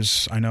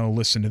Boilermakers I know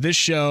listen to this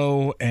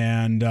show,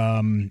 and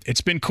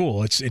it's been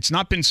cool. It's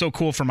not been so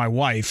cool for my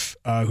wife,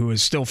 who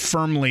is still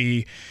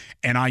firmly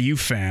an IU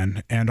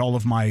fan, and all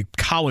of my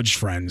college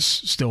friends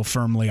still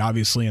firmly,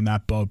 obviously, in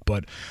that boat.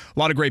 But a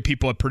lot of great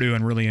people at Purdue,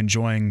 and really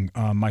enjoying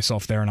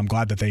myself there. And I'm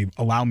glad that they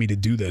allow me to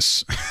do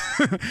this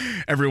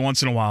every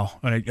once in a while.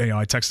 And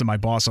I texted my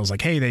boss. I was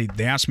like, hey,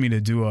 they asked me to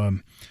do a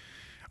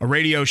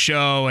radio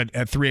show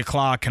at 3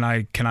 o'clock. Can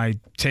I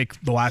take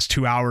the last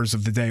 2 hours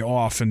of the day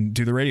off and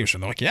do the radio show?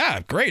 And they're like, yeah,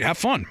 great. Have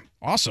fun.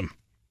 Awesome.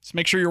 Let's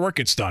make sure your work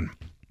gets done.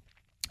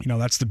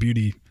 That's the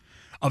beauty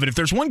of it. If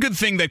there's one good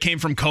thing that came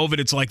from COVID,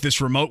 it's like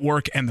this remote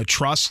work and the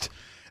trust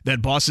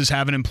that bosses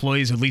have in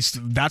employees. At least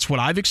that's what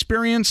I've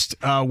experienced,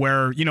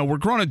 where, we're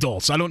grown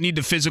adults. I don't need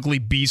to physically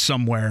be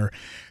somewhere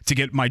to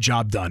get my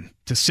job done,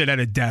 to sit at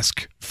a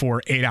desk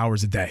for 8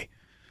 hours a day.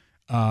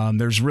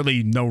 There's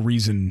really no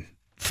reason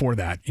for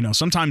that.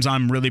 Sometimes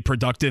I'm really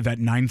productive at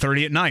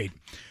 9:30 at night.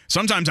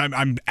 Sometimes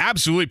I'm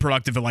absolutely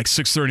productive at like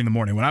 6:30 in the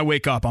morning. When I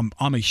wake up,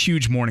 I'm a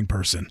huge morning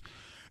person.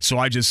 So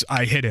I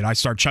hit it. I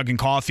start chugging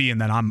coffee, and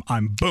then I'm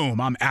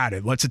at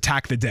it. Let's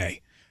attack the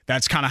day.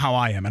 That's kind of how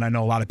I am, and I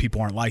know a lot of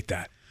people aren't like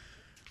that.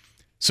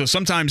 So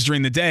sometimes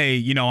during the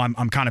day,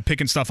 I'm kind of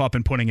picking stuff up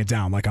and putting it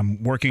down. Like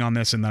I'm working on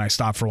this, and then I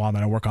stop for a while,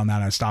 then I work on that,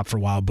 and I stop for a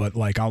while. But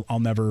like I'll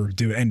never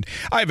do it. And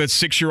I have a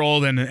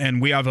 6-year-old, and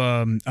we have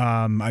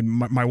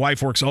my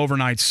wife works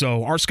overnight,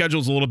 so our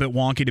schedule's a little bit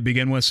wonky to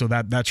begin with. So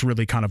that's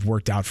really kind of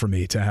worked out for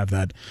me to have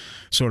that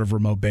sort of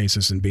remote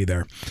basis and be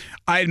there.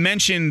 I had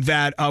mentioned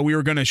that we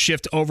were going to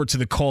shift over to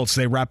the Colts.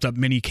 They wrapped up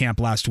mini camp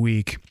last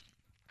week,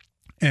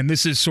 and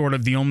this is sort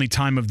of the only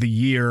time of the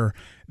year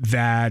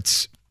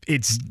that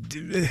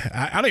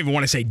I don't even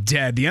want to say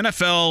dead. The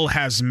NFL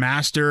has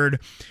mastered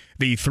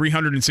the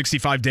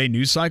 365-day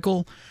news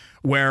cycle,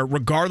 where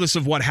regardless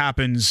of what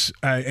happens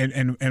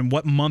and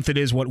what month it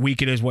is, what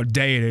week it is, what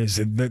day it is,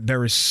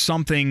 there is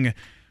something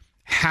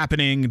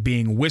happening,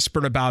 being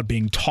whispered about,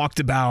 being talked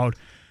about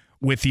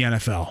with the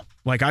NFL.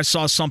 Like I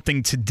saw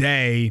something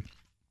today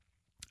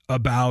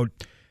about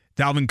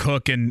Dalvin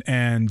Cook and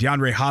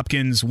DeAndre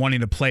Hopkins wanting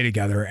to play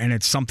together, and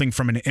it's something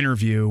from an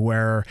interview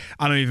where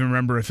I don't even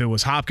remember if it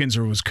was Hopkins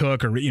or it was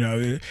Cook or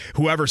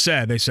whoever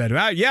said. They said,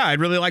 yeah, I'd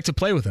really like to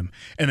play with him,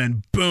 and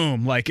then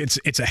boom, like it's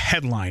a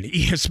headline,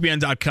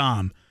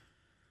 ESPN.com.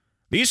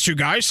 These two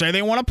guys say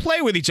they want to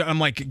play with each other. I'm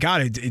like,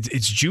 God,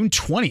 it's June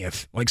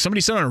 20th. Like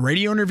somebody said on a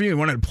radio interview, they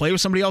wanted to play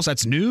with somebody else.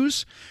 That's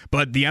news.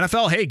 But the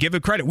NFL, hey, give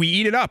it credit. We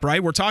eat it up,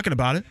 right? We're talking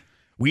about it.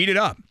 We eat it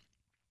up.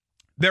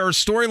 There are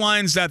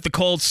storylines that the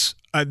Colts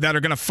that are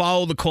going to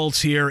follow the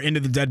Colts here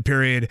into the dead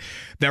period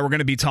that we're going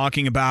to be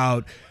talking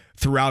about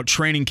throughout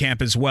training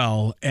camp as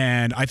well.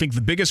 And I think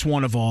the biggest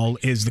one of all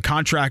is the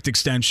contract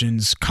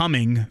extensions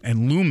coming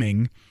and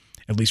looming,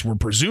 at least we're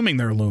presuming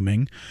they're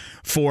looming,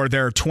 for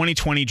their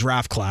 2020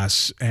 draft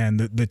class. And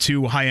the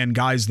two high-end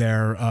guys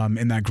there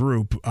in that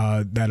group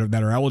that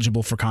are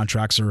eligible for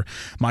contracts are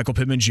Michael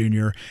Pittman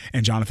Jr.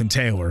 and Jonathan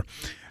Taylor.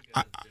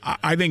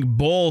 I think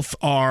both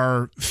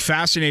are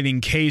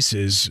fascinating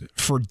cases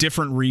for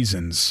different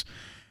reasons.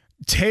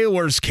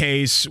 Taylor's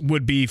case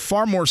would be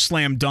far more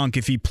slam dunk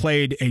if he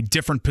played a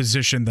different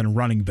position than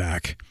running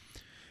back.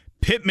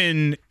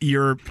 Pittman,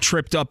 you're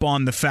tripped up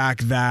on the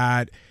fact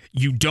that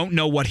you don't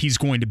know what he's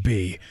going to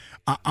be.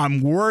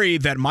 I'm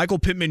worried that Michael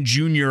Pittman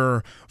Jr.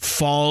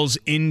 falls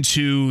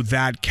into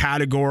that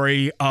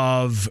category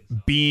of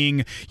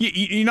being,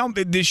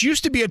 this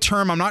used to be a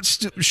term, I'm not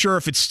sure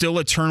if it's still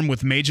a term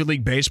with Major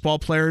League Baseball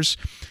players,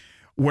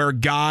 where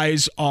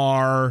guys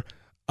are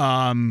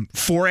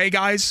 4A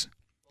guys.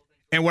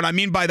 And what I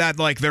mean by that,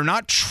 like they're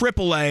not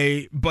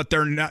AAA, but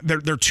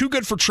they're too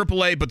good for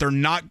AAA, but they're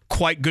not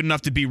quite good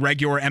enough to be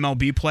regular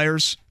MLB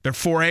players. They're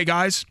 4A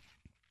guys.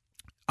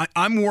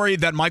 I'm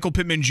worried that Michael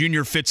Pittman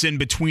Jr. fits in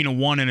between a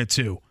 1 and a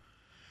 2.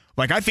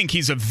 Like, I think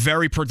he's a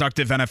very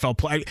productive NFL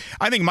player.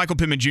 I think Michael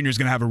Pittman Jr. is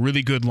going to have a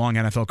really good, long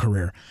NFL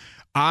career.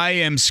 I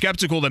am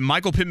skeptical that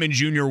Michael Pittman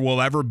Jr. will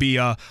ever be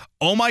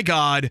oh my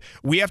God,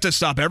 we have to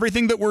stop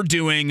everything that we're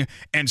doing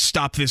and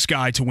stop this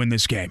guy to win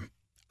this game.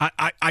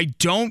 I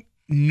don't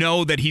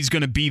know that he's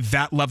going to be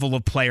that level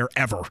of player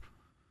ever.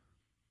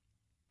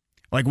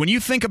 Like, when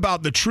you think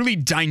about the truly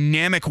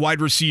dynamic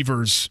wide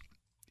receivers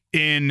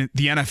in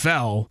the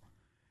NFL,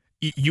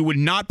 you would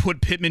not put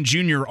Pittman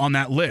Jr. on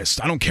that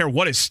list. I don't care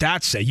what his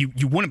stats say.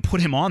 You wouldn't put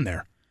him on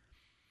there.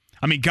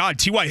 I mean, God,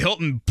 T.Y.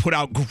 Hilton put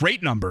out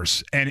great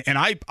numbers. And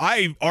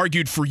I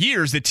argued for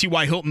years that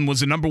T.Y. Hilton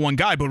was the number one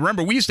guy. But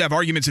remember, we used to have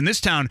arguments in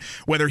this town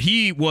whether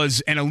he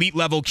was an elite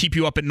level, keep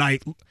you up at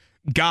night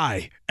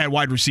guy at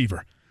wide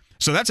receiver.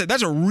 So that's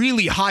a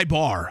really high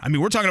bar. I mean,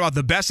 we're talking about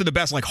the best of the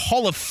best, like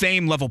Hall of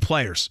Fame level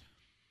players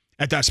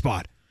at that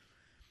spot.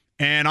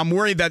 And I'm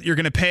worried that you're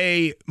going to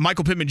pay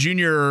Michael Pittman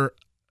Jr.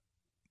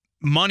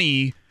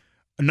 money,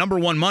 number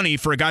one money,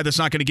 for a guy that's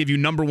not going to give you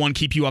number one,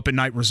 keep you up at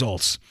night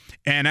results.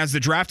 And as the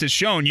draft has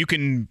shown, you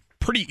can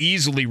pretty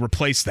easily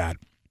replace that.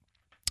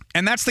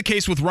 And that's the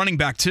case with running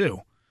back,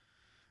 too.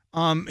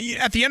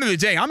 At the end of the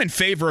day, I'm in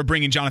favor of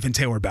bringing Jonathan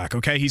Taylor back,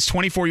 okay? He's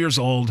 24 years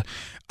old.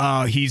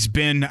 He's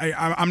been,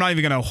 I'm not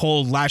even going to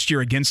hold last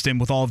year against him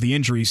with all of the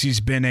injuries.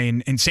 He's been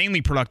an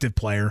insanely productive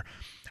player,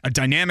 a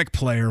dynamic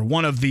player,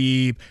 one of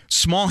the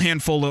small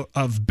handful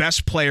of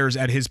best players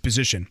at his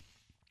position.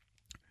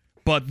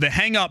 But the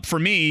hang-up for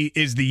me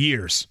is the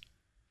years.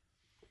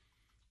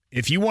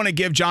 If you want to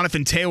give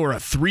Jonathan Taylor a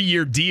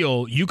 3-year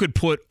deal, you could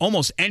put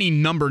almost any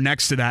number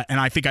next to that, and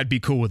I think I'd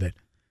be cool with it.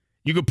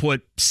 You could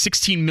put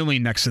 $16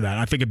 million next to that.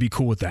 I think I'd be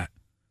cool with that.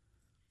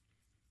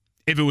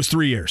 If it was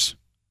 3 years.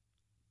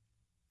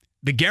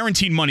 The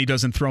guaranteed money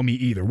doesn't throw me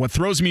either. What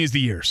throws me is the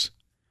years.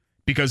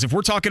 Because if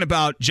we're talking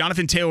about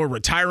Jonathan Taylor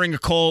retiring a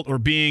Colt or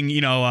being,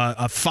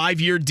 a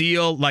 5-year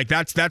deal, like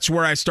that's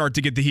where I start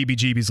to get the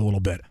heebie-jeebies a little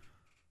bit.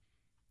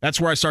 That's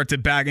where I start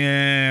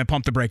to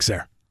pump the brakes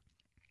there.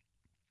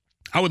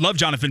 I would love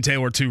Jonathan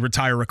Taylor to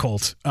retire a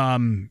Colt.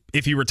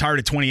 If he retired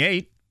at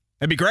 28,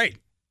 that'd be great.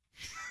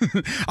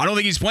 I don't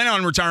think he's planning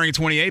on retiring at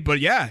 28, but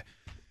yeah.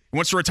 He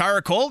wants to retire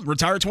a Colt,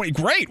 retire at 20.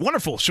 Great,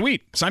 wonderful,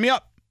 sweet. Sign me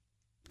up.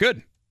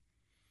 Good.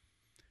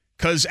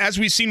 Because as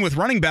we've seen with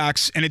running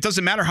backs, and it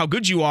doesn't matter how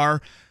good you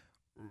are,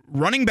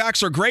 running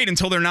backs are great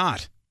until they're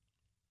not.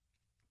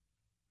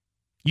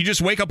 You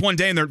just wake up one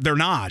day and they're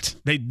not.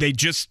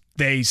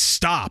 They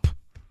stop.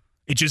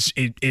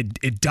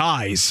 It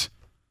dies.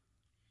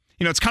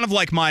 It's kind of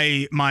like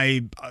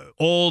my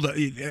old,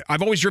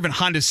 I've always driven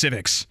Honda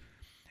Civics,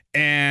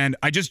 and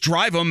I just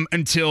drive them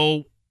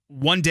until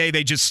one day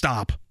they just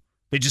stop.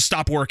 They just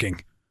stop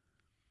working.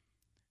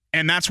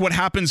 And that's what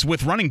happens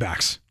with running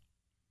backs.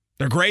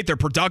 They're great, they're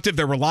productive,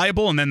 they're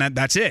reliable, and then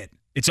that's it.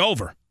 It's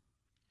over.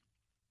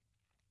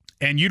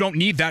 And you don't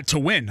need that to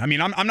win. I mean,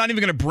 I'm not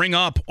even going to bring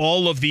up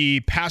all of the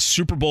past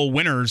Super Bowl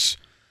winners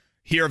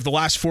here of the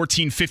last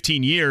 14,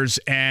 15 years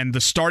and the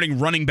starting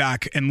running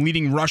back and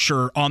leading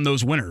rusher on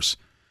those winners.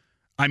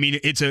 I mean,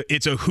 it's a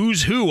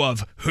who's who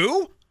of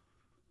who?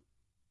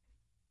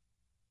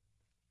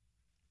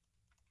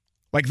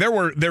 Like there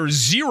were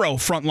 0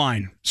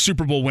 frontline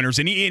Super Bowl winners,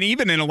 and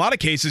even in a lot of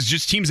cases,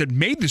 just teams that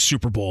made the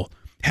Super Bowl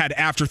had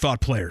afterthought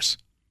players.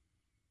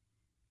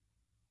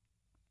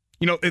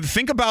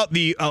 Think about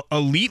the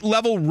elite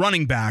level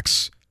running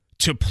backs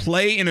to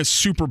play in a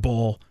Super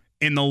Bowl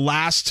in the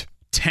last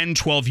 10,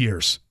 12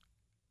 years.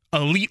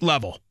 Elite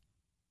level.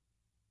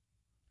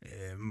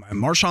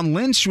 Marshawn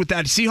Lynch with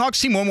that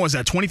Seahawks team, when was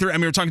that? 23? I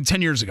mean, we're talking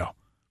 10 years ago.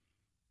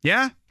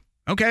 Yeah?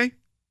 Okay.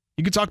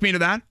 You could talk me into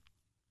that.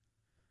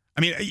 I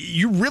mean,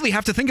 you really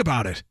have to think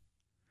about it.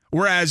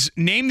 Whereas,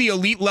 name the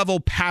elite level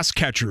pass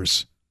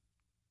catchers.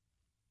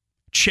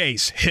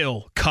 Chase,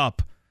 Hill,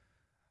 Kupp,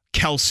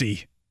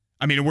 Kelsey.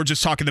 I mean, we're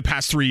just talking the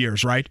past 3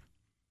 years, right?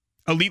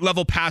 Elite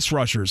level pass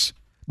rushers.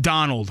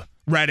 Donald,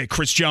 Reddick,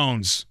 Chris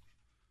Jones,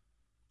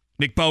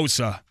 Nick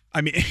Bosa.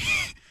 I mean,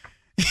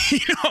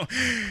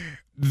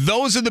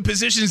 those are the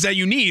positions that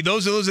you need.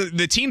 Those are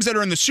the teams that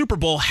are in the Super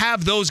Bowl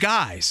have those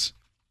guys.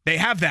 They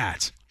have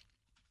that.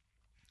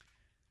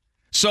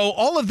 So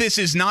all of this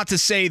is not to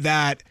say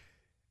that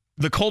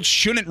the Colts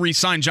shouldn't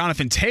re-sign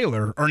Jonathan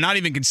Taylor or not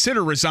even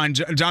consider re-sign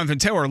Jonathan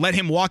Taylor or let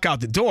him walk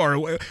out the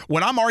door.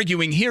 What I'm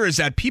arguing here is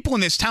that people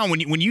in this town,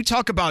 when you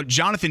talk about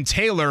Jonathan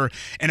Taylor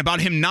and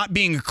about him not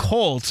being a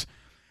Colt,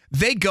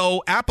 they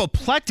go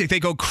apoplectic. They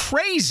go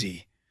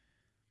crazy.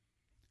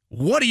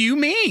 What do you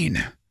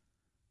mean?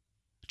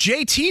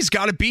 JT's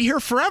got to be here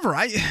forever.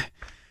 I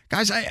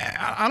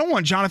don't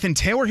want Jonathan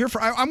Taylor here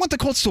I want the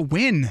Colts to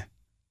win.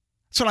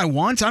 That's what I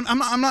want.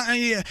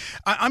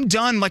 I'm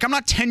done. Like, I'm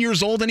not 10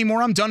 years old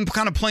anymore. I'm done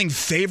kind of playing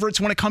favorites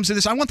when it comes to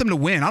this. I want them to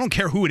win. I don't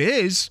care who it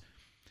is.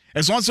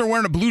 As long as they're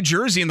wearing a blue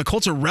jersey and the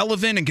Colts are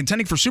relevant and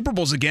contending for Super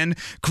Bowls again,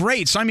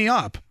 great. Sign me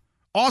up.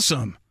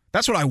 Awesome.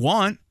 That's what I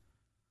want.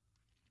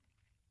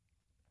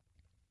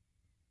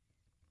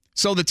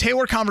 So the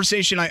Taylor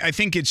conversation, I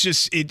think it's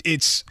just,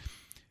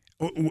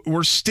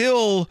 we're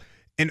still,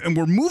 and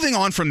we're moving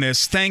on from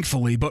this,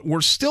 thankfully, but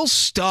we're still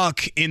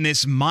stuck in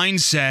this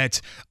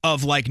mindset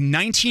of like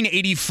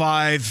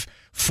 1985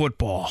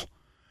 football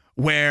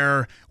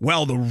where,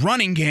 well, the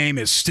running game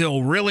is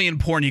still really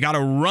important. You got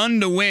to run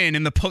to win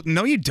in the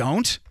no, you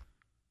don't.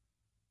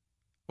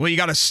 Well, you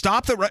got to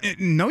stop the run.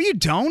 No, you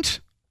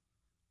don't.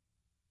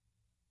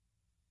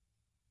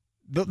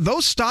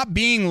 Those stopped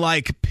being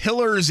like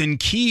pillars and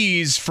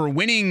keys for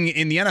winning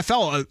in the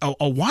NFL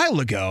a while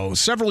ago,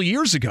 several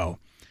years ago.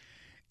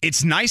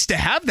 It's nice to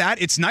have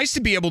that. It's nice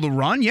to be able to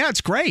run. Yeah,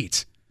 it's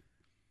great.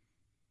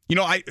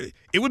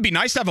 It would be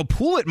nice to have a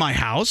pool at my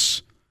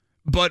house,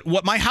 but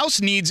what my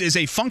house needs is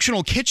a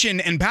functional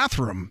kitchen and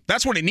bathroom.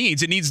 That's what it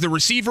needs. It needs the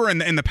receiver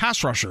and the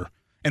pass rusher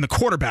and the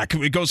quarterback.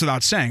 It goes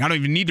without saying. I don't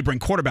even need to bring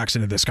quarterbacks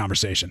into this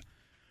conversation.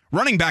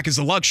 Running back is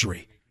a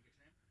luxury.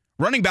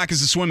 Running back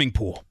is a swimming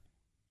pool.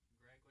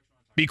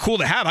 Be cool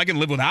to have. I can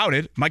live without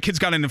it. My kid's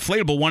got an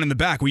inflatable one in the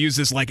back. We use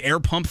this like air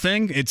pump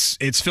thing.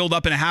 It's filled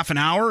up in a half an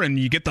hour, and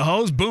you get the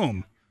hose.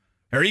 Boom.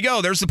 There you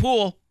go. There's the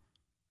pool.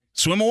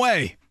 Swim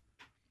away.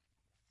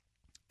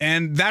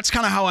 And that's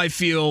kind of how I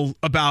feel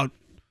about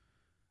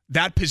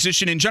that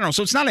position in general.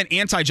 So it's not an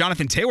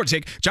anti-Jonathan Taylor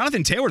take.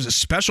 Jonathan Taylor's a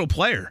special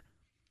player.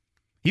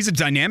 He's a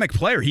dynamic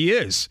player. He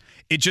is.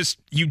 It just,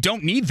 you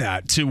don't need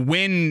that to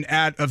win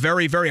at a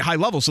very, very high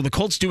level. So the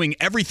Colts doing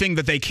everything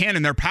that they can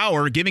in their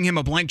power, giving him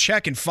a blank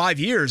check in 5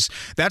 years,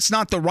 that's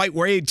not the right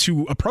way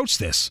to approach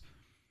this.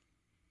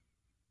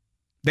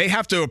 They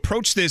have to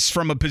approach this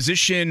from a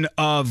position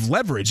of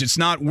leverage. It's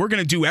not, we're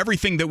going to do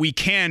everything that we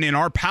can in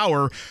our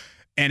power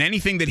and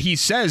anything that he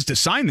says to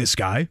sign this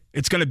guy.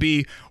 It's going to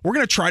be, we're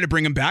going to try to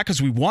bring him back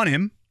because we want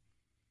him.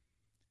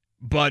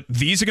 But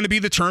these are going to be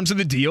the terms of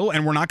the deal,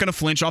 and we're not going to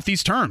flinch off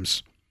these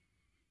terms.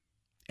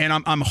 And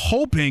I'm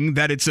hoping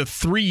that it's a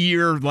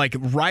 3-year, like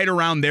right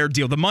around their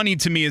deal. The money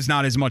to me is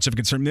not as much of a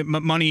concern.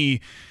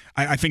 Money,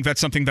 I think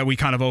that's something that we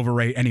kind of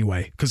overrate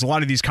anyway, because a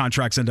lot of these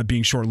contracts end up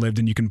being short-lived,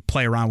 and you can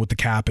play around with the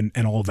cap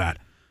and all of that.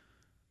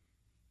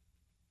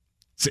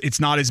 It's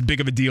not as big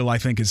of a deal, I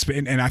think,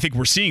 and I think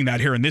we're seeing that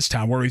here in this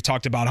town, where we've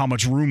talked about how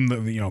much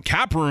room,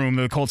 cap room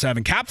the Colts have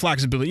and cap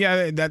flexibility.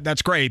 Yeah,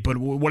 that's great, but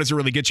what does it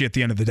really get you at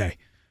the end of the day?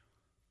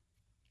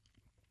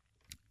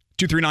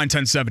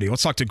 239-1070.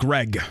 Let's talk to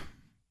Greg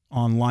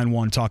on line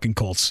 1 talking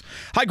Colts.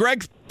 Hi,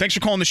 Greg. Thanks for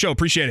calling the show.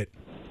 Appreciate it.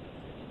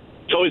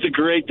 It's always a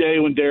great day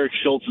when Derek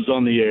Schultz is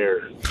on the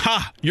air.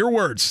 Ha! Your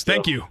words.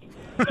 Thank you.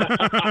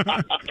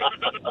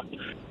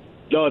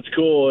 No, it's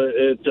cool.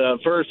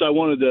 First, I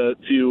wanted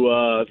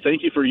to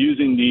thank you for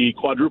using the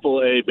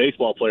quadruple A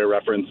baseball player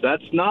reference.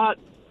 That's not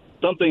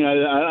something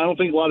I don't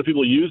think a lot of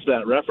people use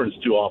that reference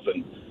too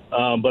often.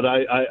 But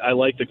I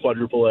like the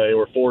quadruple A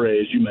or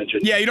 4A, as you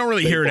mentioned. Yeah, you don't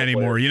really hear it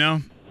anymore, you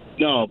know?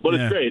 No, but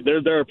it's great.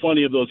 There are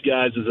plenty of those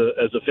guys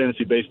as a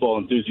fantasy baseball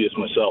enthusiast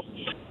myself.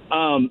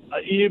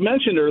 You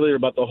mentioned earlier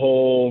about the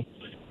whole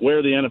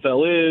where the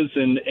NFL is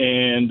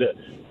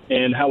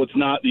and how it's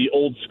not the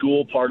old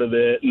school part of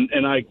it.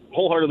 And I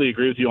wholeheartedly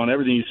agree with you on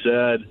everything you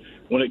said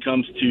when it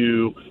comes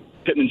to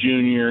Pittman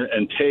Jr.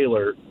 and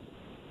Taylor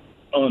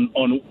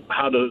on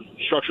how to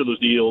structure those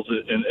deals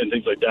and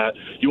things like that.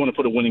 You want to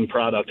put a winning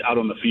product out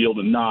on the field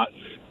and not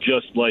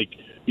just like,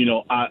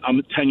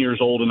 I'm 10 years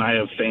old and I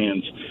have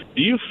fans.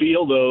 Do you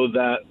feel, though,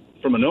 that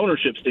from an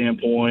ownership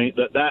standpoint,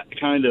 that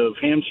kind of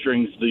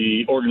hamstrings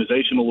the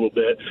organization a little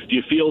bit? Do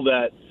you feel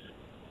that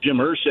Jim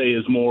Irsay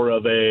is more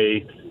of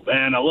a,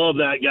 man, I love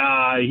that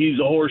guy, he's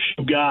a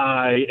horseshoe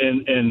guy,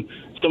 and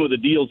some of the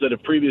deals that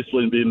have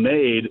previously been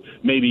made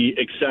may be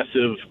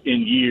excessive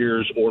in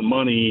years or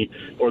money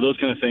or those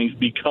kind of things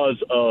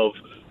because of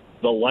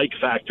the like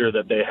factor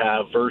that they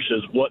have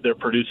versus what they're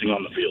producing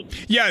on the field?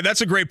 Yeah,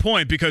 that's a great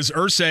point, because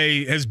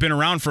Irsay has been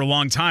around for a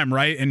long time,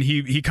 right? And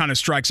he kind of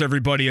strikes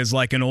everybody as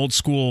like an old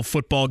school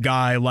football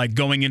guy, like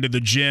going into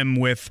the gym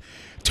with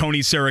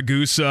Tony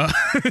Saragusa,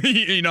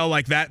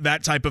 like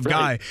that type of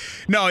guy.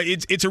 No,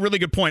 it's a really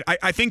good point.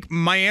 I think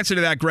my answer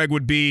to that, Greg,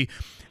 would be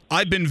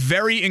I've been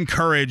very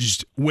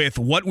encouraged with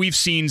what we've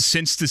seen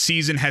since the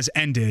season has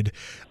ended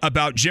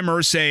about Jim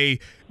Irsay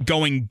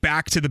going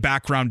back to the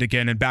background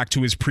again and back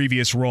to his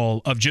previous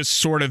role of just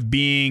sort of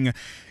being,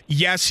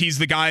 yes, he's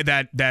the guy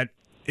that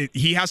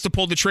he has to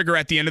pull the trigger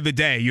at the end of the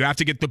day. You have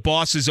to get the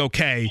bosses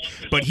okay,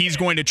 but he's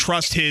going to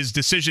trust his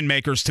decision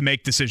makers to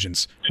make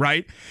decisions,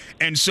 right?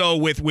 And so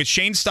with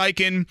Shane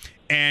Steichen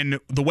and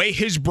the way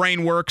his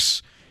brain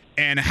works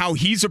and how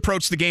he's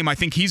approached the game, I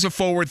think he's a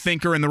forward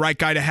thinker and the right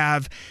guy to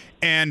have.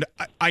 And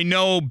I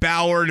know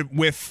Ballard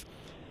with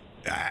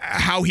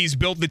how he's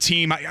built the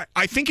team.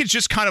 I think it's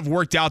just kind of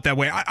worked out that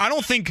way. I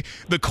don't think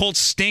the Colts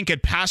stink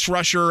at pass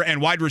rusher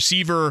and wide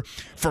receiver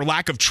for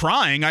lack of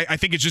trying. I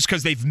think it's just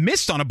because they've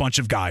missed on a bunch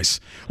of guys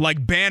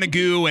like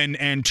Banagoo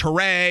and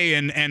Teray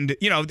and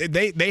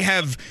they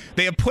have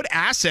put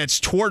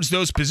assets towards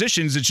those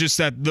positions. It's just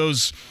that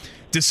those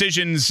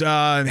decisions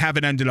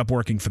haven't ended up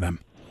working for them.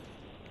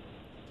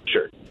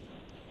 Sure.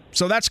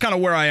 So that's kind of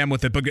where I am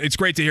with it, but it's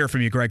great to hear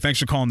from you, Greg. Thanks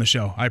for calling the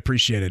show. I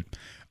appreciate it.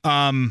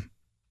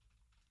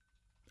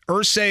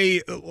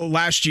 Irsay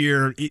last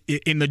year,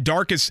 in the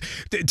darkest,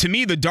 to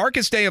me, the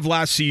darkest day of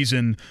last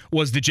season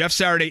was the Jeff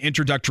Saturday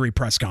introductory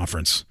press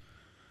conference,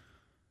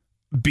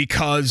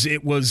 because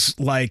it was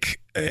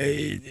like,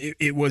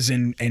 it was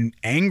an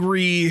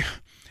angry,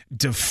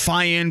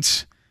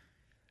 defiant,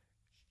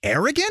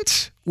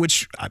 arrogant,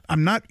 which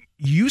I'm not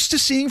used to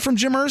seeing from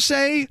Jim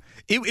Irsay.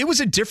 It was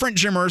a different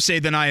Jim Irsay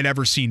than I had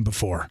ever seen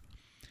before.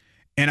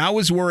 And I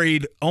was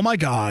worried, oh my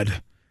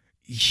God,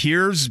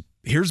 here's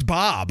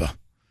Bob.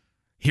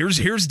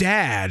 Here's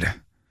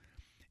Dad.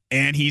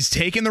 And he's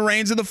taken the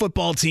reins of the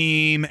football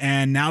team,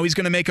 and now he's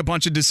going to make a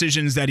bunch of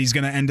decisions that he's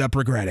going to end up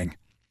regretting.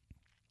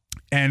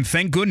 And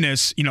thank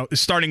goodness,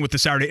 starting with the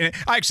Saturday, and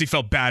I actually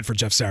felt bad for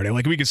Jeff Saturday.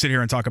 Like, we could sit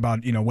here and talk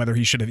about, whether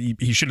he should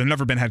have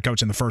never been head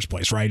coach in the first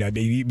place, right? I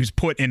mean, he was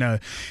put in a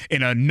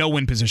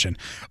no-win position.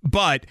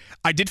 But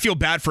I did feel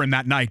bad for him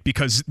that night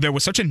because there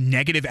was such a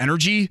negative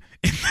energy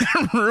in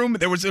that room.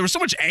 There was so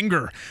much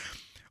anger.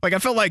 Like, I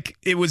felt like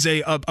it was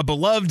a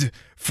beloved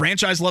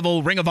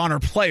franchise-level Ring of Honor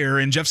player,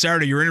 and Jeff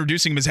Saturday, you're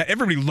introducing him as,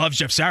 everybody loves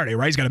Jeff Saturday,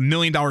 right? He's got $1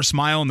 million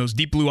smile and those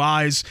deep blue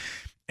eyes.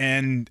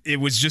 And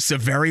it was just a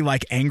very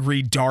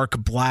angry, dark,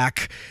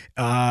 black,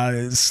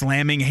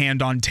 slamming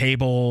hand on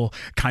table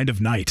kind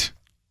of night.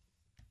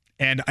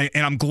 And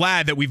I'm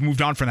glad that we've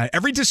moved on from that.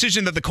 Every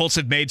decision that the Colts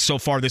have made so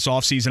far this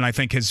offseason, I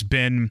think, has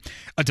been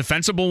a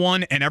defensible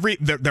one. And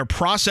their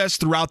process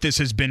throughout this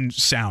has been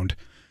sound.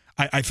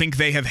 I think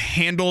they have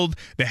handled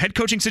the head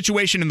coaching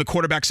situation and the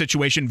quarterback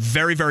situation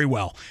very, very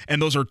well.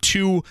 And those are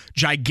two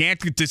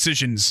gigantic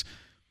decisions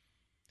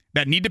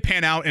that need to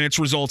pan out and its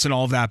results and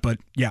all of that. But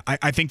yeah,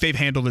 I think they've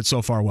handled it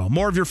so far well.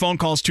 More of your phone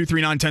calls,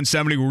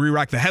 239-1070. We'll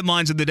re-rack the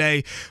headlines of the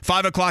day.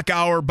 5 o'clock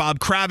hour, Bob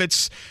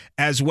Kravitz,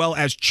 as well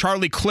as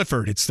Charlie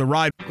Clifford. It's The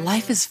Ride.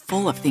 Life is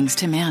full of things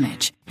to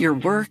manage. Your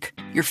work,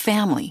 your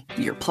family,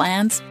 your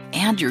plans,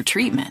 and your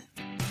treatment.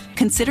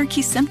 Consider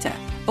Kesimpta,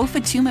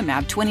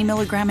 ofatumumab 20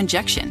 milligram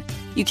injection.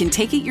 You can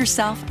take it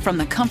yourself from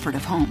the comfort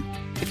of home.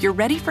 If you're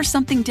ready for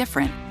something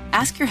different,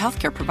 ask your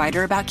healthcare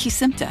provider about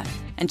Kesimpta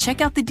and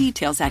check out the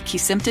details at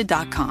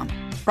Kesimpta.com.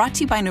 Brought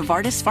to you by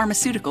Novartis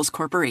Pharmaceuticals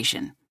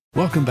Corporation.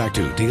 Welcome back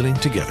to Dealing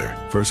Together.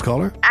 First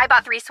caller? I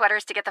bought 3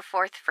 sweaters to get the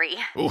 4th free.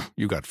 Oh,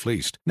 you got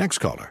fleeced. Next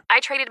caller. I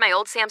traded my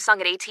old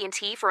Samsung at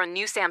AT&T for a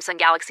new Samsung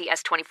Galaxy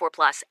S24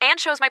 Plus and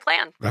chose my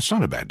plan. That's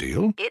not a bad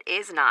deal. It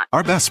is not.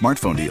 Our best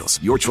smartphone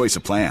deals. Your choice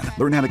of plan.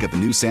 Learn how to get the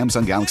new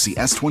Samsung Galaxy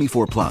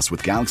S24 Plus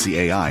with Galaxy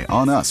AI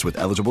on us with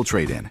eligible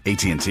trade-in.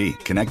 AT&T.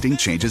 Connecting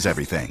changes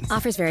everything.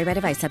 Offers vary by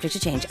device. Subject to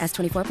change.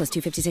 S24 plus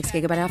 256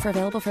 gigabyte offer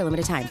available for a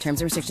limited time.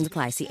 Terms and restrictions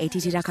apply. See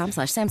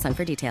att.com/Samsung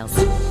for details.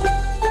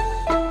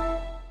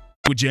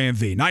 With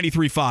JMV,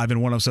 93.5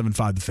 and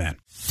 107.5 The Fan.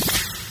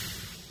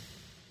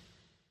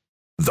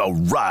 The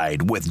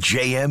Ride with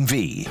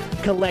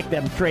JMV. Collect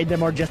them, trade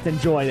them, or just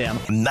enjoy them.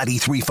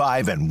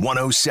 93.5 and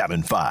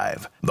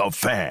 107.5 The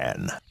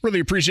Fan.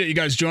 Really appreciate you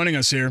guys joining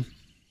us here.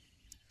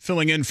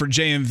 Filling in for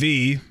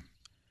JMV.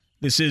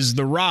 This is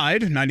The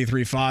Ride,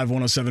 93.5,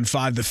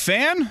 107.5 The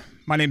Fan.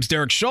 My name's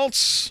Derek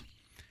Schultz.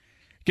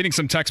 Getting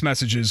some text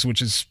messages,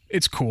 which is,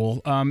 it's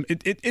cool.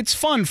 It's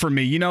fun for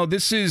me. You know,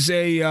 this is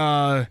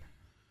a...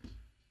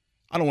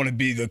 I don't want to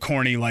be the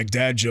corny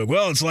dad joke.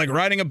 Well, it's like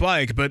riding a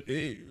bike, but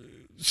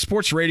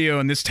sports radio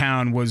in this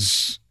town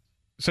was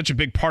such a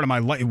big part of my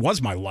life. It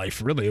was my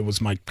life, really. It was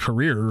my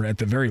career at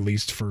the very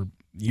least for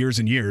years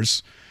and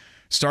years,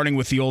 starting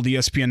with the old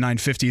ESPN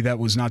 950 that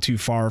was not too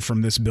far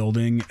from this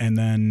building, and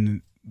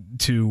then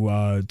to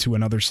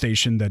another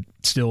station that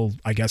still,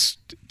 I guess,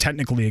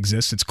 technically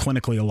exists. It's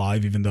clinically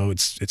alive, even though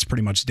it's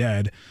pretty much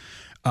dead,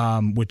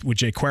 with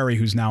Jay Query,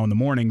 who's now in the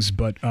mornings,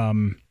 but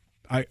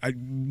I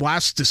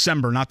last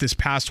December, not this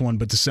past one,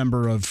 but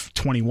December of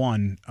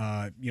 21,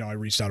 I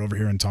reached out over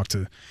here and talked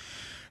to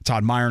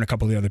Todd Meyer and a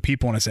couple of the other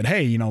people, and I said,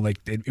 hey,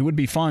 it would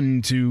be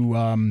fun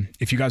to,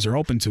 if you guys are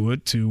open to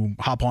it, to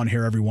hop on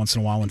here every once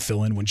in a while and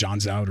fill in when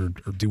John's out or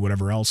do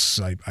whatever else.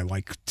 I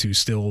like to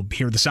still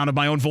hear the sound of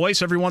my own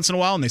voice every once in a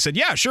while, and they said,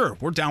 yeah, sure,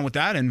 we're down with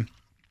that, and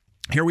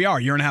here we are,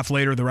 a year and a half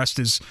later, the rest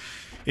is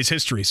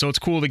history. So it's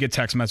cool to get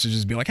text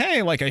messages, be like,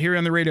 hey, I hear you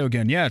on the radio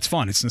again. Yeah, it's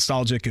fun. It's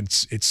nostalgic.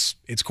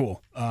 It's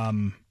cool.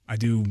 I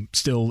do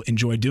still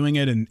enjoy doing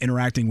it and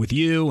interacting with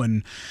you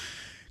and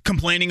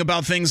complaining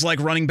about things like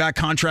running back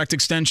contract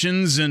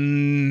extensions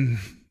and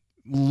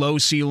low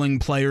ceiling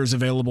players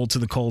available to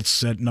the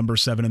Colts at number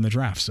 7 in the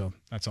draft. So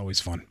that's always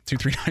fun.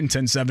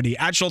 239-1070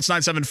 at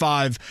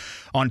Schultz975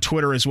 on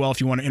Twitter as well. If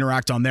you want to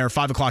interact on there,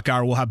 5 o'clock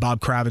hour, we'll have Bob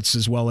Kravitz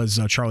as well as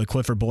Charlie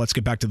Clifford. But let's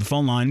get back to the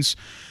phone lines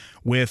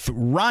with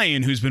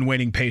Ryan, who's been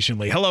waiting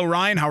patiently. Hello,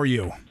 Ryan. How are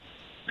you?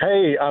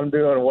 Hey, I'm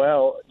doing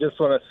well. Just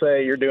want to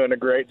say you're doing a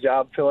great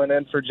job filling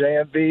in for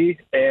JMV.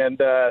 And,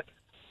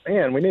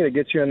 man, we need to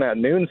get you in that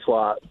noon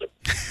slot.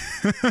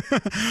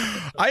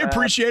 I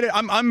appreciate it.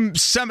 I'm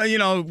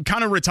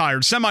kind of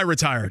retired,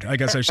 semi-retired, I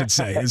guess I should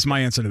say, is my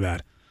answer to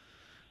that.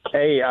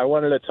 Hey, I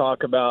wanted to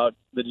talk about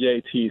the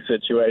JT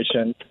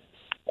situation.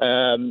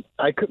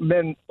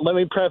 Let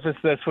me preface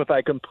this with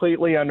I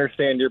completely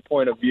understand your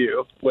point of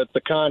view with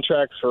the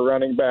contracts for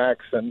running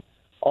backs and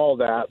all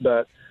that.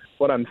 But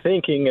what I'm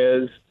thinking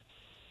is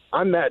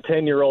I'm that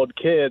 10-year-old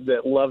kid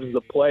that loves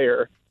the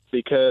player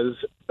because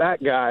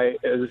that guy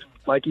is,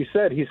 like you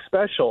said, he's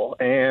special.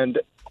 And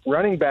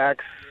running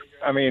backs,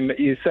 I mean,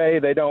 you say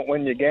they don't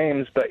win you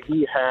games, but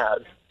he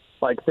has.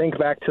 Think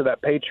back to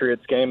that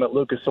Patriots game at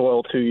Lucas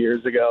Oil 2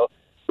 years ago.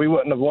 We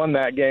wouldn't have won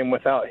that game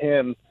without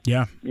him,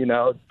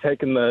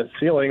 taking the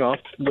ceiling off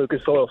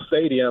Lucas Oil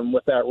Stadium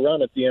with that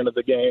run at the end of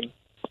the game.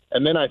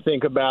 And then I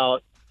think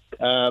about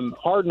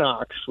Hard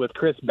Knocks with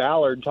Chris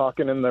Ballard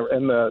talking in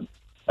the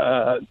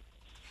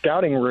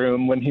scouting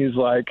room when he's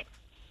like,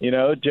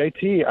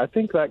 JT, I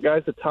think that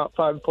guy's a top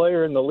 5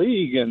 player in the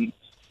league. And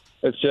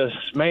it's just,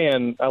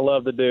 man, I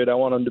love the dude. I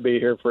want him to be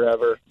here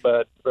forever.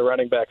 But the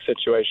running back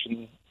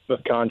situation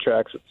with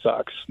contracts, it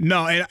sucks.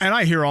 No, and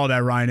I hear all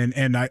that, Ryan,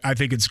 and I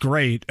think it's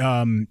great.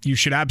 You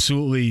should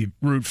absolutely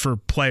root for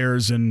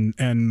players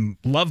and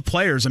love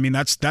players. I mean,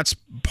 that's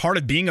part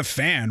of being a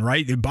fan,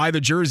 right? You buy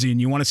the jersey and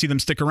you want to see them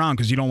stick around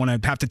because you don't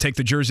want to have to take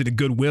the jersey to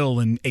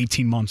Goodwill in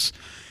 18 months.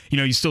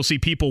 you still see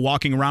people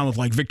walking around with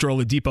like Victor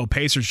Oladipo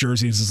Pacers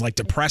jerseys is like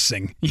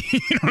depressing. You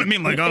know what I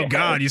mean? Like, oh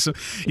God, you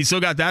still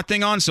got that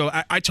thing on. So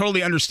I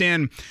totally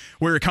understand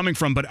where you're coming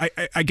from. But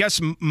I guess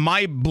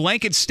my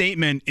blanket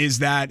statement is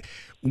that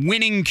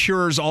winning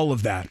cures all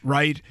of that,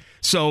 right?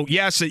 So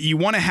yes, you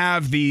want to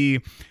have the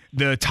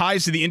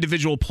ties to the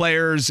individual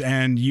players,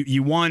 and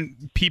you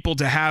want people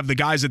to have the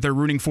guys that they're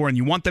rooting for, and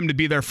you want them to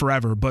be there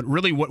forever. But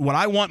really what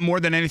I want more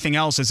than anything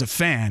else as a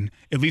fan,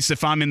 at least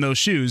if I'm in those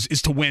shoes,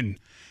 is to win.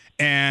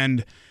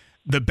 And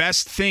the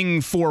best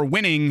thing for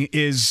winning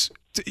is,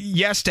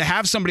 yes, to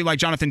have somebody like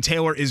Jonathan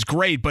Taylor is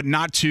great, but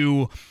not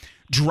to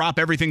drop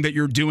everything that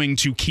you're doing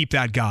to keep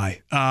that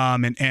guy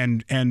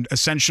and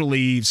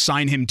essentially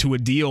sign him to a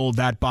deal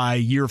that by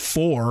year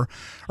 4,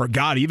 or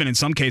God, even in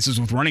some cases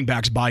with running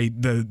backs by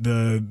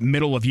the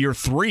middle of year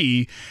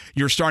 3,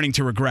 you're starting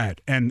to regret.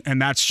 And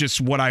that's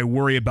just what I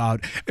worry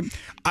about.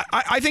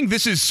 I think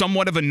this is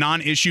somewhat of a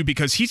non-issue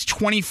because he's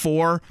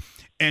 24.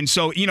 And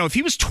so, if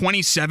he was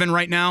 27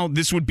 right now,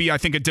 this would be, I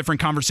think, a different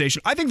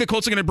conversation. I think the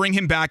Colts are going to bring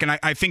him back, and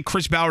I think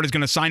Chris Ballard is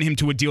going to sign him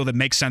to a deal that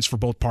makes sense for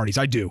both parties.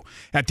 I do,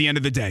 at the end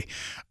of the day.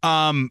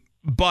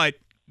 But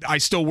I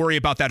still worry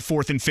about that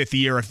 4th and 5th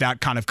year if that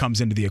kind of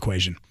comes into the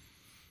equation.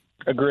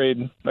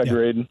 Agreed. Yeah.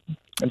 And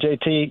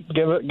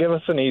JT, give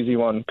us an easy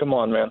one. Come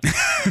on, man.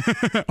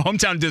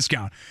 Hometown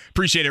discount.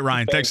 Appreciate it,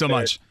 Ryan. Thanks so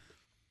much.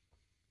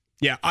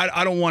 Yeah,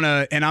 I don't want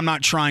to, and I'm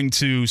not trying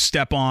to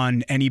step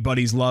on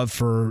anybody's love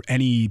for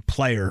any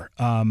player.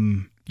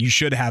 You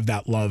should have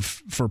that love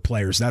for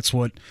players. That's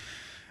what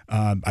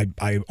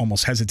I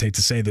almost hesitate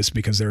to say this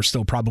because there are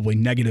still probably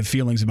negative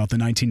feelings about the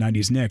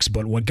 1990s Knicks,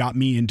 but what got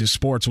me into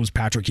sports was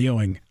Patrick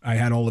Ewing. I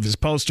had all of his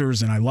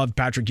posters, and I loved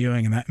Patrick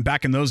Ewing. And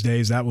back in those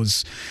days, that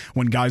was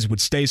when guys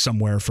would stay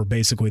somewhere for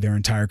basically their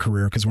entire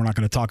career, because we're not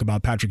going to talk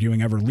about Patrick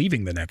Ewing ever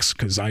leaving the Knicks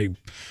because I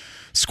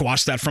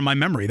squashed that from my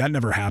memory. That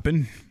never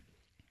happened.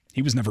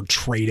 He was never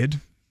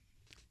traded.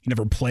 He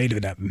never played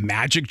in a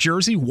Magic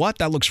jersey. What?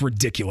 That looks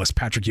ridiculous.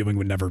 Patrick Ewing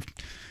would never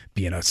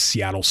be in a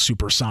Seattle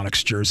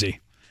Supersonics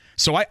jersey.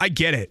 So I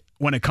get it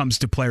when it comes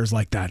to players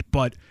like that.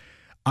 But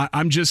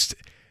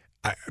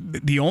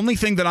the only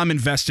thing that I'm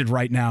invested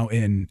right now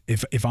in,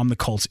 if I'm the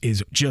Colts,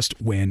 is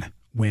just win.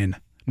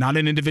 Not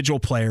an individual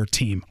player,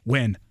 team.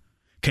 Win.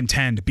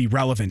 Contend. Be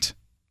relevant.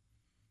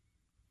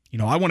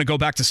 I want to go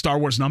back to Star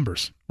Wars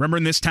numbers. Remember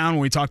in this town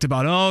when we talked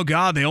about, oh,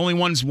 God, they only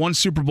won one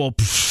Super Bowl.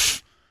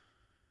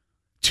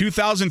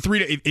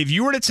 2003. If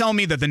you were to tell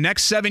me that the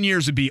next 7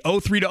 years would be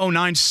 03 to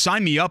 09,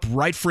 sign me up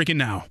right freaking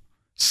now.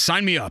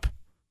 Sign me up.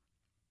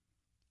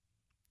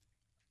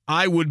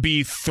 I would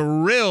be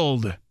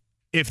thrilled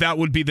if that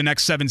would be the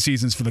next 7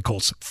 seasons for the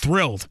Colts.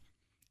 Thrilled.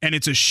 And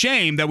it's a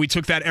shame that we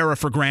took that era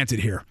for granted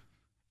here.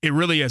 It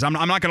really is. I'm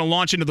not going to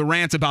launch into the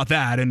rant about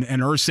that and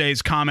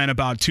Irsay's comment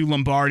about 2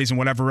 Lombardis and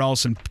whatever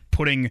else and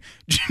putting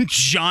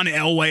John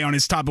Elway on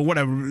his top of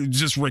whatever.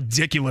 Just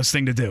ridiculous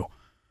thing to do.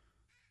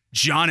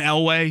 John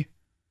Elway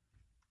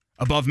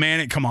above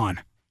Manning. Come on.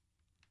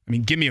 I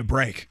mean, give me a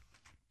break.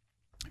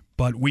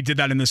 But we did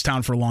that in this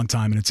town for a long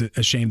time, and it's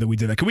a shame that we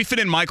did that. Can we fit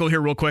in Michael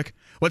here real quick?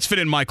 Let's fit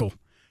in Michael.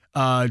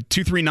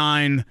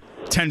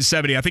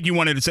 239-1070. I think you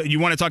want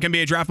to talk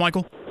NBA draft,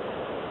 Michael?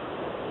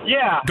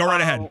 Yeah. Go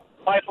right ahead.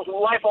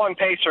 Lifelong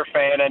Pacer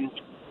fan, and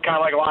kind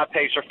of like a lot of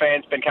Pacer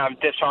fans, been kind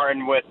of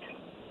disheartened with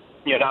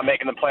not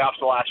making the playoffs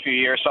the last few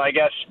years. So I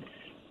guess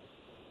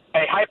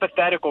a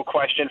hypothetical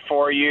question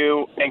for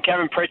you, and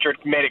Kevin Pritchard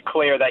made it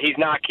clear that he's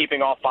not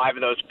keeping all 5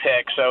 of those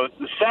picks. So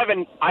the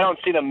 7, I don't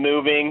see them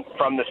moving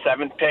from the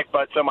 7th pick.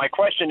 But so my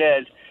question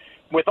is,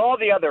 with all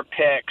the other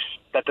picks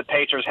that the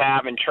Pacers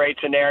have and trade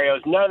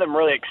scenarios, none of them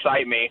really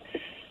excite me.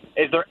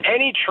 Is there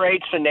any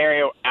trade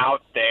scenario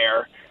out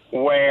there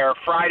where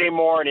Friday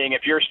morning,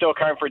 if you're still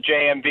coming for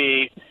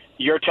JMV,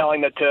 you're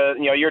telling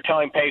you're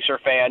telling Pacer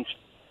fans,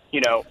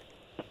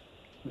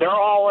 they're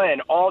all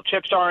in, all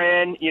chips are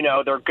in,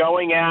 they're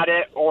going at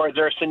it, or is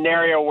there a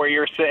scenario where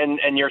you're sitting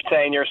and you're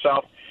saying to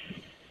yourself,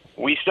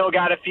 we still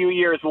got a few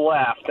years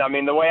left? I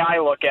mean, the way I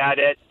look at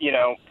it,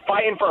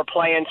 fighting for a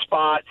play-in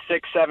spot,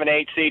 6, 7,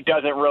 8 seed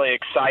doesn't really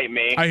excite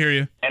me. I hear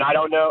you. And I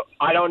don't know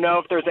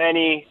if there's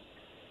any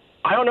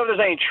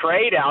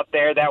trade out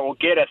there that will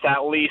get us at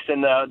least in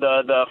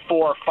the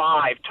 4 or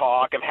 5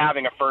 talk of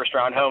having a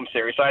first-round home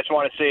series. So I just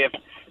want to see if,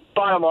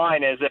 bottom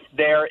line is, if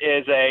there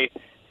is a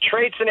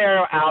trade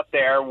scenario out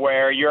there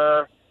where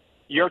you're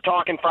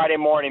talking Friday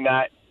morning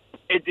that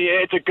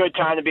it's a good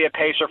time to be a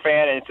Pacer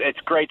fan and it's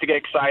great to get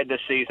excited this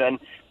season.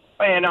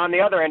 And on the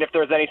other end, if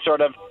there's any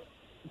sort of,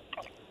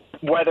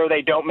 whether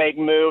they don't make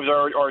moves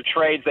or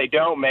trades they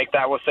don't make,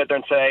 that will sit there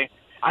and say,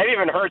 I've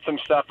even heard some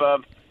stuff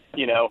of,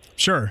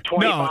 sure,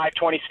 25,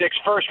 26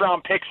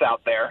 first-round picks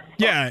out there.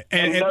 Yeah.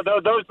 And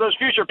those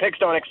future picks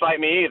don't excite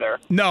me either.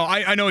 No,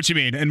 I know what you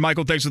mean. And,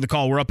 Michael, thanks for the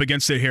call. We're up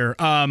against it here.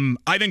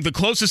 I think the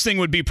closest thing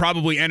would be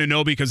probably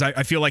Anunoby because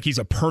I feel like he's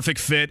a perfect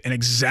fit and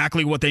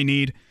exactly what they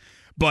need.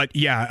 But,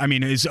 yeah, I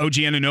mean, is OG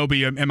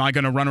Anunoby, am I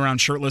going to run around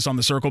shirtless on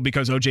the circle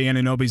because OG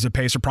Anunoby's a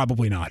Pacer?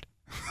 Probably not.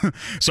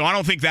 So I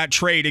don't think that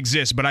trade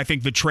exists, but I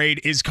think the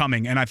trade is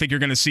coming. And I think you're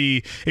going to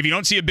see, if you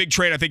don't see a big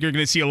trade, I think you're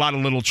going to see a lot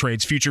of little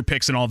trades, future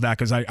picks and all of that,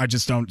 because I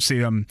just don't see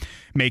them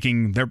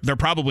making, they're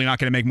probably not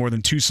going to make more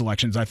than 2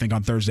 selections, I think,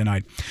 on Thursday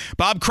night.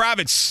 Bob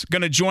Kravitz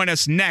going to join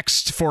us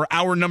next for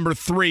hour number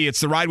 3.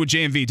 It's The Ride with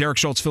JMV. Derek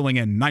Schultz filling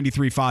in,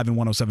 93.5 and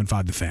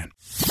 107.5 The Fan.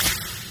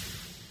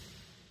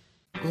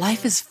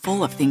 Life is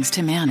full of things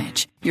to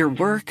manage. Your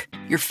work,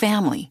 your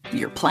family,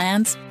 your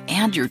plans,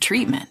 and your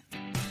treatment.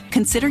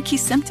 Consider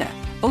Kesimpta,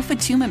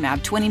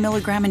 ofatumumab 20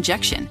 milligram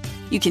injection.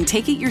 You can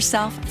take it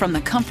yourself from the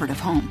comfort of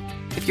home.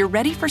 If you're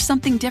ready for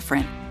something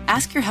different,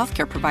 ask your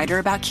healthcare provider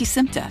about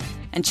Kesimpta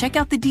and check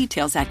out the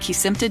details at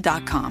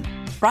kesimpta.com.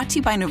 Brought to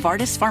you by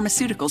Novartis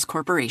Pharmaceuticals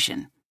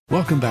Corporation.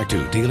 Welcome back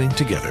to Dealing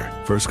Together.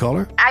 First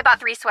caller? I bought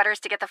 3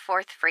 sweaters to get the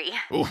 4th free.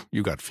 Oh,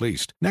 you got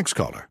fleeced. Next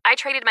caller. I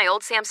traded my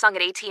old Samsung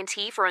at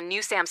AT&T for a new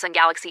Samsung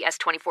Galaxy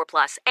S24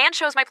 Plus and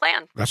shows my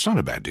plan. That's not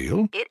a bad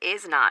deal. It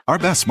is not. Our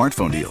best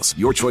smartphone deals,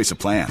 your choice of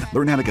plan.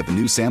 Learn how to get the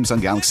new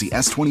Samsung Galaxy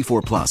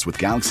S24 Plus with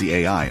Galaxy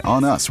AI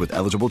on us with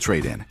eligible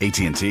trade-in.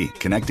 AT&T.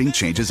 Connecting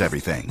changes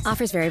everything.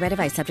 Offers vary by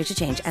device, subject to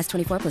change.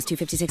 S24 plus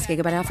 256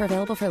 gigabyte offer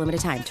available for a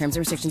limited time. Terms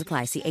and restrictions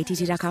apply. See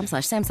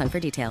att.com/Samsung for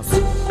details.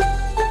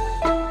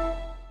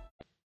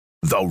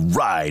 The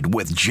Ride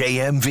with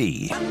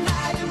JMV.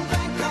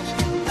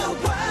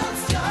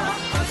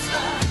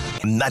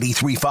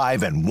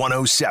 93.5 and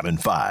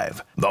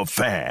 107.5. The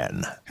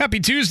Fan. Happy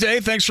Tuesday.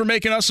 Thanks for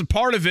making us a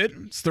part of it.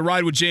 It's The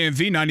Ride with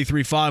JMV,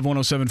 93.5,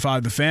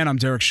 107.5 The Fan. I'm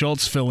Derek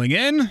Schultz filling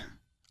in.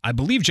 I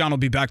believe John will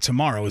be back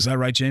tomorrow. Is that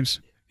right, James?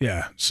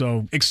 Yeah.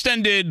 So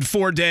extended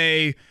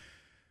 4-day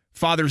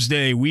Father's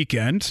Day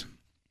weekend.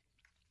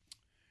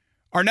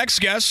 Our next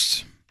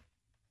guest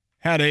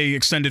had a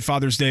extended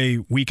Father's Day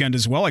weekend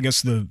as well. I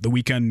guess the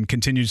weekend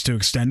continues to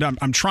extend.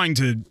 I'm trying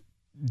to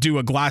do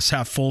a glass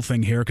half full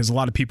thing here because a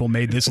lot of people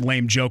made this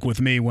lame joke with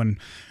me when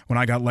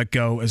I got let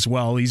go as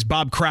well. He's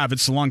Bob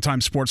Kravitz, a longtime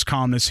sports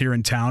columnist here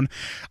in town.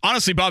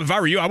 Honestly, Bob, if I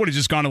were you, I would have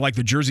just gone to like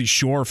the Jersey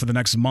Shore for the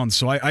next month.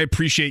 So I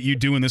appreciate you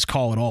doing this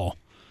call at all.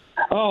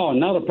 Oh,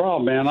 not a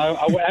problem, man. I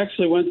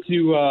actually went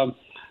to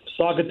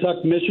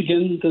Saugatuck,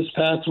 Michigan this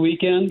past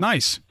weekend.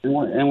 Nice.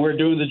 And we're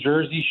doing the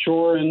Jersey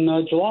Shore in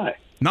July.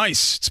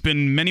 Nice. It's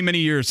been many, many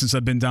years since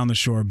I've been down the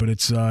shore, but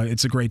it's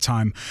a great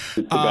time.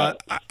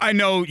 I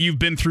know you've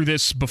been through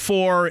this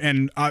before,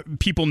 and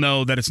people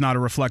know that it's not a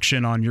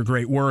reflection on your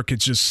great work.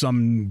 It's just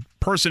some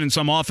person in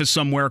some office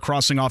somewhere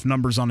crossing off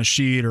numbers on a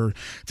sheet or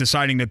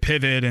deciding to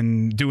pivot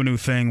and do a new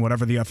thing,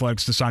 whatever the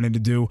Athletics decided to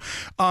do.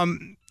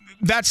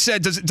 That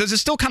said, does it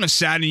still kind of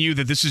sadden you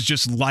that this is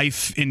just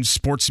life in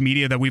sports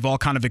media, that we've all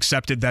kind of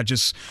accepted that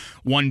just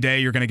one day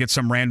you're going to get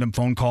some random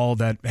phone call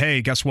that,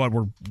 hey, guess what,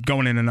 we're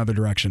going in another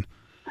direction?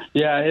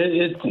 Yeah,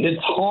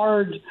 it's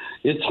hard.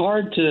 It's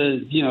hard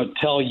to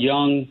tell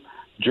young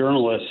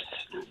journalists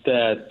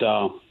that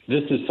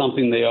this is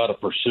something they ought to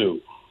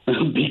pursue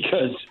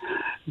because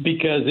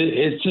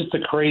it's just a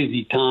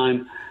crazy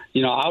time.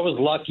 I was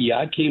lucky.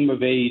 I came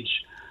of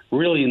age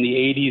really in the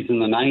 80s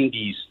and the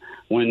 90s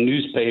when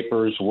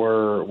newspapers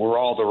were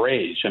all the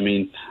rage. I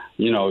mean,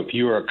 if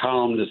you were a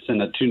columnist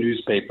in a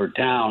 2-newspaper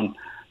town,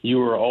 you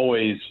were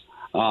always,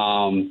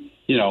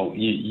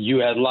 you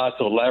had lots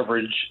of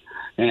leverage.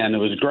 And it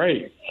was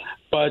great,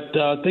 but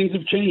things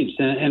have changed.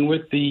 And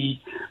with the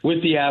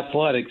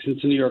Athletics,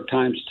 since the New York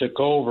Times took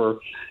over,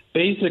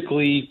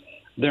 basically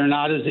they're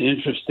not as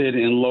interested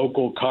in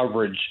local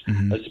coverage,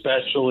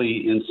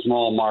 especially in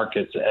small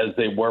markets, as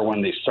they were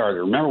when they started.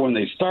 Remember when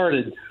they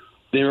started,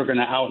 they were going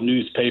to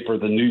out-newspaper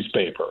the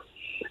newspaper,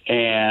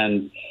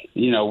 and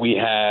we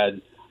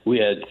had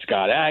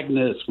Scott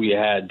Agnes, we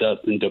had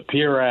Dustin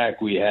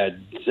Dopirak, we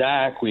had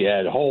Zach, we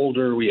had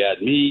Holder, we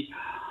had me.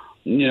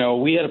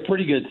 We had a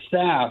pretty good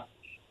staff,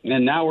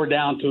 and now we're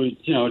down to,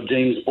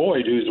 James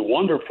Boyd, who's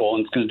wonderful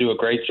and is going to do a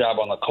great job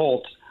on the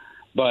Colts.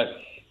 But,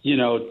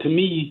 to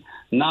me,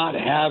 not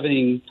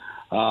having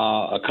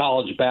a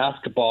college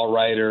basketball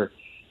writer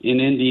in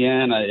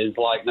Indiana is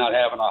like not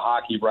having a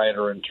hockey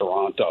writer in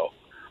Toronto.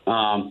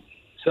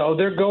 So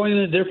they're going in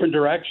a different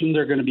direction.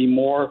 They're going to be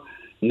more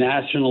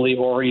nationally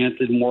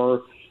oriented,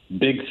 more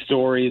big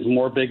stories,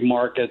 more big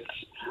markets.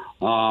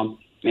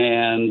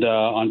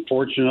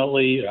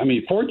 Unfortunately,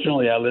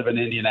 fortunately, I live in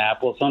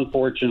Indianapolis.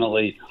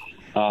 Unfortunately,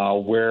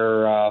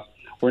 we're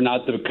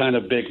not the kind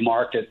of big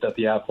market that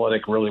the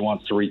Athletic really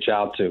wants to reach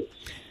out to.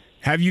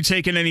 Have you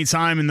taken any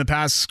time in the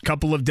past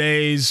couple of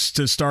days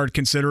to start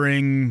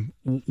considering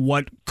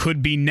what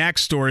could be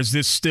next, or is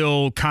this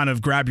still kind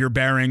of grab your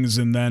bearings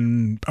and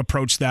then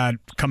approach that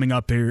coming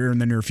up here in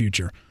the near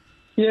future?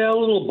 Yeah, a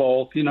little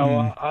both.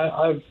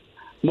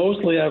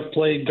 I've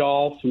played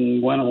golf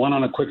and went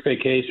on a quick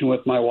vacation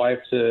with my wife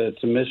to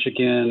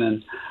Michigan.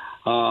 And,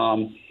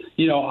 I'm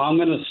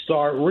going to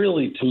start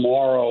really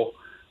tomorrow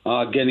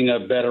getting a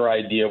better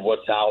idea of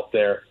what's out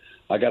there.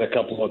 I got a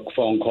couple of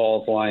phone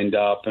calls lined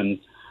up. And,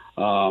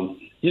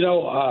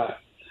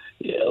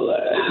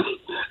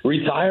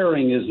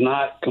 retiring is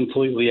not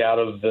completely out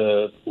of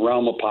the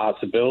realm of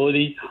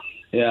possibility.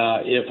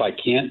 If I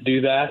can't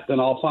do that, then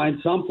I'll find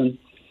something.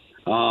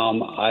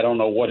 I don't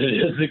know what it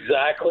is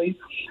exactly,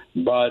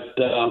 but,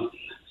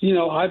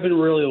 I've been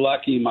really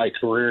lucky in my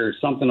career.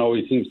 Something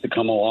always seems to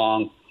come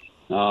along.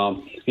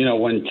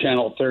 When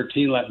Channel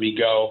 13 let me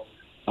go,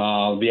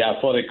 The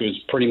Athletic was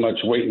pretty much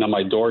waiting on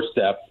my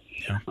doorstep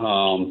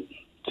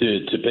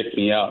to pick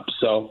me up.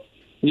 So,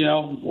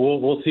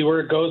 we'll see where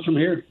it goes from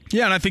here.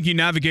 Yeah, and I think you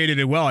navigated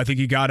it well. I think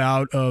you got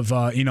out of,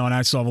 and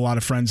I still have a lot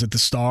of friends at the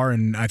Star,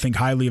 and I think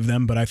highly of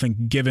them. But I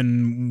think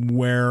given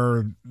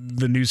where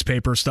the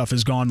newspaper stuff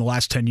has gone the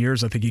last 10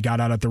 years, I think you got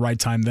out at the right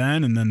time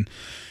then. And then,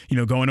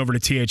 going over to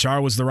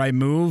THR was the right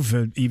move,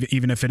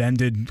 even if it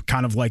ended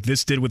kind of like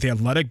this did with The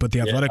Athletic. But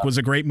The Athletic was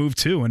a great move,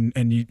 too.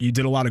 And you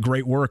did a lot of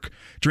great work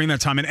during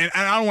that time. And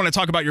I don't want to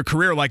talk about your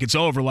career like it's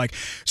over. Like,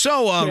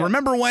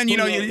 remember when, we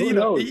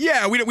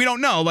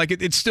don't know. Like,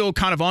 it's still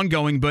kind of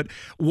ongoing. But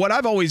what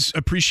I've always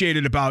appreciated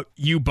about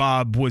you,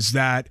 Bob, was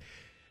that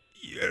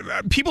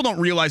people don't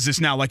realize this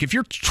now. Like if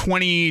you're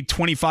 20,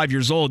 25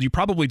 years old, you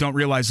probably don't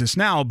realize this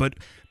now, but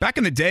back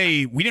in the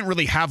day, we didn't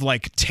really have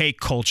like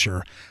take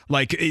culture.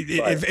 Like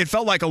it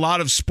felt like a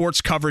lot of sports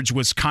coverage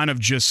was kind of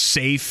just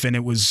safe and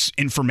it was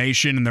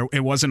information and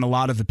it wasn't a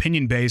lot of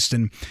opinion based.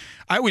 And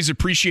I always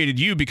appreciated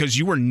you because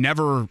you were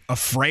never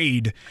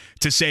afraid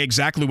to say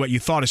exactly what you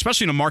thought,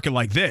 especially in a market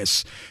like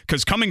this.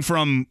 Because coming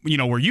from,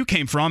 where you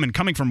came from and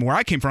coming from where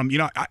I came from,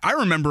 I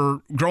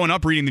remember growing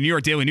up reading the New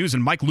York Daily News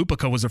and Mike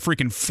Lupica was a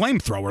freaking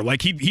flamethrower.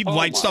 Like he'd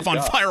light stuff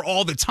on fire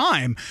all the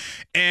time.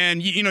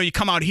 And, you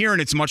come out here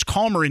and it's much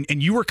calmer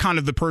and you were kind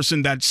of the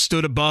person that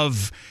stood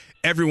above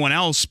everyone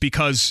else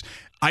because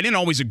I didn't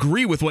always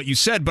agree with what you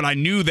said, but I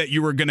knew that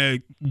you were going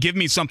to give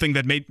me something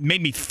that made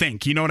me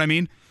think. You know what I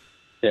mean?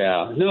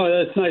 Yeah.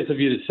 No, that's nice of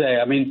you to say.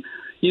 I mean,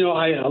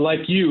 I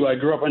like you, I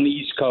grew up on the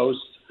East Coast.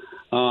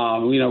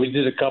 We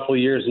did a couple of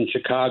years in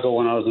Chicago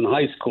when I was in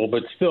high school,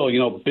 but still,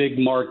 big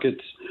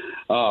markets,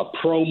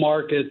 pro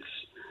markets,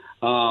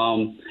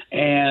 and,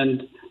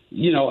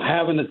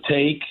 having a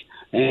take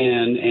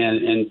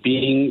and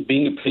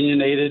being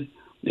opinionated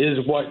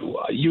is what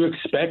you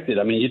expected.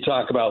 I mean, you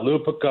talk about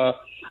Lupica.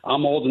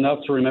 I'm old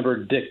enough to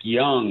remember Dick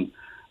Young,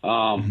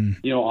 on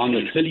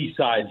the city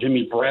side,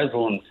 Jimmy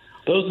Breslin.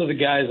 Those are the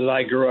guys that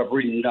I grew up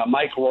reading.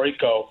 Mike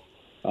Royko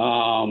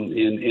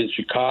in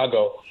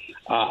Chicago.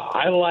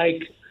 I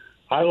like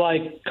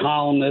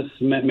columnists,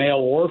 male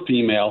or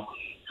female,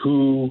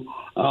 who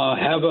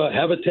have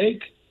a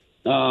take.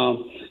 I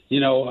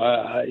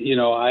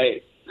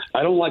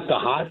don't like the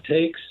hot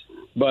takes,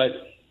 but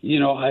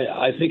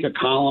I think a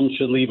column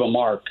should leave a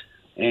mark,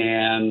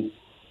 and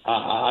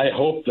I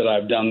hope that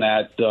I've done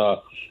that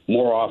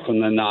more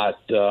often than not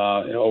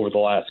over the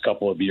last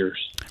couple of years.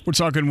 We're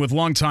talking with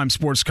longtime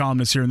sports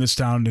columnist here in this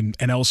town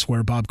and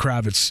elsewhere, Bob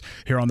Kravitz,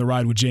 here on The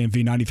Ride with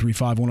JMV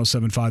 93.5,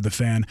 107.5 The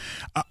Fan.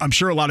 I'm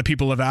sure a lot of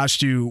people have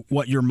asked you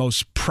what you're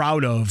most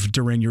proud of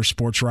during your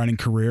sports writing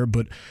career,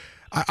 but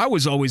I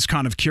was always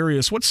kind of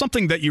curious. What's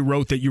something that you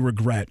wrote that you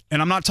regret? And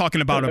I'm not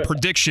talking about a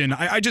prediction.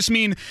 I just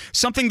mean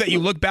something that you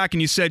look back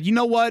and you said, you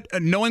know what,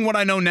 knowing what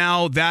I know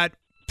now, that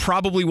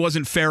probably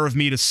wasn't fair of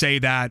me to say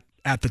that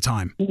at the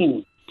time.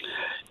 It's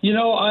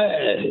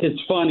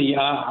funny.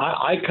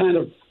 I kind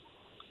of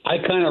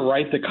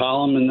write the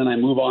column and then I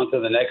move on to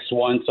the next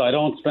one, so I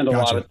don't spend a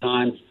lot of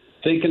time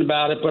thinking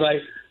about it. But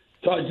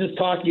just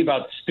talking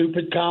about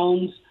stupid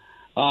columns,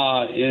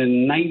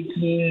 in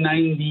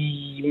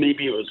 1990,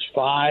 maybe it was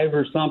 5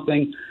 or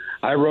something,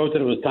 I wrote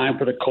that it was time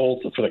for the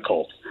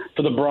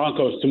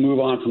Broncos to move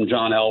on from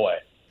John Elway.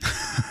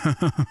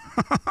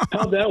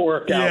 How'd that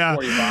work out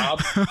for you, Bob?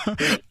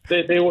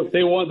 They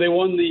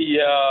won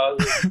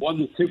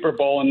the Super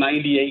Bowl in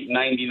 98 and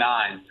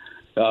 99.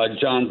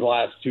 John's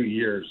last 2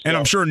 years. And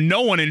I'm sure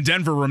no one in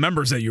Denver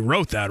remembers that you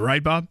wrote that,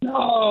 right, Bob?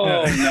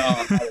 No.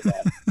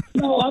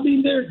 No, I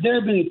mean, there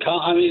have been.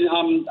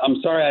 I'm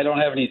sorry, I don't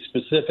have any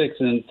specifics,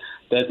 and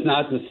that's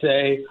not to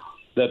say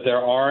that there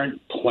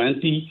aren't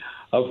plenty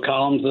of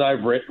columns that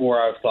I've written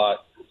where I've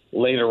thought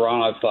later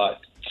on,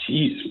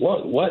 geez,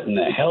 what in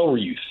the hell were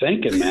you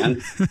thinking, man?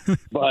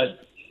 but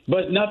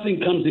nothing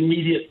comes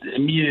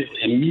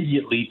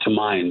immediately to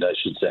mind, I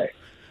should say.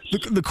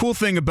 The cool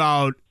thing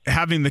about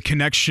having the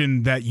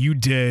connection that you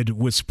did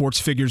with sports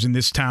figures in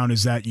this town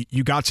is that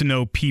you got to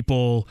know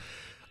people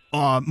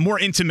more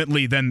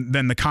intimately than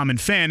the common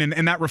fan,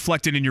 and that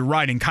reflected in your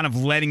writing, kind of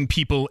letting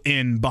people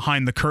in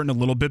behind the curtain a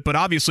little bit. But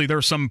obviously there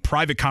are some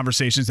private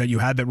conversations that you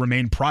had that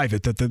remained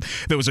private, that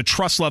there was a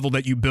trust level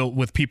that you built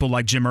with people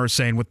like Jim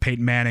Irsay, with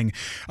Peyton Manning,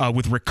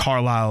 with Rick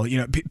Carlisle,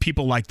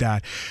 people like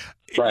that.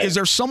 Right. Is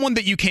there someone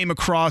that you came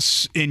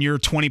across in your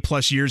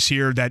 20-plus years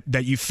here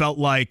that you felt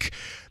like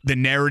the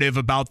narrative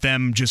about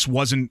them just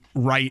wasn't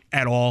right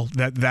at all,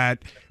 that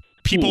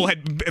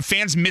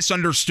fans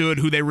misunderstood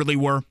who they really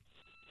were?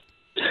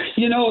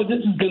 This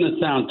is going to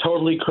sound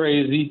totally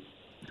crazy.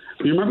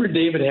 You remember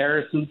David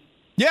Harrison?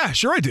 Yeah,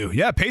 sure I do.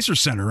 Yeah,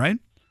 Pacers center, right?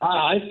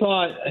 I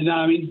thought,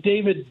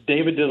 David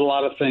did a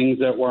lot of things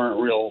that weren't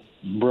real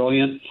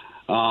brilliant.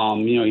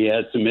 He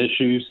had some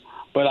issues.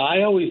 But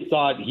I always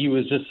thought he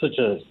was just such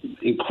an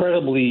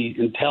incredibly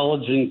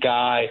intelligent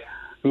guy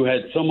who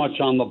had so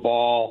much on the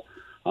ball,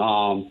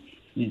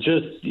 He's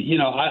just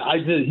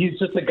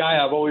a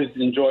guy I've always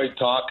enjoyed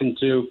talking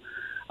to.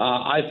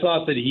 I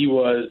thought that he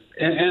was,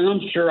 and I'm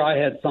sure I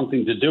had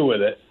something to do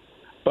with it,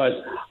 but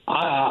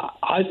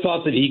I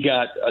thought that he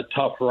got a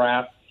tough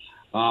rap.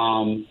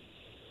 I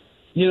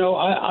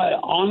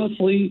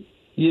honestly,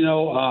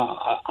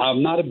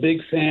 I'm not a big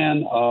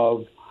fan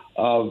of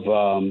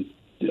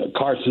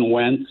Carson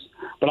Wentz,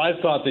 but I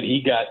thought that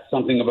he got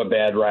something of a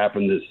bad rap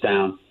in this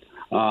town.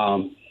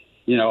 I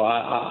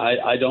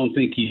don't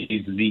think he's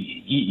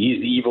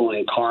evil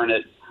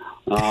incarnate.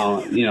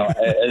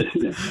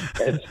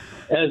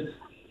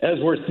 As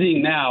we're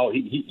seeing now,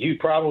 he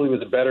probably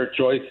was a better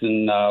choice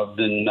than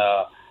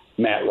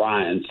Matt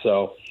Ryan.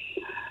 So,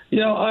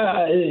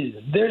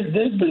 there's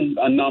been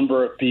a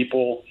number of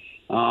people.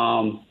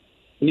 I've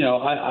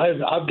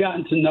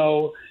gotten to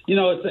know.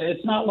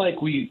 It's not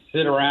like we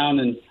sit around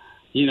and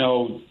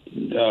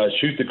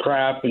shoot the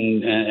crap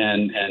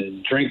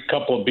and drink a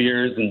couple of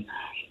beers, and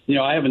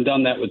I haven't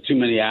done that with too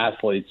many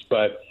athletes,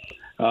 but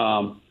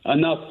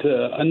enough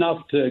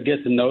to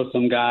get to know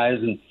some guys.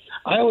 And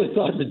I always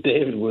thought that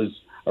David was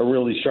a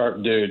really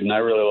sharp dude, and I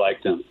really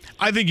liked him.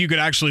 I think you could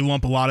actually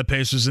lump a lot of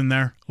Pacers in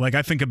there. Like,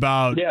 I think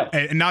about,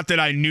 not that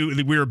I knew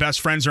that we were best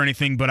friends or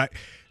anything, but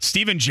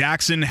Steven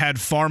Jackson had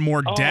far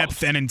more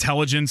depth and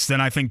intelligence than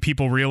I think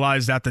people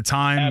realized at the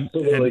time.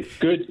 Absolutely.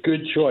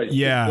 Good choice.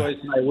 Yeah. Good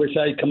choice, and I wish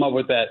I'd come up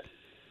with that.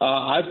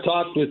 I've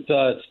talked with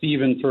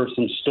Steven for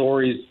some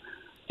stories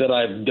that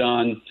I've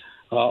done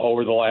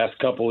over the last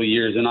couple of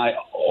years, and I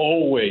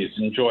always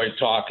enjoyed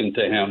talking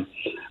to him.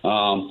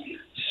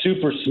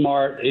 Super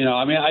smart.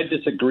 I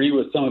disagree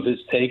with some of his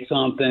takes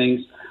on things,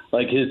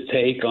 like his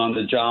take on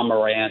the John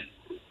Morant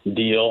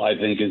deal, I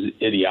think is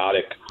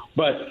idiotic.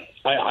 But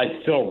I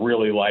still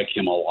really like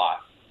him a lot.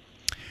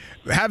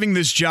 Having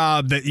this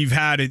job that you've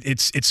had,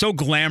 it's so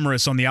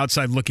glamorous on the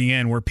outside looking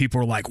in, where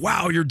people are like,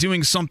 wow, you're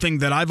doing something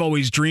that I've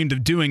always dreamed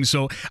of doing.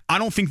 So I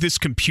don't think this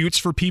computes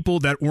for people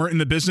that weren't in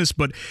the business.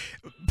 But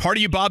part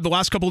of you, Bob, the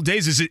last couple of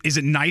days, is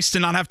it nice to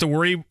not have to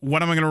worry,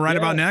 what am I going to write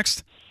about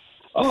next?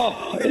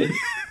 Oh, it's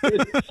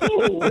so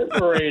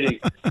liberating.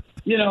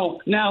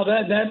 Now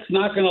that's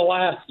not going to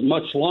last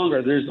much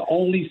longer. There's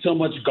only so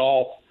much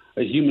golf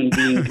a human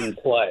being can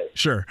play.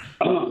 Sure.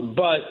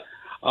 But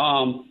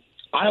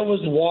I was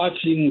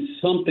watching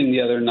something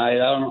the other night.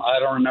 I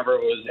don't remember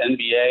if it was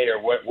NBA or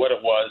what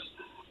it was.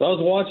 But I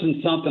was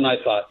watching something. I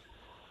thought,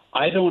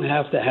 I don't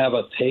have to have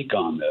a take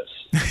on this.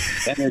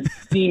 And it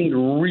seemed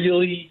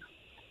really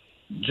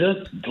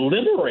just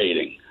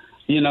liberating.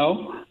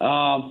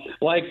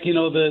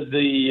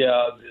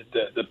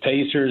 The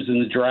Pacers in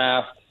the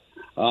draft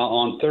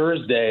on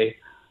Thursday.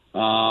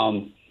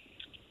 I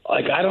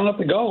don't have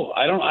to go.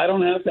 I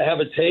don't have to have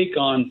a take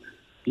on,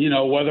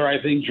 whether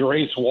I think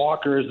Jarace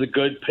Walker is a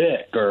good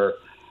pick or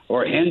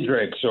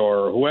Hendricks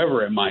or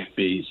whoever it might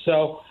be.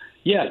 So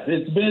yeah,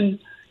 it's been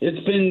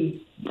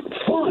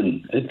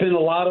fun. It's been a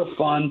lot of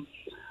fun.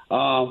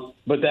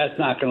 But that's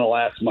not going to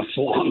last much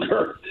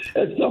longer.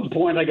 At some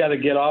point, I got to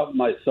get off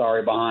my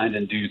sorry behind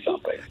and do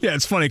something. Yeah,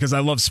 it's funny because I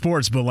love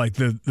sports, but like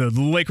the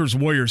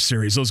Lakers-Warriors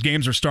series, those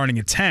games are starting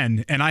at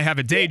 10, and I have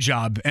a day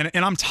job, and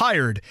I'm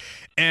tired.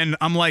 And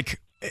I'm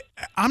like,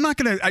 I'm not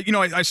going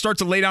to, I start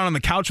to lay down on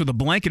the couch with a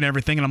blanket and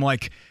everything, and I'm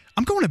like,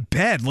 I'm going to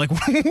bed. Like,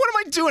 what am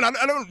I doing? I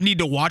don't need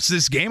to watch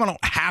this game. I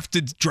don't have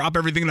to drop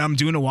everything that I'm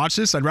doing to watch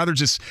this. I'd rather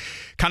just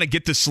kind of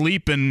get to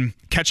sleep and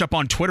catch up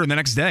on Twitter the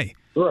next day.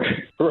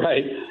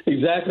 Right.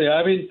 Exactly.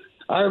 I mean,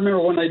 I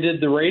remember when I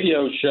did the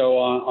radio show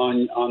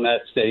on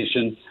that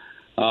station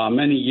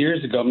many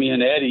years ago, me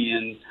and Eddie,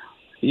 and,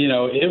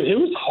 it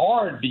was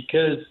hard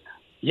because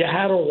you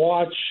had to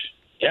watch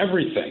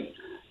everything.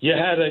 You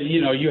had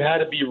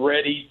to be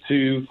ready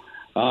to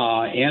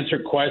answer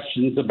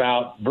questions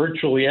about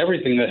virtually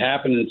everything that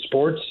happened in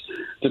sports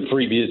the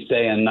previous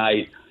day and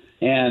night.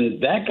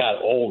 And that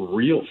got old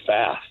real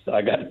fast,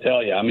 I got to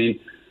tell you. I mean,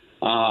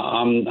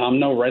 I'm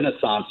no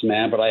Renaissance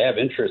man, but I have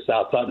interests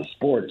outside of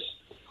sports.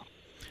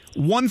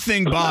 One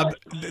thing, Bob,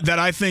 that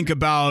I think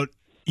about,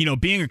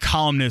 being a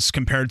columnist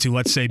compared to,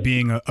 let's say,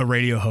 being a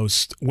radio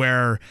host,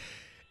 where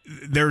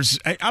there's,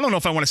 I don't know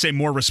if I want to say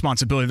more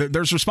responsibility.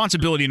 There's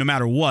responsibility no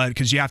matter what,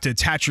 because you have to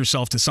attach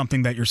yourself to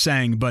something that you're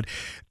saying. But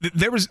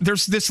there's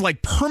this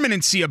like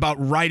permanency about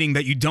writing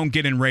that you don't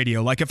get in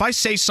radio. Like if I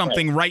say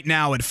something right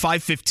now at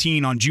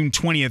 5:15 on June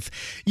 20th,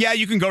 yeah,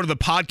 you can go to the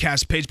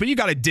podcast page, but you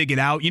got to dig it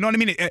out. You know what I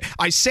mean?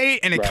 I say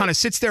it and it kind of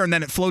sits there and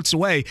then it floats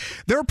away.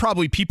 There are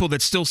probably people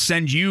that still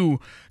send you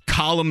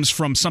columns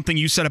from something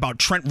you said about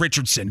Trent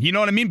Richardson. You know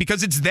what I mean?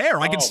 Because it's there.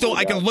 I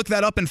can look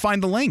that up and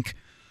find the link.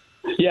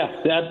 Yeah,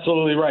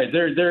 absolutely right.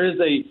 There is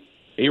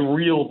a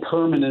real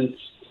permanence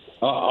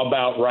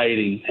about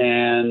writing,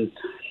 and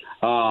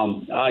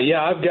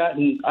I've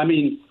gotten. I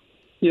mean,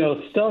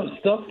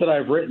 stuff that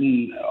I've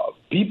written.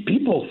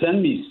 People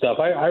send me stuff.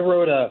 I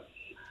wrote a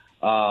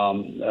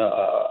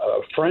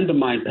friend of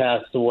mine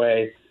passed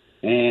away,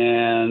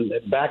 and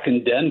back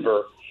in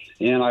Denver,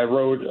 and I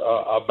wrote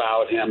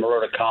about him. I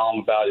wrote a column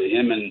about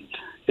him and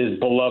his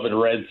beloved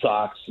Red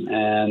Sox,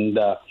 and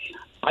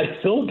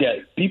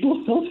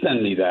people still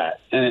send me that,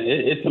 and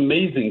it's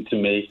amazing to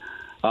me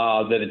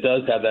that it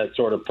does have that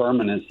sort of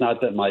permanence.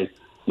 Not that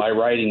my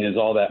writing is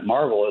all that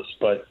marvelous,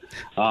 but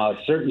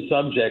certain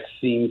subjects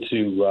seem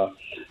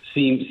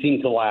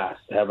to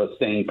last, have a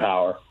staying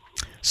power.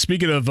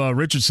 Speaking of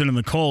Richardson and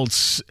the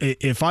Colts,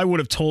 if I would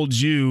have told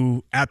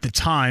you at the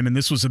time, and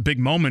this was a big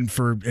moment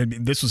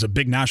this was a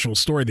big national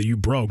story that you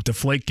broke,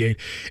 Deflategate.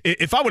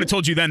 If I would have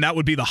told you then that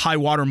would be the high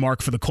water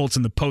mark for the Colts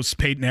in the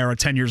post-Peyton era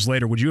 10 years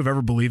later, would you have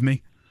ever believed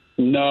me?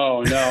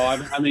 No.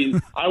 I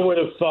mean, I would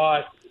have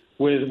thought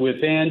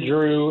with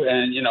Andrew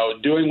and,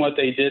 doing what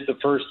they did the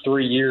first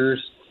 3 years,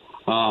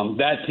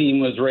 that team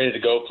was ready to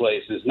go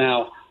places.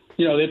 Now,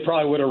 they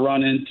probably would have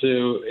run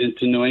into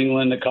New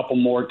England a couple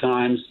more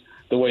times,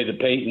 the way the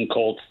Peyton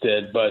Colts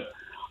did. But,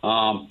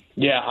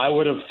 I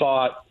would have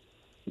thought,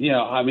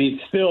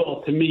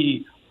 still, to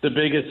me, the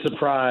biggest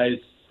surprise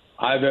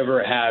I've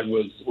ever had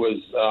was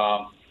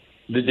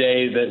the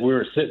day that we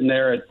were sitting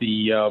there at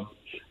the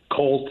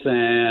Colts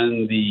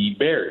and the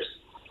Bears.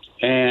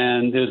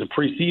 And there was a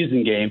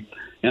preseason game,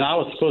 and I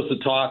was supposed to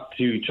talk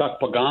to Chuck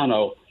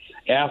Pagano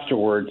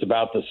afterwards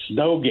about the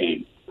snow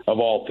game, of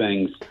all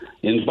things,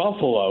 in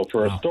Buffalo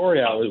for a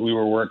story we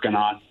were working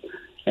on.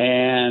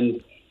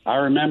 And I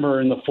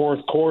remember in the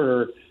fourth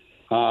quarter,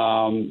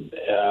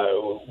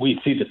 we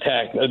see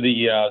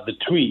the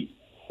tweet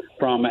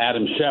from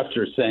Adam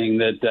Schefter saying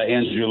that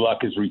Andrew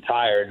Luck is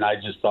retired, and I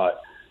just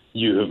thought,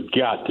 you have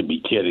got to be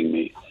kidding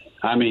me.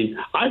 I mean,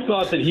 I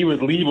thought that he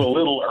would leave a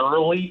little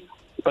early,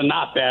 but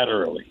not that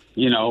early,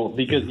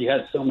 because he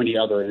has so many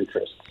other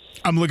interests.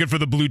 I'm looking for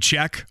the blue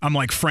check. I'm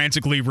like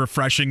frantically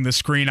refreshing the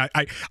screen.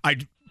 I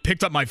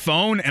picked up my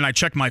phone and I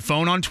checked my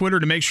phone on Twitter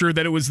to make sure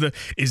that it was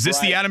is this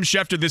the Adam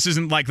Schefter? This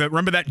isn't like that.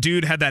 Remember that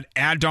dude had that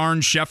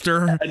Adarn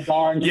Schefter?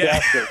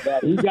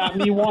 Schefter. He got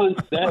me once.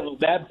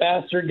 That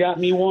bastard got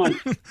me once.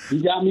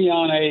 He got me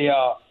on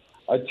a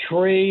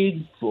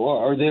trade, I don't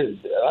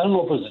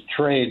know if it was a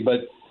trade,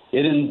 but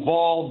it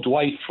involved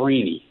Dwight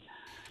Freeney.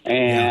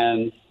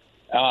 And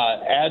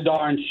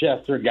Adarn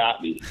Schefter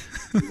got me.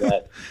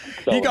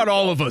 He got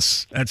all of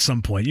us at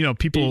some point.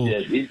 People.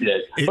 He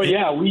did. But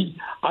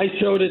I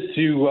showed it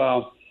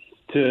to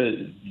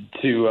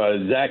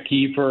Zach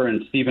Kiefer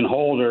and Stephen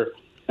Holder,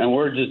 and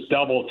we're just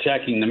double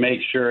checking to make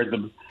sure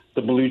the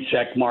blue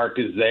check mark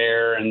is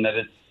there and that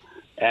it's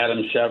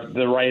Adam Schefter,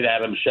 the right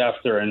Adam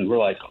Schefter, and we're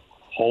like,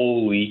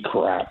 holy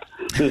crap,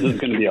 this is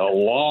going to be a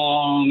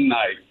long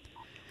night.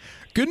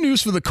 Good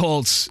news for the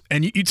Colts,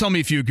 and you tell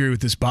me if you agree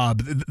with this,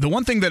 Bob. The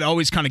one thing that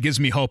always kind of gives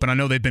me hope, and I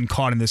know they've been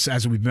caught in this,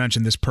 as we've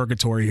mentioned, this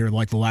purgatory here,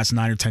 like the last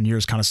 9 or 10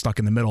 years, kind of stuck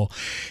in the middle,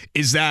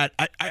 is that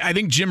I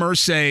think Jim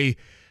Irsay,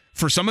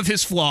 for some of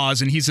his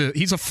flaws, and he's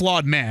a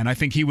flawed man, I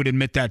think he would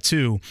admit that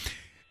too,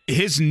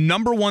 his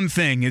number one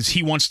thing is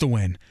he wants to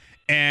win.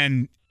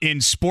 And in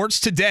sports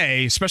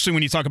today, especially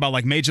when you talk about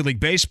like Major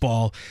League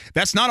Baseball,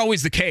 that's not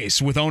always the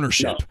case with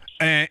ownership.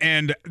 No.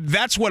 And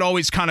that's what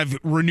always kind of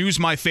renews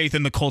my faith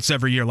in the Colts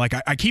every year. Like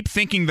I keep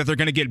thinking that they're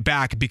going to get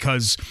back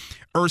because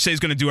Irsay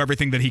is going to do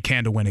everything that he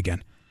can to win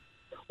again.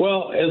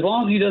 Well, as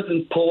long as he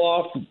doesn't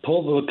pull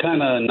the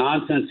kind of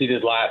nonsense he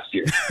did last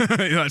year.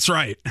 That's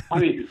right. I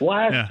mean,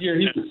 last year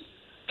he was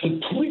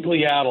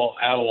completely out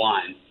of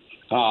line,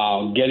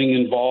 getting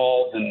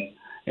involved and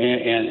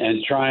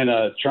trying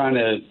to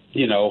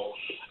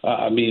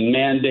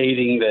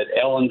mandating that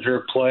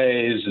Ellinger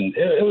plays, and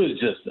it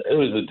was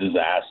a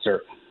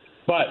disaster.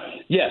 But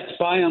yes,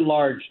 by and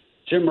large,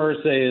 Jim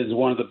Irsay is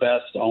one of the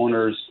best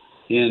owners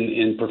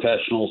in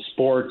professional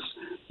sports.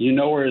 You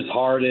know where his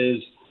heart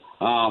is.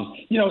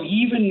 Even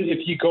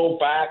if you go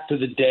back to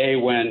the day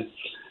when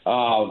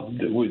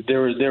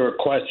there were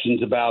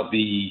questions about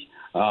the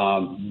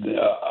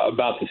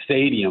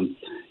stadium,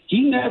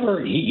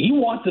 he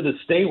wanted to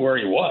stay where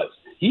he was.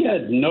 He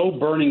had no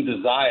burning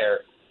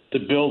desire to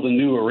build a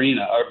new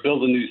arena or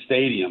build a new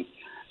stadium.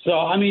 So,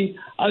 I think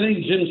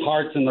Jim's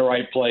heart's in the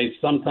right place.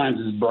 Sometimes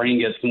his brain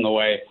gets in the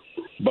way.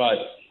 But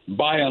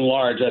by and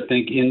large, I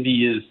think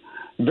Indy is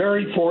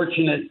very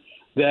fortunate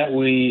that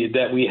we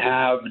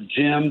have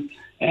Jim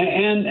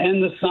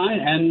and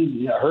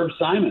Herb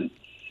Simon.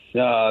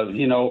 Herb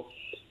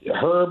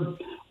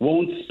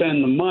won't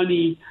spend the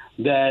money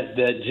that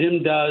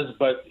Jim does,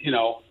 but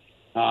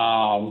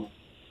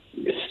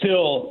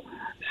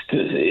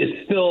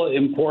it's still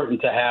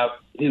important to have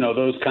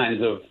those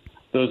kinds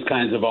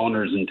of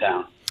owners in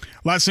town.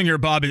 Last thing here,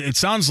 Bob, it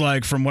sounds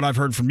like from what I've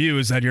heard from you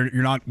is that you're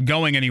not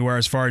going anywhere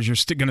as far as you're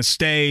going to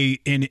stay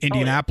in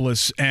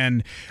Indianapolis. Oh, yeah.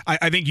 And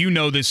I think you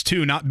know this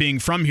too, not being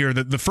from here.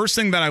 The first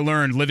thing that I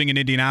learned living in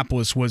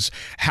Indianapolis was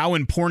how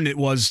important it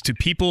was to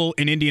people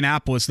in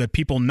Indianapolis that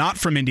people not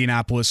from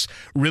Indianapolis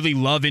really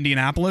love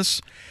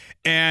Indianapolis.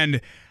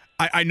 And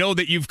I know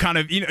that you've kind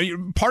of,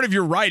 part of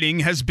your writing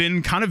has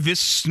been kind of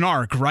this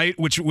snark, right?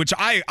 Which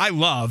I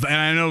love. And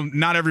I know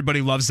not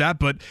everybody loves that,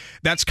 but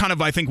that's kind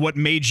of, I think, what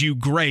made you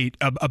great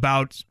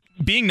about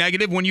being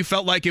negative when you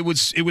felt like it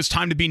was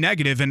time to be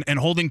negative, and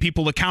holding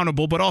people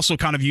accountable, but also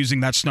kind of using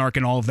that snark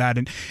and all of that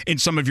in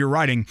some of your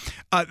writing.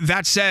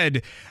 That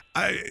said,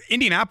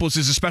 Indianapolis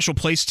is a special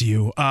place to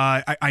you.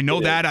 I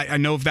know that. I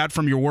know of that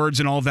from your words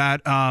and all of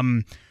that.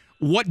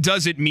 What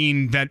does it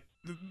mean that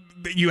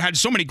you had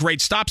so many great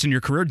stops in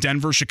your career?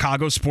 Denver,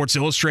 Chicago, Sports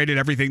Illustrated,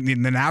 everything,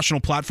 the national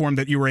platform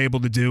that you were able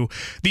to do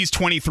these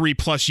 23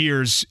 plus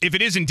years. If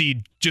it is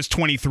indeed just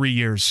 23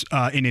 years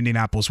in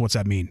Indianapolis, what's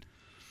that mean?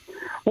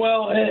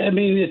 Well, I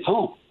mean, it's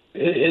home.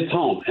 It's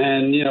home,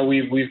 and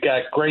we've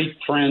got great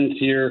friends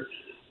here.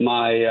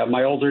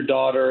 My older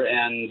daughter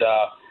and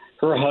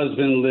her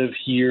husband live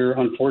here.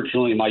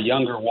 Unfortunately, my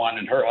younger one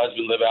and her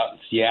husband live out in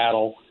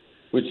Seattle,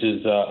 which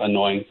is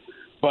annoying.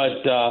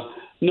 But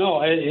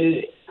no,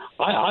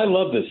 I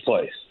love this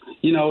place.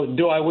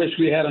 Do I wish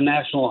we had a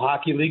National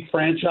Hockey League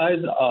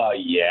franchise?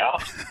 Yeah,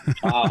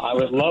 I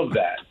would love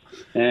that,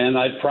 and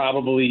I'd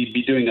probably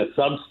be doing a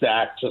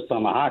Substack just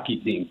on the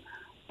hockey team.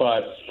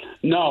 But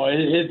no,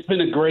 it's been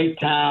a great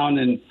town,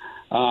 and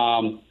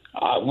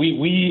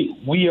we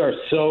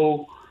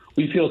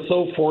feel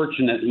so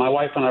fortunate. My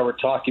wife and I were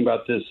talking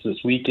about this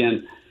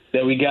weekend,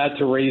 that we got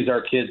to raise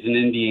our kids in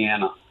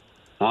Indiana.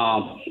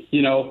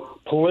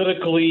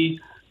 Politically,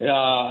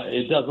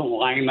 it doesn't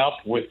line up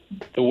with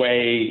the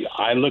way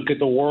I look at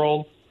the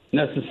world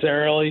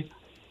necessarily,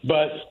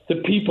 but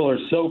the people are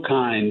so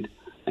kind,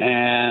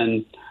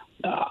 and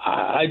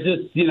I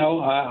just,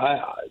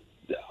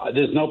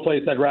 there's no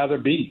place I'd rather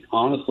be,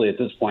 honestly, at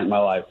this point in my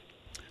life.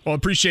 Well,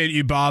 appreciate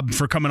you, Bob,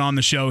 for coming on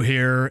the show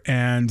here.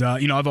 And,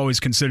 I've always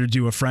considered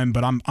you a friend,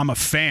 but I'm a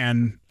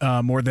fan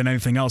more than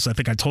anything else. I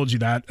think I told you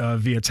that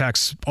via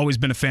text. Always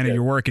been a fan of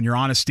your work and your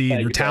honesty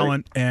and your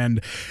talent.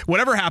 And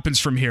whatever happens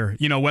from here,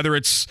 whether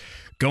it's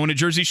going to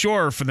Jersey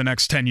Shore for the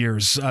next 10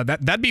 years,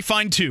 that'd be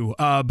fine too.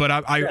 But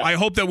I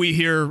hope that we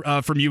hear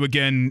from you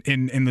again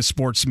in the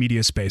sports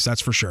media space.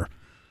 That's for sure.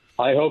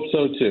 I hope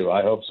so,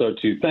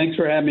 too. Thanks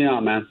for having me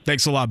on, man.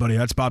 Thanks a lot, buddy.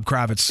 That's Bob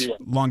Kravitz,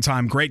 long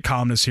time, great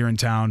columnist here in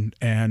town,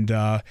 and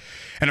a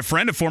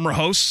friend, a former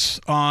host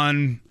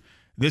on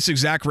this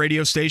exact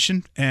radio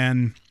station.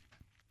 And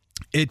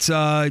it's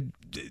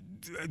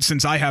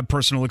since I have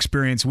personal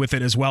experience with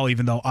it as well,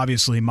 even though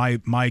obviously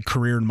my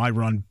career and my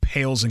run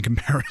pales in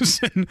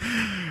comparison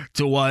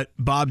to what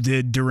Bob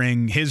did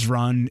during his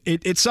run.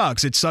 It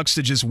sucks. It sucks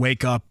to just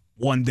wake up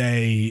one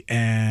day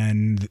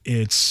and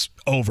it's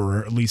over,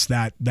 or at least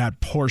that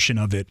portion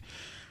of it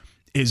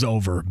is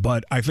over.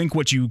 But I think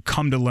what you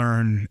come to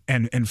learn,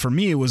 and for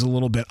me it was a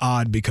little bit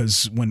odd,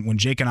 because when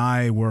Jake and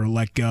I were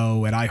let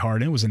go at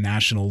iHeart, it was a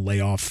national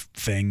layoff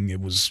thing.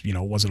 It was, it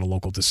wasn't a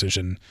local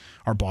decision.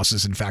 Our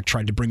bosses, in fact,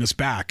 tried to bring us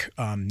back.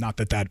 Not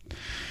that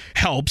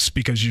helps,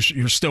 because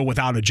you're still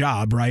without a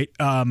job, right?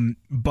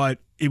 But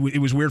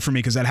it was weird for me,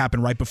 because that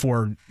happened right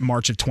before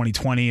March of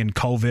 2020 and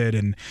COVID,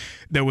 and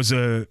there was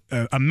a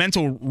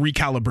mental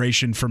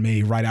recalibration for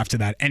me right after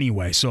that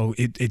anyway. So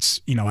it's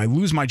I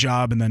lose my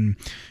job, and then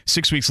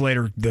 6 weeks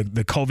later the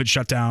COVID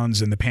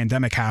shutdowns and the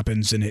pandemic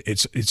happens, and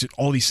it's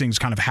all these things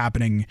kind of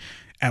happening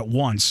at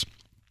once.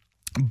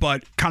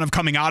 But kind of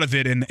coming out of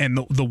it, and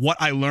the what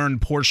I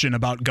learned portion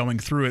about going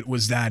through it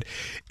was that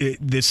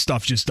this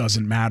stuff just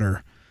doesn't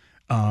matter.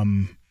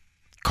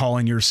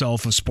 Calling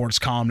yourself a sports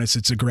columnist,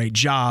 it's a great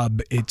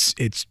job.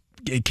 It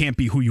can't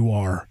be who you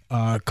are.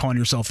 Calling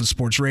yourself a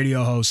sports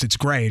radio host, it's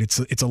great.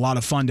 It's a lot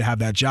of fun to have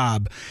that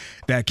job.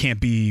 That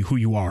can't be who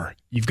you are.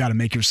 You've got to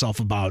make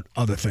yourself about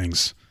other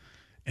things.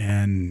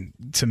 And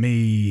to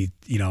me,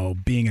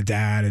 being a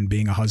dad and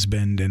being a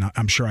husband, and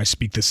I'm sure I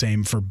speak the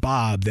same for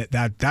Bob,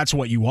 that's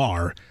what you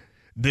are.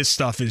 This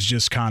stuff is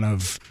just kind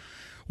of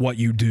what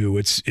you do.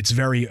 It's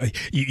very,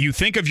 you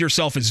think of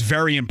yourself as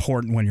very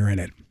important when you're in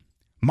it.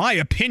 My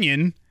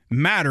opinion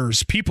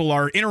matters. People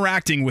are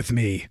interacting with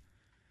me.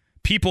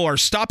 People are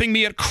stopping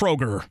me at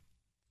Kroger.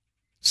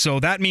 So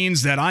that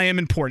means that I am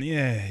important.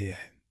 Yeah.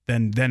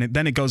 Then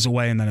it goes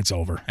away, and then it's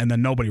over. And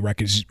then nobody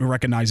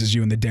recognizes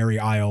you in the dairy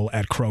aisle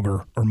at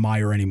Kroger or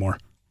Meijer anymore.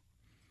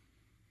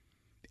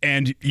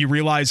 And you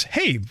realize,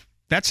 hey,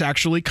 that's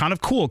actually kind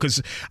of cool,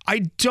 because I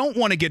don't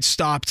want to get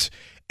stopped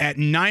at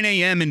 9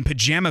 a.m. in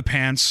pajama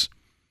pants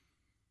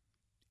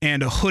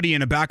and a hoodie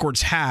and a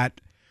backwards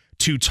hat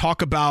to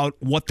talk about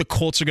what the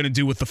Colts are going to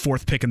do with the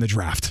 4th pick in the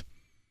draft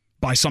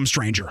by some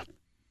stranger.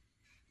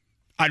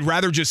 I'd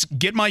rather just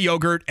get my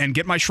yogurt and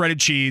get my shredded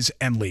cheese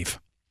and leave.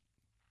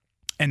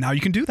 And now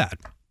you can do that.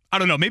 I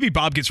don't know. Maybe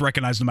Bob gets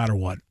recognized no matter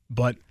what,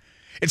 but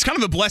it's kind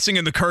of the blessing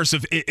and the curse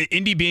of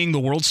Indy being the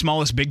world's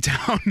smallest big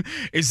town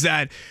is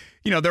that,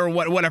 there are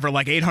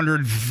like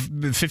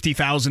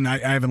 850,000. I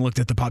haven't looked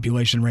at the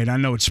population rate. I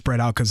know it's spread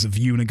out because of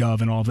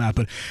Unigov and all of that,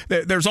 but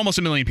there's almost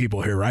 1 million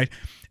people here, right?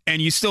 And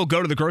you still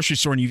go to the grocery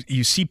store and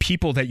you see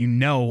people that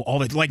all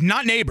the, like,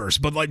 not neighbors,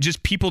 but like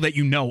just people that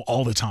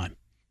all the time.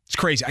 It's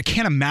crazy. I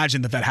can't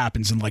imagine that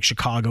happens in like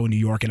Chicago, New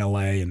York, and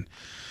LA, and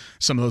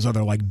some of those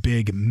other like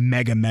big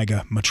mega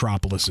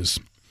metropolises.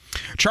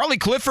 Charlie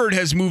Clifford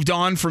has moved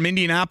on from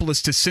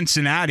Indianapolis to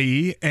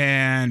Cincinnati,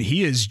 and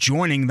he is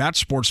joining that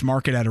sports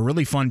market at a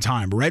really fun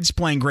time. Reds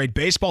playing great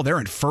baseball. They're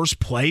in first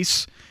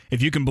place,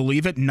 if you can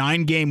believe it.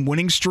 9-game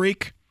winning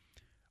streak.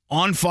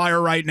 On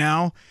fire right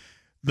now.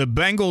 The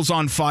Bengals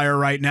on fire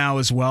right now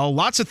as well.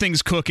 Lots of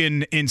things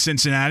cooking in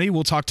Cincinnati.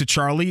 We'll talk to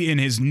Charlie in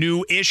his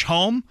new-ish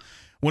home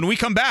when we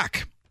come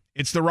back.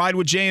 It's The Ride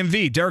with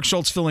JMV. Derek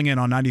Schultz filling in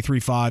on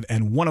 93.5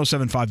 and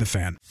 107.5 The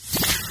Fan.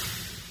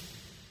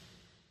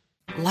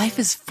 Life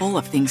is full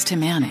of things to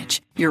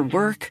manage. Your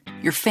work,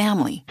 your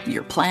family,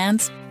 your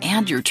plans,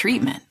 and your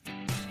treatment.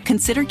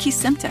 Consider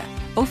Kesimpta,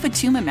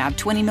 ofatumumab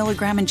 20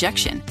 milligram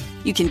injection.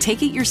 You can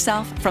take it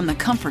yourself from the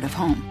comfort of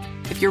home.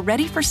 If you're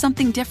ready for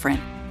something different,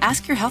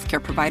 ask your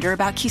healthcare provider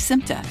about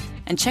Kesimpta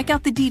and check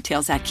out the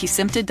details at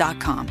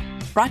kesimpta.com.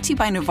 Brought to you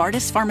by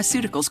Novartis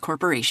Pharmaceuticals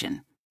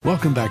Corporation.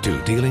 Welcome back to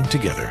Dealing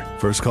Together.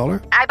 First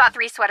caller? I bought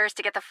 3 sweaters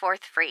to get the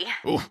 4th free.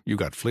 Oh, you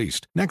got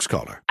fleeced. Next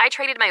caller. I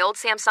traded my old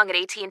Samsung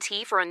at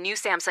AT&T for a new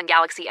Samsung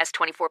Galaxy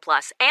S24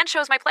 Plus and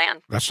chose my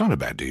plan. That's not a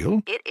bad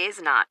deal. It is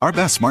not. Our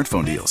best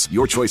smartphone deals.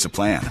 Your choice of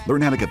plan.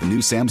 Learn how to get the new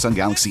Samsung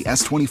Galaxy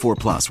S24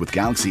 Plus with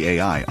Galaxy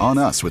AI on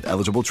us with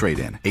eligible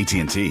trade-in.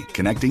 AT&T.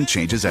 Connecting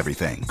changes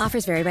everything.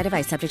 Offers vary by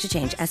device. Subject to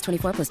change.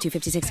 S24 plus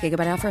 256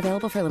 gigabyte offer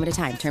available for a limited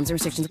time. Terms and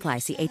restrictions apply.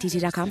 See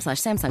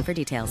att.com/Samsung for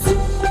details.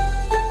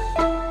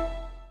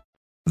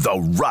 The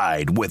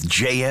Ride with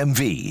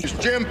JMV. It's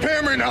Jim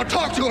Perry. Now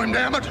talk to him,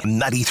 damn it.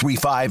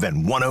 93.5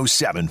 and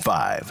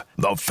 107.5.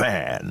 The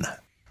Fan.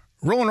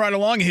 Rolling right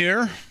along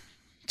here.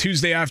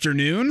 Tuesday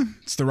afternoon.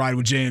 It's The Ride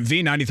with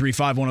JMV.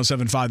 93.5,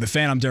 107.5 The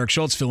Fan. I'm Derek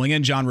Schultz filling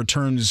in. John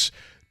returns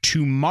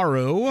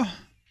tomorrow.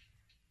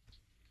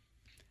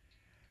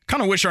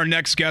 Kind of wish our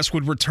next guest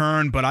would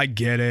return, but I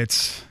get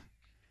it.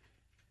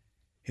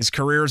 His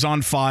career's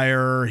on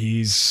fire.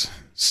 He's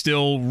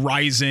still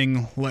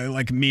rising.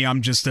 Like me,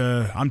 I'm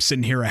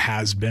sitting here a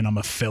has-been. I'm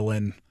a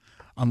fill-in.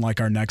 Unlike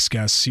our next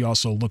guest, he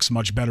also looks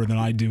much better than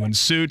I do in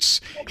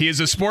suits. He is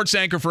a sports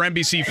anchor for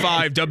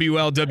NBC5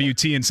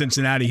 WLWT in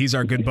Cincinnati. He's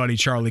our good buddy,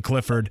 Charlie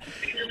Clifford.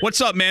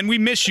 What's up, man? We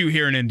miss you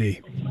here in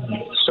Indy.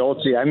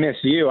 Schultz, I miss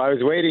you. I was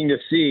waiting to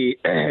see.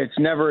 It's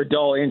never a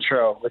dull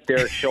intro with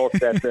Derek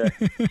Schultz at the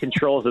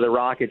controls of the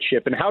rocket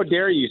ship. And how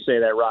dare you say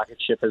that rocket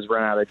ship has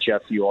run out of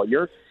jet fuel?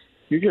 You're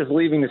just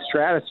leaving the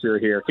stratosphere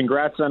here.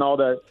 Congrats on all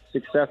the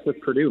success with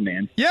Purdue,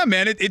 man. Yeah,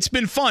 man, it's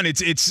been fun.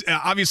 It's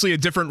obviously a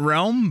different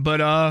realm,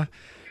 but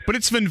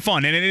it's been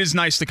fun, and it is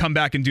nice to come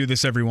back and do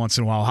this every once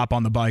in a while. Hop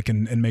on the bike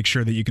and make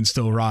sure that you can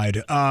still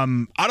ride.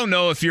 I don't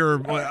know if you're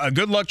a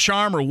good luck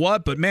charm or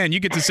what, but man, you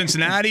get to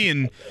Cincinnati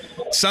and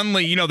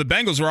suddenly, the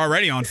Bengals were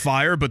already on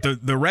fire, but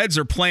the Reds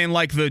are playing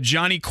like the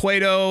Johnny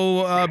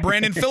Cueto,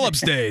 Brandon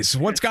Phillips days.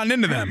 What's gotten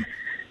into them?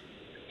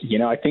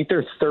 I think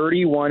they're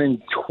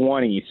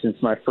 31-20 since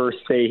my first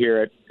day here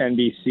at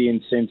NBC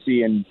in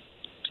Cincy, and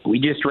we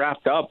just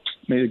wrapped up.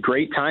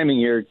 Great timing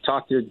here.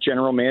 Talked to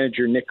General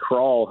Manager Nick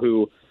Kroll,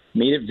 who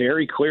made it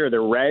very clear the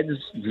Reds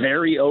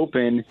very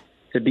open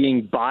to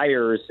being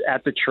buyers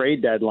at the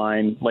trade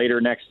deadline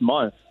later next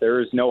month.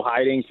 There is no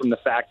hiding from the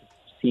fact that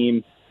the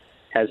team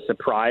has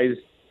surprised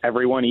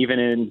everyone, even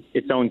in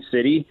its own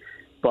city,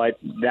 but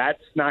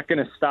that's not going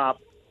to stop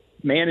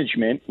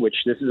management, which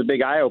this is a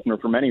big eye-opener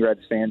for many Reds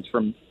fans,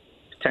 from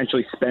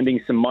potentially spending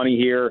some money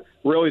here.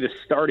 Really, the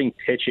starting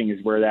pitching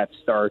is where that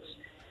starts.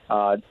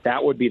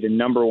 That would be the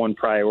number one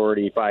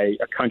priority by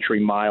a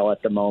country mile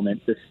at the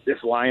moment. This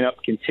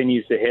lineup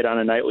continues to hit on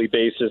a nightly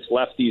basis.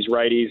 Lefties,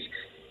 righties,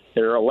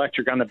 they're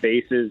electric on the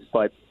bases,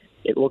 but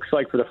it looks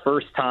like for the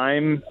first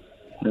time,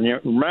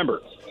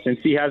 remember, since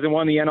he hasn't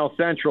won the NL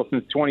Central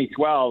since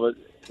 2012, it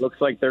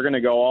looks like they're going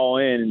to go all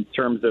in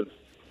terms of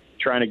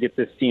trying to get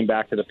this team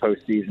back to the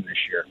postseason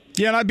this year.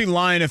 Yeah, and I'd be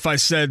lying if I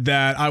said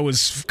that I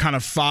was kind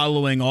of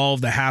following all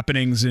of the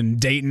happenings in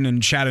Dayton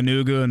and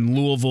Chattanooga and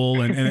Louisville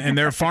and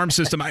their farm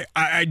system.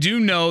 I do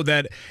know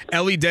that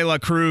Ellie De La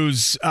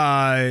Cruz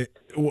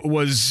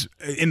was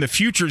in the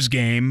Futures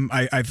game.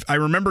 I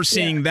remember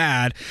seeing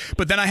that,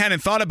 but then I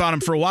hadn't thought about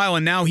him for a while,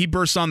 and now he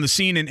bursts on the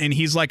scene, and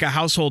he's like a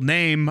household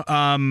name.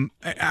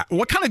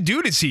 What kind of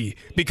dude is he?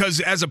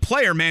 Because as a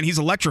player, man, he's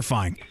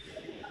electrifying.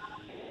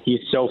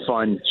 He's so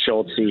fun,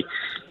 Schultz. He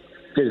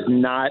does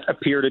not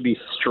appear to be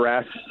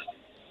stressed.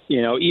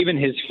 Even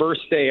his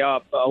first day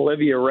up,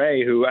 Olivia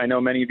Ray, who I know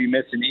many of you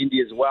missed in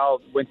Indy as well,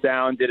 went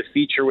down, did a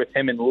feature with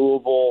him in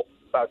Louisville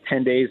about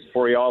 10 days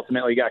before he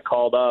ultimately got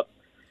called up.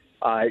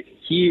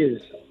 He is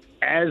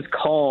as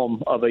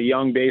calm of a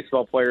young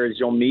baseball player as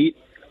you'll meet,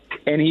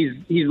 and he's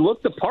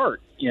looked the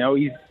part.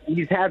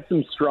 He's had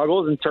some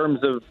struggles in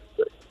terms of,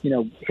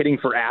 hitting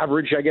for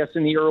average, I guess,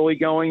 in the early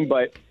going,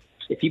 but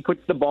if he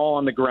puts the ball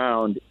on the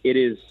ground, it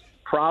is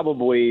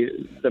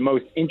probably the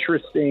most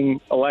interesting,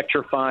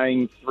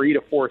 electrifying 3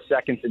 to 4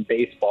 seconds in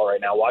baseball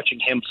right now, watching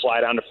him fly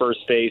down to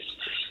first base.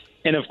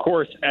 And, of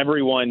course,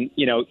 everyone,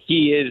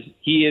 he is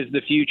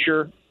the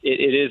future.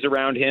 It is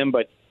around him,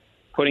 but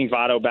putting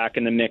Votto back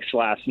in the mix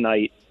last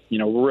night,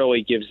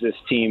 really gives this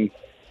team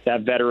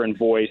that veteran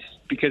voice,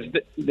 because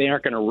they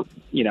aren't going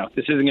to,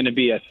 this isn't going to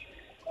be a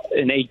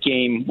an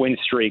 8-game win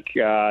streak,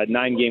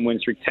 9-game win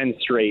streak, 10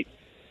 straight.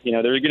 There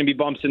are going to be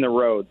bumps in the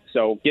road.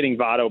 So getting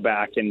Votto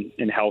back and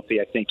healthy,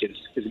 I think,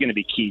 is going to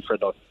be key for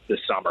this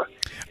summer.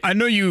 I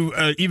know you,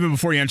 even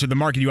before you entered the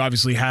market, you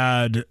obviously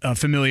had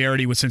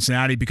familiarity with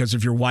Cincinnati because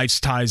of your wife's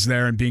ties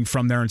there and being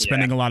from there and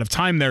spending a lot of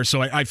time there.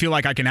 So I feel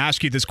like I can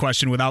ask you this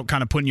question without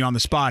kind of putting you on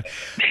the spot.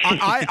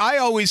 I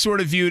always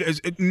sort of viewed,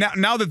 as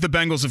now that the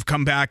Bengals have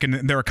come back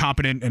and they're a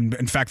competent, and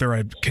in fact they're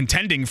a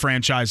contending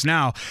franchise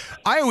now,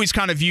 I always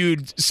kind of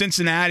viewed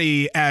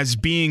Cincinnati as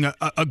being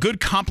a good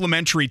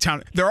complementary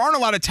town. There aren't a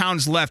lot of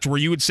towns left where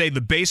you would say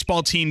the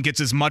baseball team gets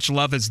as much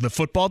love as the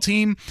football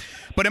team.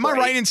 But am I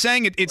right in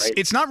saying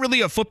it's not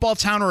really a football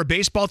town or a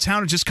baseball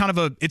town? It's just kind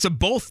of it's a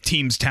both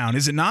teams town,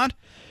 is it not?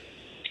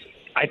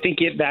 I think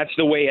that's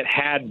the way it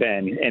had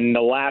been. And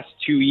the last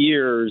 2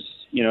 years,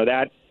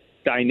 that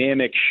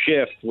dynamic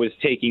shift was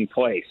taking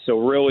place. So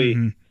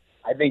really,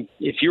 I think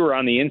if you were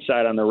on the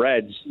inside on the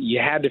Reds, you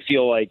had to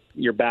feel like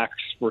your backs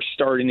were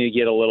starting to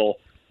get a little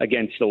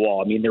against the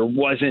wall. I mean, there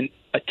wasn't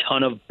a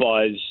ton of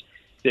buzz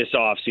this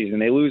offseason.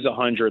 They lose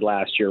 100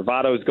 last year.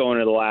 Votto's going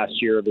to the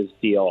last year of his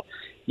deal.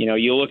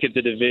 You look at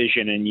the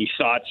division and you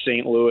thought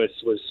St. Louis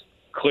was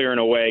clearing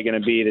away going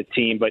to be the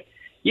team. But,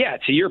 yeah,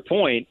 to your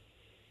point,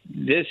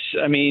 you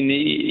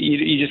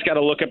just got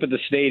to look up at the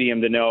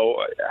stadium to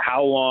know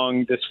how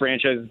long this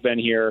franchise has been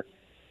here.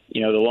 The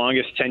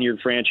longest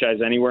tenured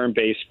franchise anywhere in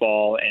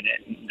baseball, and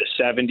the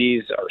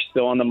 70s are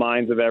still on the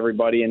minds of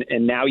everybody.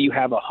 And now you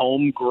have a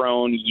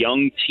homegrown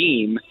young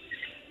team.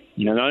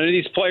 None of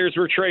these players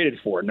were traded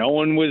for. No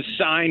one was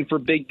signed for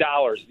big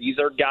dollars. These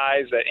are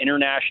guys that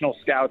international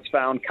scouts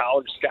found,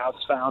 college scouts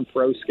found,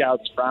 pro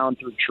scouts found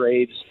through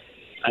trades.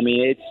 I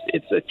mean,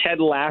 it's a Ted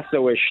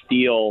Lasso-ish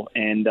deal,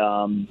 and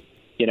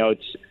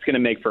it's going to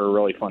make for a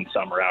really fun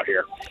summer out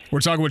here. We're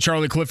talking with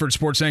Charlie Clifford,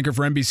 sports anchor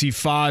for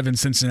NBC5 in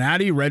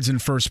Cincinnati. Reds in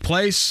first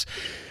place.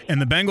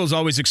 And the Bengals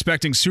always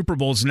expecting Super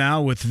Bowls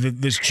now with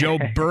this Joe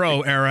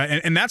Burrow era.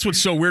 And that's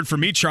what's so weird for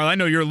me, Charlie. I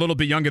know you're a little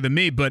bit younger than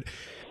me, but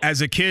as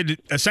a kid,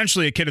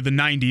 essentially a kid of the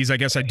 90s, I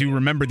guess I do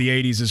remember the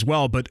 80s as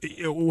well. But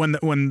when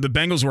the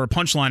Bengals were a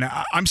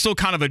punchline, I'm still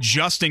kind of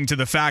adjusting to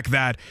the fact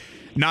that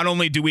not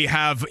only do we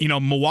have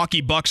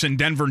Milwaukee Bucks and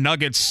Denver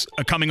Nuggets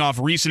coming off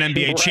recent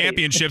NBA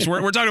championships,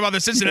 we're talking about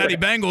the Cincinnati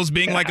Bengals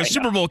being like a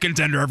Super Bowl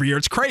contender every year.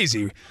 It's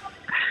crazy.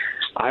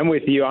 I'm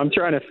with you. I'm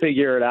trying to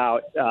figure it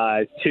out,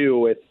 too,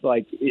 with,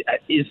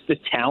 is the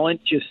talent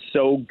just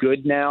so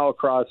good now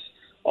across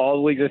all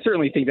the leagues? I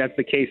certainly think that's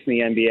the case in the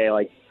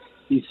NBA.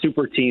 These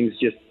super teams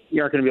you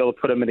aren't going to be able to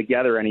put them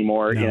together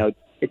anymore. No.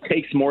 It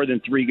takes more than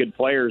 3 good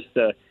players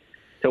to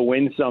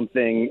win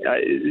something.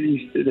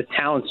 The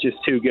talent's just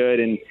too good.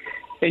 And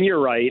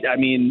you're right. I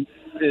mean,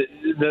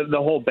 the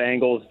whole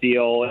Bengals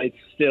deal, it's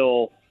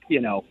still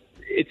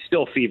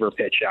fever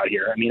pitch out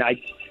here. I mean,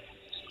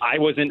 I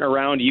wasn't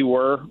around. You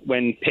were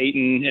when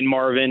Peyton and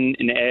Marvin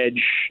and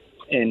Edge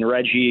and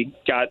Reggie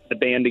got the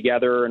band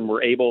together and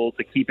were able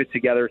to keep it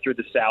together through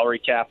the salary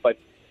cap. But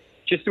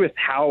just with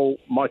how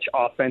much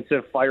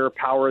offensive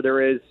firepower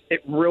there is,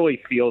 it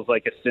really feels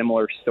like a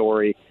similar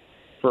story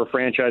for a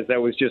franchise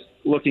that was just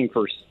looking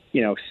for,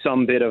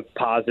 some bit of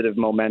positive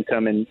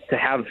momentum, and to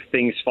have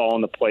things fall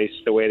into place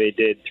the way they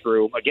did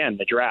through, again,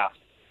 the draft.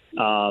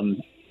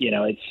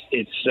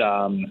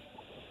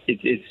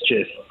 It's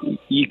just,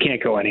 you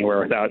can't go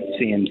anywhere without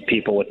seeing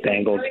people with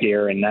Bengals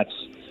gear, and that's,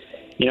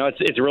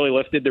 it's really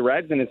lifted the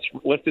Reds, and it's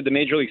lifted the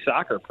Major League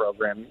Soccer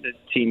program, the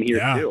team here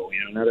too.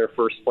 Another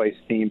first place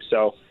team.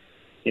 So,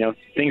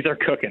 things are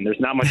cooking. There's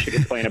not much to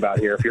complain about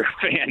here if you're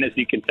a fan, as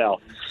you can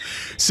tell.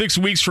 6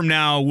 weeks from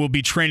now will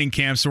be training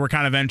camp, so we're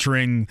kind of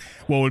entering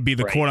what would be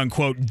the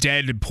quote-unquote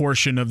dead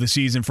portion of the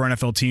season for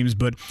NFL teams.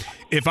 But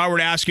if I were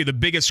to ask you the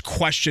biggest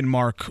question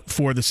mark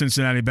for the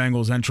Cincinnati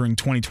Bengals entering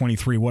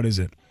 2023, what is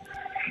it?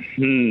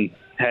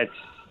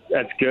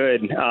 That's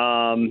good.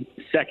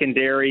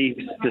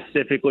 Secondary,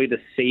 specifically the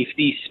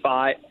safety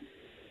spot.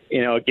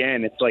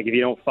 Again, it's like if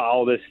you don't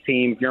follow this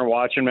team, if you're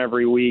watching them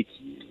every week,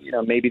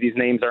 maybe these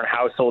names aren't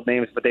household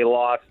names, but they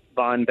lost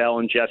Von Bell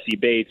and Jesse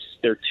Bates,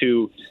 their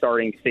 2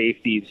 starting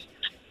safeties,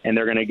 and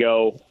they're going to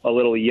go a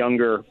little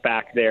younger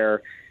back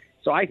there.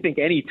 So I think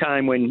any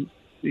time when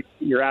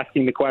you're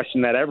asking the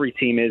question that every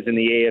team is in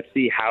the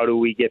AFC, how do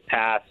we get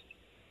past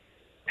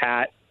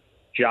Pat,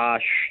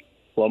 Josh,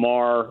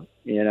 Lamar,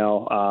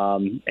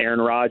 Aaron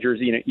Rodgers,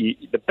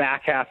 the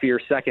back half of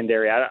your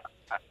secondary,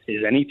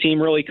 is any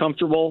team really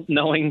comfortable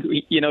knowing,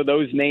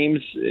 those names?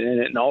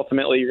 And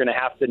ultimately, you're going to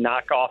have to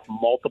knock off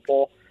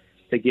multiple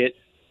to get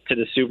to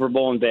the Super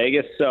Bowl in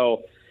Vegas.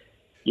 So,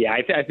 yeah,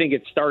 I think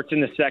it starts in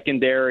the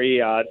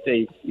secondary.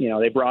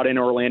 They brought in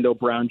Orlando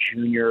Brown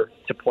Jr.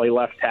 to play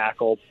left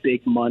tackle,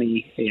 big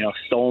money,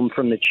 stolen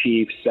from the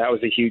Chiefs. That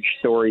was a huge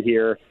story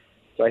here.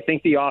 So I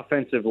think the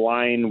offensive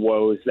line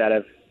woes that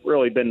have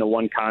really been the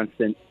one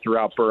constant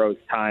throughout Burrow's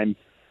time.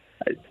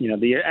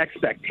 The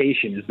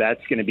expectation is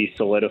that's going to be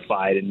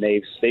solidified, and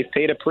they've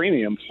paid a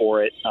premium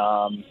for it.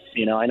 I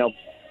know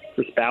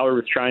Chris Ballard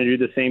was trying to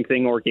do the same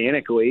thing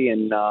organically,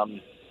 and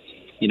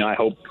I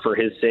hope for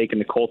his sake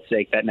and the Colts'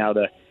 sake that now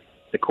the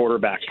the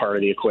quarterback part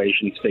of the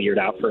equation's figured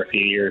out for a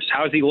few years.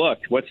 How's he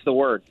looked? What's the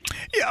word?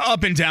 Yeah,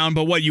 up and down,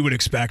 but what you would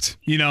expect,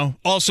 you know.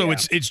 Also, Yeah.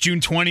 it's June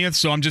 20th,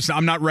 so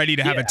I'm not ready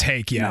to have a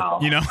take yet, No.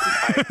 you know.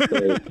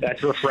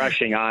 That's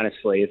refreshing,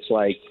 honestly. It's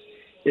like,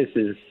 this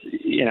is,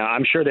 you know,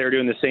 I'm sure they were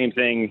doing the same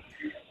thing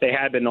they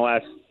had been the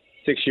last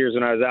 6 years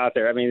when I was out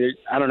there. I mean,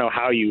 I don't know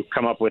how you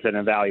come up with an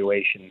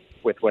evaluation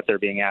with what they're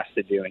being asked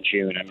to do in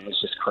June. I mean,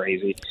 it's just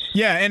crazy.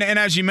 Yeah, and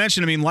as you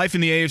mentioned, I mean, life in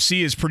the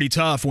AFC is pretty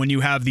tough when you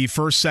have the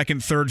 1st,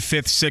 2nd, 3rd,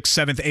 5th, 6th,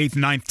 7th, 8th,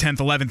 9th, 10th,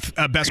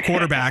 11th best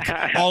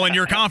quarterback all in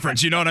your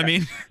conference. You know what I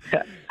mean?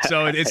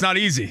 So it's not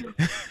easy.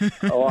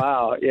 Oh,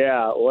 wow,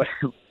 yeah. Well,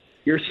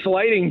 you're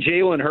slighting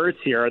Jalen Hurts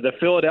here. The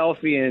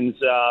Philadelphians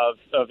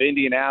of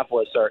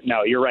Indianapolis are –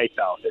 no, you're right,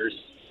 though.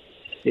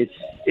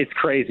 It's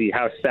crazy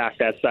how stacked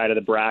that side of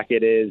the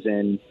bracket is.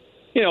 And,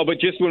 you know,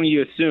 but just when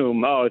you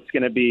assume, it's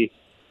going to be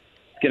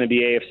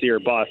AFC or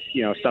bust,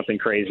 you know, something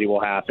crazy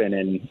will happen,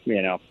 and,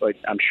 you know, but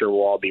I'm sure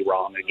we'll all be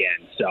wrong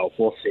again. So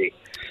we'll see.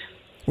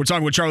 We're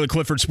talking with Charlie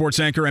Clifford, sports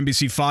anchor,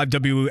 NBC5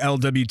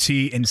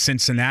 WLWT in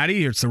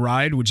Cincinnati. It's The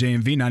Ride with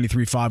JMV,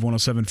 93.5,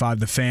 107.5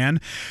 The Fan.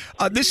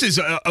 This is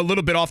a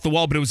little bit off the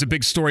wall, but it was a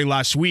big story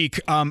last week.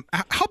 How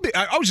big?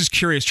 I was just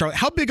curious, Charlie,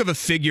 how big of a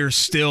figure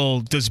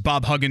still does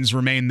Bob Huggins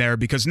remain there?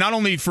 Because not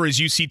only for his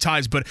UC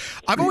ties, but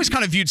I've always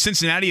kind of viewed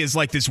Cincinnati as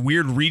like this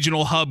weird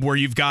regional hub where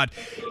you've got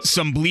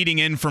some bleeding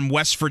in from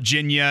West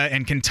Virginia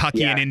and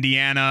Kentucky and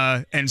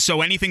Indiana. And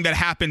so anything that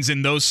happens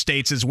in those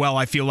states as well,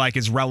 I feel like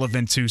is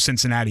relevant to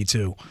Cincinnati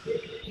too.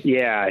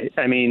 Yeah,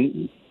 I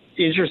mean,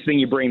 interesting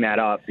you bring that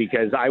up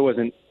because I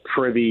wasn't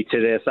privy to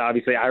this.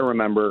 Obviously, I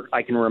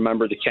can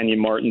remember the Kenyon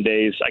Martin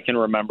days. I can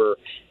remember,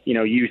 you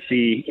know,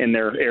 UC in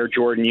their Air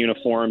Jordan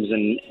uniforms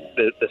and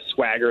the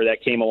swagger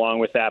that came along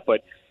with that. But,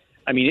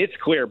 I mean, it's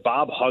clear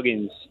Bob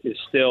Huggins is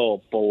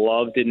still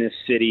beloved in this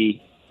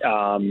city.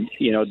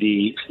 You know,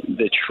 the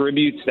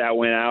tributes that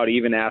went out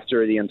even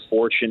after the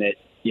unfortunate,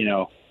 you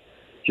know,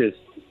 just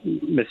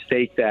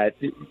mistake that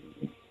 –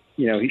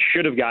 you know, he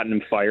should have gotten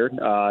him fired.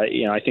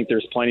 You know, I think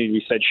there's plenty to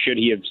be said. Should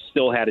he have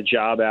still had a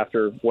job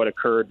after what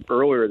occurred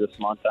earlier this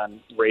month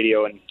on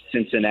radio in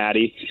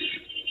Cincinnati?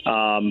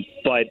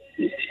 But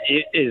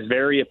it is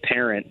very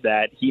apparent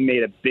that he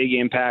made a big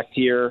impact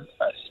here,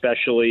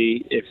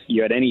 especially if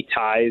you had any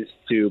ties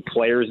to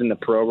players in the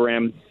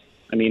program.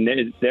 I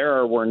mean,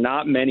 there were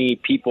not many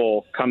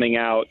people coming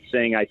out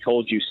saying, "I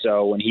told you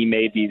so," when he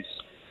made these,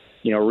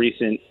 you know,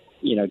 recent,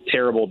 you know,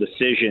 terrible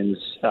decisions.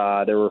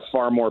 There were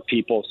far more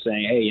people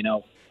saying, hey, you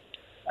know,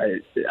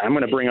 I'm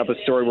going to bring up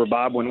a story where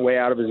Bob went way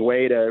out of his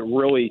way to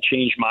really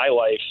change my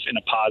life in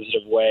a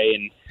positive way.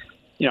 And,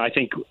 you know, I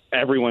think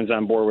everyone's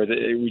on board with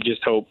it. We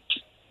just hope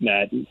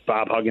that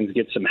Bob Huggins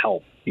gets some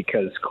help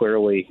because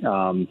clearly,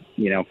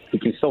 you know, he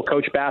can still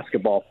coach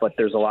basketball, but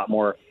there's a lot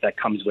more that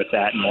comes with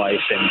that in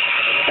life. And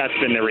that's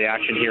been the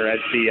reaction here as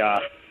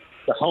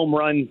the home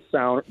run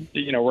sound.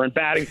 You know, we're in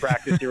batting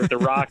practice here with the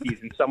Rockies,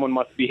 and someone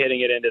must be hitting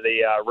it into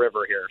the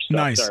river here. So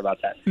nice. Sorry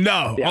about that.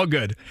 No, all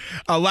good.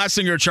 Last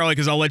thing here, Charlie,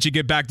 because I'll let you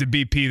get back to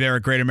BP there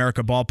at Great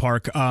America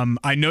Ballpark.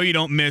 I know you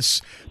don't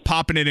miss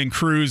popping it in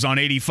Cruise on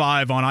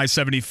 85 on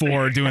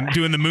I-74,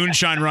 doing the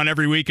moonshine run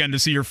every weekend to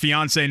see your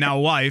fiance, now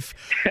wife.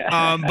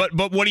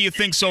 But what do you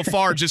think so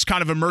far? Just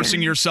kind of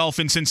immersing yourself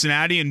in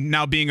Cincinnati and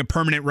now being a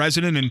permanent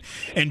resident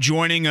and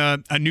joining a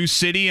new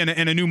city and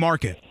a new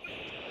market.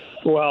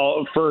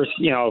 Well, first,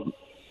 you know,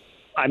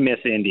 I miss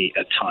Indy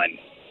a ton,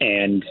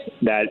 and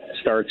that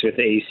starts with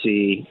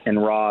AC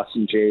and Ross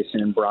and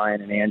Jason and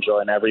Brian and Angela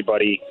and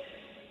everybody,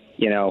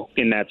 you know,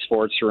 in that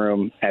sports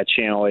room at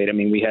Channel 8. I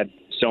mean, we had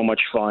so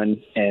much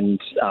fun, and,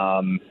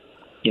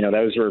 you know,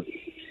 that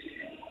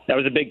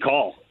was a big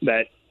call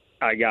that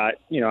I got,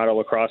 you know, out of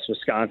La Crosse,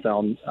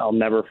 Wisconsin. I'll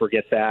never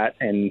forget that.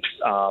 And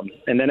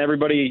then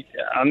everybody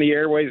on the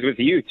airways with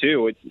you,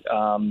 too.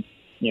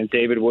 You know,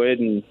 David Wood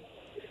and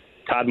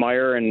Todd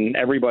Meyer and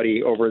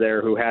everybody over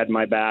there who had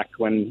my back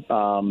when,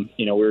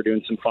 you know, we were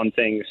doing some fun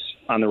things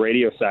on the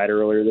radio side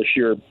earlier this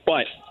year.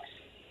 But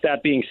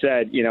that being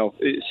said, you know,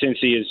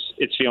 Cincy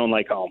it's feeling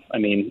like home. I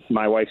mean,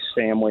 my wife's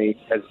family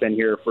has been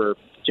here for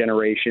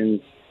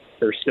generations.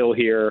 They're still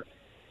here.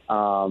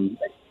 And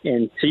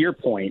to your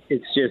point,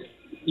 it's just,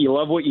 you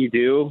love what you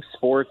do.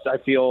 Sports, I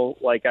feel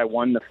like I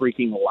won the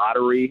freaking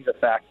lottery. The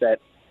fact that,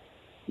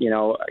 you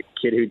know, a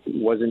kid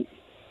who wasn't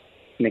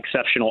an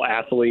exceptional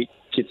athlete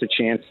gets a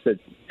chance to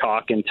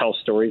talk and tell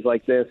stories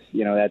like this,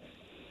 you know,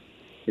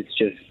 it's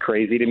just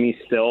crazy to me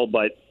still.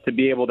 But to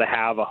be able to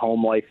have a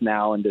home life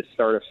now and to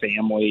start a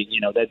family, you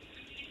know,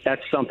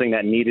 that's something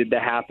that needed to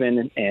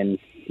happen. And,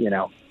 you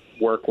know,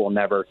 work will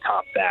never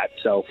top that.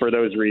 So for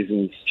those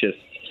reasons, just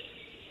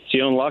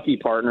feeling lucky,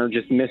 partner.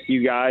 Just miss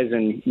you guys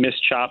and miss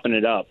chopping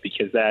it up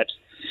because that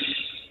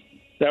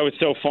was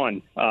so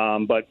fun.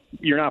 But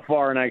you're not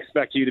far, and I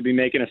expect you to be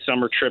making a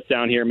summer trip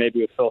down here,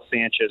 maybe with Phil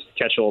Sanchez,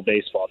 to catch a little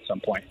baseball at some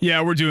point.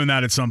 Yeah, we're doing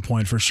that at some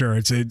point for sure.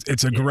 It's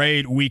a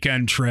great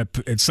weekend trip.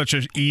 It's such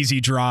an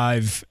easy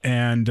drive,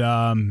 and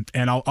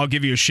I'll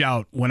give you a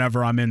shout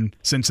whenever I'm in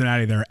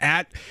Cincinnati. There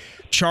at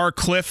Char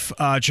Cliff,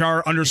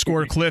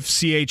 Char_Cliff,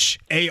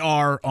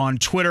 CHAR on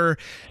Twitter.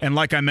 And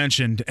like I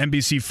mentioned,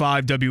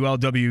 NBC5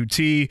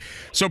 WLWT.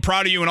 So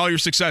proud of you and all your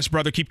success,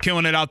 brother. Keep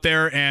killing it out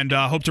there, and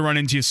hope to run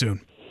into you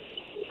soon.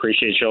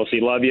 Appreciate it, Chelsea.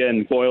 Love you,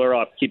 and boiler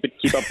up. Keep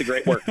up the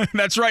great work.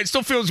 That's right.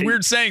 Still feels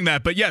weird saying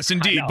that, but yes,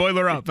 indeed,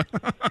 boiler up.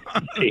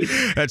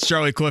 That's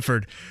Charlie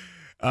Clifford.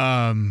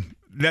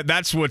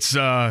 That's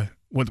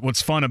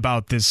what's fun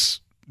about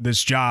this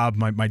job,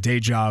 my day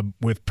job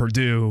with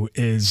Purdue,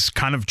 is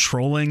kind of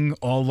trolling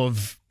all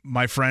of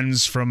my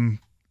friends from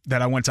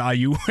that I went to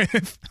IU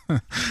with.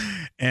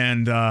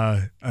 And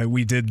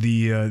we did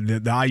the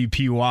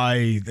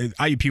IUPUI. The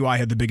IUPUI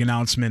had the big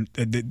announcement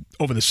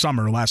over the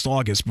summer, last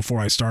August, before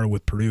I started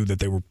with Purdue, that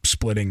they were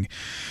splitting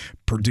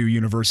Purdue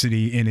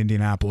University in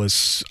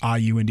Indianapolis,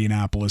 IU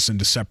Indianapolis,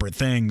 into separate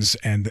things.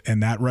 And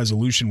that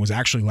resolution was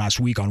actually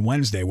last week on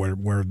Wednesday,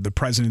 where the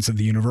presidents of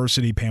the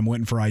university, Pam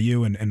Whitten for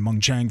IU and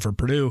Mung Chang for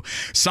Purdue,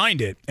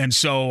 signed it. And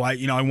so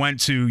I went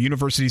to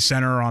University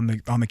Center on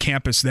the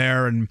campus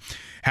there and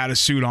had a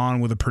suit on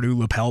with a Purdue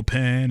lapel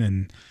pin,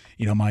 and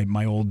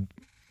my old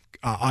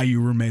IU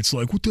roommate's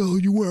like, "What the hell are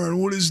you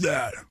wearing? What is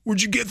that?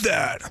 Where'd you get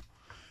that?"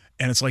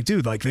 And it's like,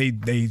 dude, like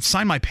they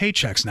sign my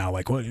paychecks now.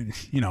 Like, what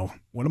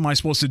am I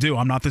supposed to do?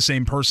 I'm not the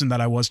same person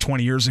that I was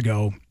 20 years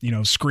ago,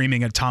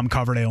 screaming at Tom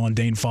Coverdale and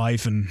Dane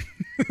Fife and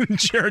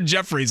Jared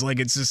Jeffries. Like,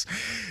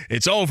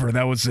 it's over.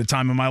 That was the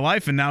time of my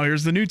life, and now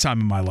here's the new time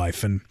of my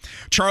life. And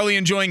Charlie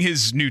enjoying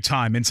his new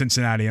time in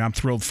Cincinnati, and I'm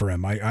thrilled for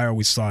him. I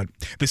always thought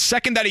the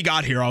second that he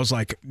got here, I was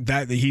like,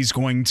 that he's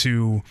going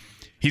to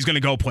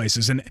go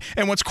places. And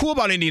what's cool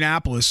about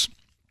Indianapolis,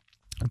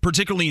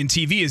 particularly in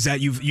TV, is that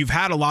you've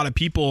had a lot of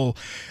people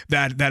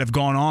that have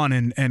gone on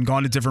and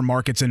gone to different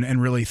markets and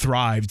really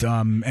thrived.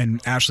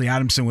 And Ashley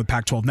Adamson with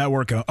Pac-12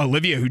 Network,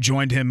 Olivia, who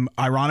joined him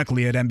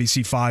ironically at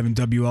NBC5 and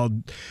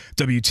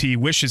WLWT,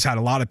 Wish has had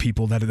a lot of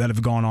people that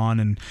have gone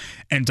on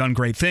and done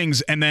great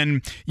things. And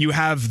then you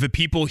have the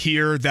people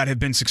here that have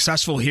been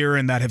successful here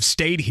and that have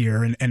stayed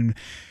here. And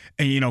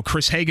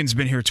Chris Hagan's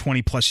been here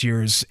 20 plus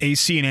years.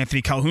 AC and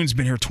Anthony Calhoun's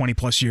been here 20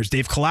 plus years.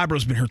 Dave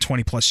Calabro's been here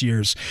 20 plus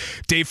years.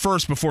 Dave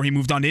First, before he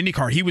moved on to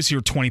IndyCar, he was here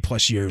 20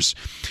 plus years.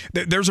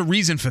 There's a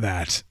reason for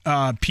that.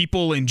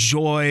 People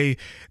enjoy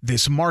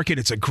this market.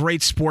 It's a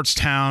great sports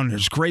town.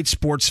 There's great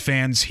sports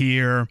fans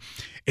here.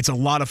 It's a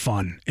lot of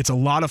fun. It's a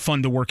lot of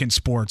fun to work in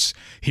sports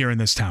here in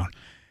this town.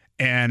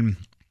 And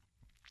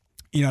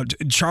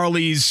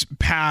Charlie's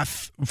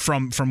path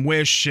from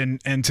Wish and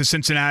to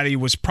Cincinnati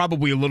was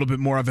probably a little bit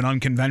more of an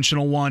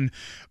unconventional one,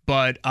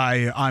 but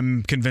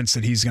I'm convinced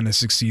that he's going to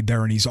succeed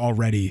there, and he's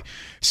already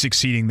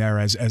succeeding there,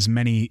 as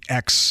many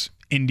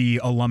ex-Indy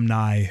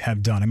alumni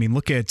have done. I mean,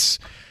 look at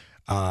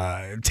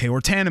Taylor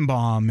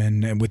Tannenbaum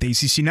and with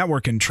ACC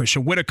Network, and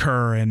Trisha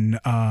Whitaker, and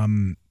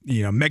Megan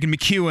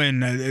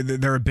McEwen.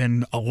 There have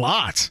been a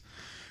lot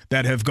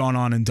that have gone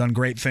on and done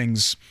great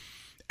things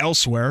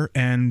elsewhere,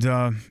 and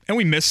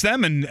we miss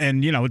them, and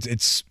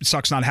it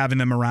sucks not having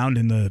them around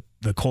in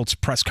the Colts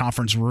press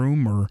conference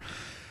room or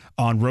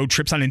on road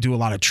trips. I didn't do a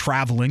lot of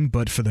traveling,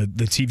 but for the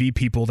TV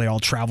people, they all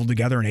traveled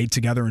together and ate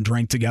together and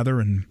drank together,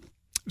 and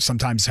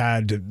sometimes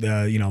had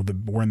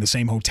we're in the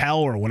same hotel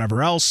or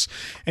whatever else,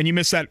 and you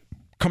miss that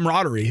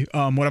camaraderie.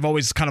 What I've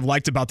always kind of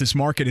liked about this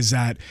market is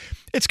that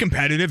it's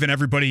competitive, and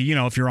everybody,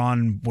 if you're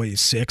on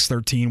 6,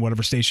 13,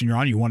 whatever station you're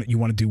on, you want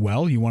to do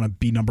well, you want to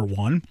be number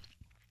one.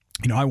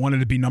 I wanted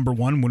to be number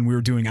one when we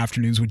were doing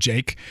afternoons with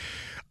Jake,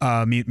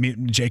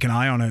 Jake and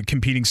I on a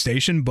competing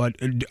station, but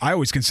I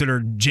always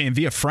considered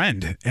JMV a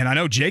friend. And I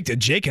know Jake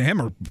and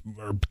him are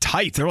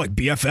tight. They're like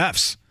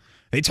BFFs.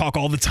 They talk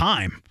all the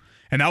time.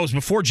 And that was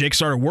before Jake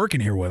started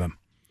working here with him.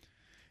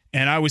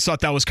 And I always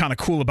thought that was kind of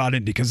cool about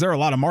Indy, because there are a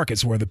lot of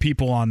markets where the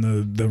people on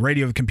the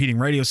radio, competing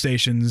radio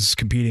stations,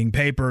 competing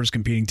papers,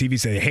 competing TV,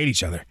 say they hate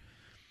each other.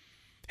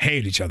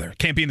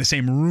 Can't be in the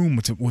same room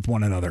with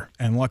one another.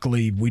 And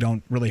luckily, we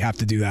don't really have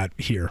to do that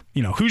here.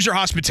 Hoosier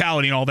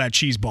hospitality and all that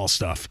cheeseball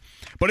stuff.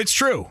 But it's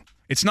true.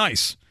 It's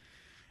nice.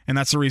 And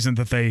that's the reason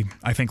that they,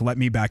 I think, let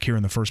me back here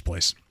in the first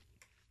place.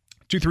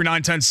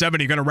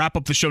 239-1070. Going to wrap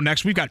up the show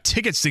next. We've got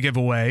tickets to give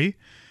away.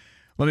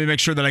 Let me make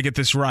sure that I get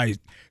this right.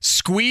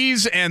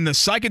 Squeeze and the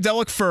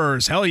Psychedelic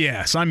Furs. Hell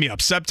yeah. Sign me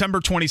up. September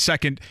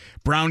 22nd,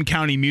 Brown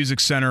County Music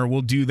Center.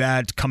 We'll do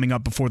that coming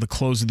up before the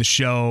close of the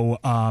show,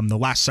 the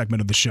last segment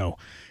of the show.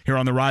 Here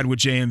on The Ride with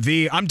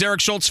JMV. I'm Derek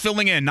Schultz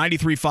filling in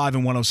 93.5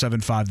 and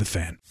 107.5 The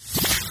Fan.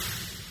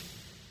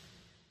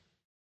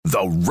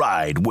 The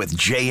Ride with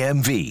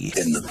JMV.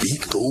 And the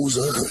beat goes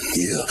on,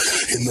 yeah.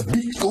 And the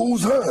beat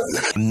goes on.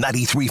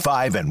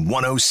 93.5 and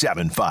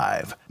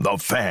 107.5 The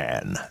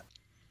Fan.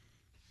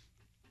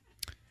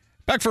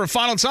 Back for a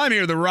final time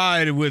here, The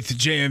Ride with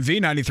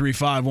JMV,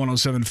 93.5,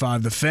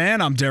 107.5 The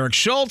Fan. I'm Derek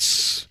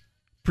Schultz.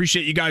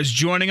 Appreciate you guys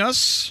joining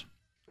us.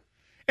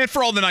 And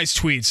for all the nice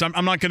tweets.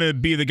 I'm not going to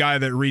be the guy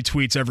that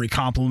retweets every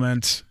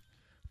compliment.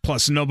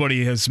 Plus,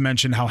 nobody has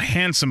mentioned how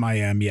handsome I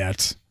am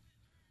yet.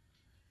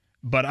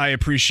 But I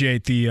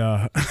appreciate the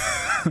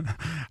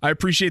I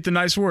appreciate the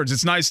nice words.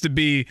 It's nice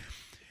to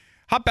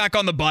hop back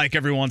on the bike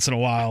every once in a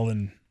while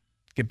and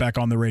get back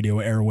on the radio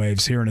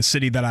airwaves here in a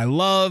city that I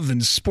love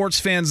and sports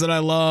fans that I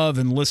love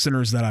and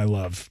listeners that I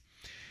love.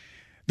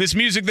 This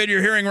music that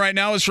you're hearing right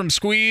now is from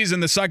Squeeze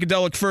and the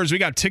Psychedelic Furs. We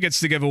got tickets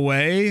to give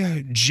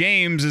away.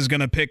 James is going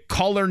to pick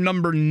caller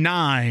number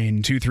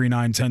 9,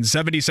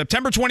 239-1070.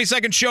 September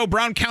 22nd show,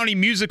 Brown County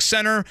Music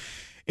Center.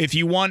 If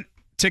you want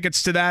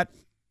tickets to that,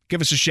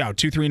 give us a shout.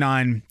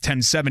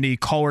 239-1070,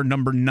 caller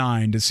number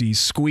 9 to see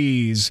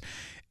Squeeze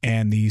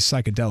and the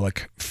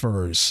Psychedelic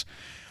Furs.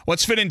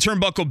 Let's fit in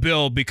Turnbuckle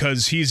Bill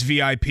because he's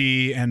VIP,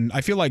 and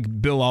I feel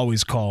like Bill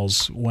always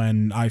calls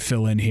when I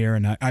fill in here,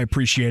 and I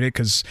appreciate it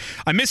because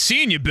I miss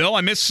seeing you, Bill.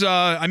 I miss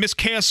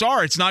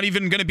KSR. It's not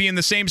even going to be in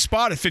the same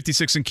spot at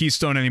 56 and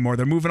Keystone anymore.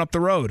 They're moving up the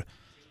road.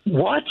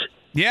 What?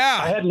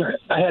 Yeah.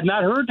 I had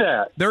not heard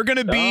that. They're going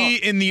to be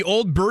in the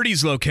old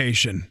Birdies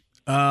location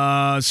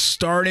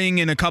starting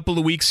in a couple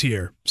of weeks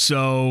here.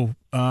 So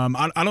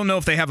I don't know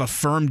if they have a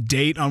firm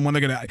date on when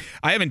they're going to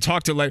 – I haven't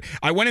talked to Larry.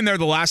 I went in there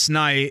the last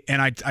night,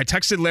 and I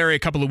texted Larry a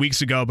couple of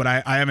weeks ago, but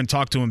I haven't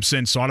talked to him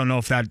since, so I don't know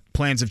if that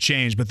plans have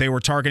changed. But they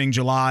were targeting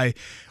July,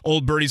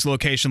 old Birdies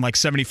location, like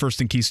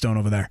 71st and Keystone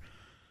over there.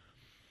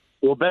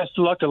 Well, best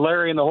of luck to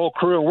Larry and the whole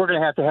crew. We're going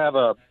to have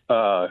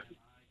a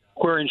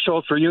Query and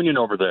Schultz reunion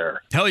over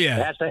there. Hell yeah.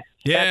 It has to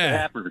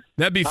happen.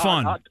 That'd be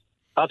fun.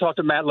 I'll talk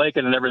to Matt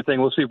Lakin and everything.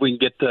 We'll see if we can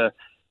get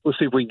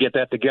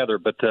that together.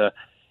 But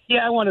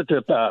I wanted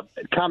to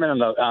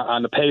comment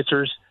on the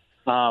Pacers.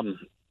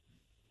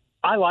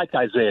 I like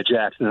Isaiah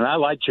Jackson and I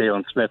like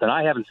Jalen Smith, and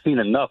I haven't seen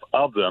enough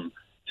of them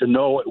to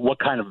know what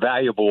kind of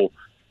valuable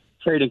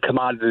trading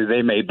commodity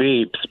they may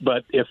be.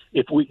 But if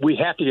we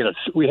have to get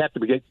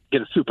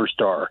a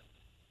superstar,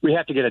 we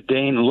have to get a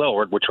Dame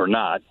Lillard, which we're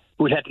not.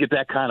 We'd have to get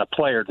that kind of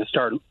player to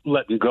start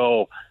letting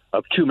go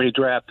of too many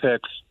draft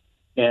picks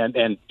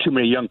and too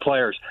many young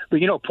players.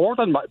 But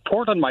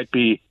Portland might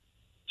be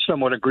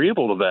somewhat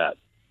agreeable to that.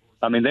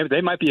 I mean,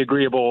 they might be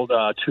agreeable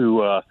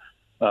to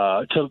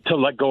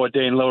let go of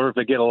Dame Lillard if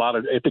they get a lot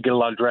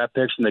of draft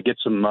picks and they get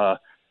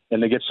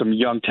some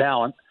young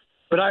talent.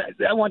 But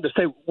I wanted to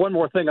say one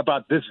more thing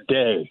about this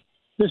day.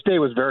 This day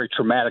was very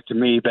traumatic to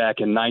me back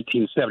in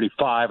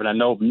 1975, and I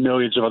know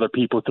millions of other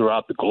people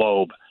throughout the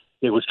globe.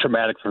 It was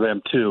traumatic for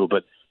them too.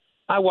 But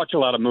I watch a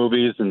lot of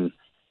movies, and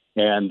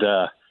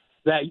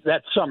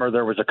that summer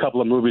there was a couple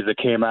of movies that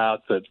came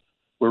out that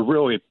were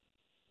really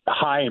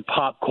high in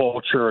pop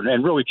culture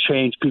and really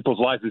changed people's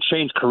lives and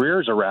changed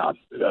careers around,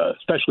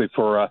 especially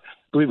for, I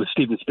believe it was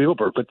Steven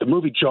Spielberg. But the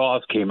movie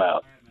Jaws came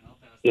out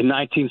in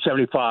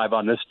 1975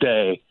 on this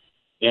day,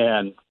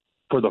 and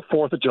for the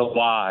 4th of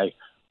July,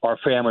 our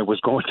family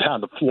was going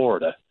down to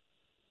Florida.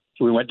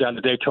 So we went down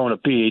to Daytona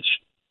Beach,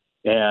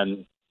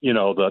 and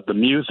the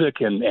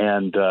music and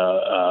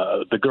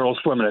the girls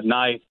swimming at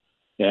night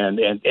and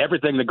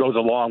everything that goes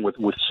along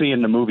with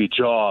seeing the movie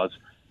Jaws.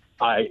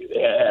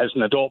 As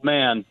an adult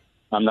man,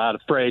 I'm not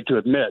afraid to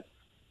admit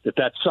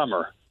that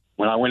summer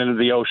when I went into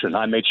the ocean,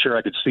 I made sure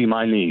I could see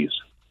my knees.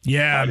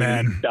 Yeah,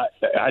 man.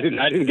 I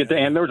didn't get to,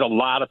 and there was a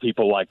lot of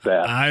people like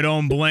that. I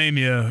don't blame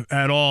you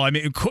at all. I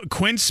mean,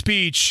 Quinn's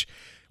speech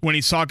when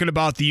he's talking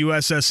about the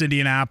USS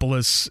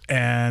Indianapolis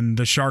and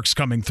the sharks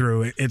coming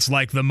through, it's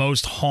like the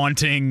most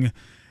haunting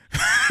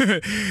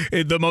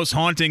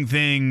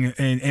thing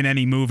in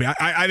any movie.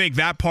 I think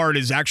that part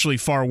is actually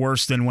far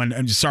worse than when,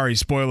 and sorry,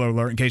 spoiler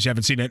alert in case you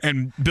haven't seen it.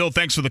 And Bill,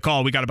 thanks for the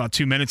call. We got about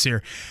 2 minutes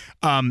here.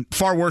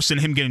 Far worse than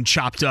him getting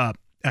chopped up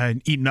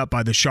and eaten up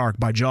by the shark,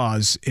 by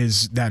Jaws,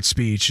 is that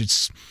speech.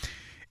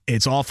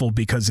 It's awful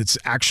because it's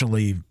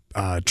actually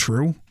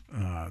true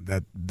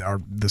that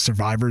the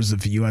survivors of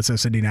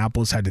USS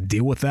Indianapolis had to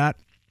deal with that.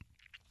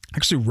 I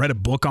actually read a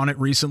book on it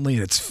recently,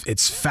 and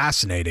it's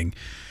fascinating.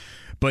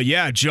 But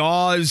yeah,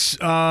 Jaws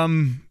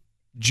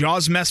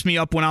messed me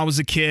up when I was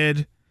a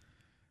kid.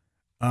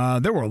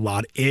 There were a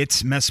lot.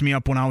 It messed me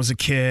up when I was a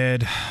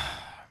kid.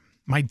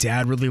 My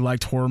dad really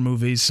liked horror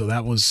movies, so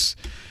that was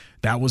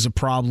a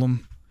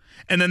problem.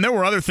 And then there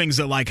were other things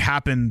that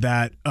happened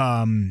that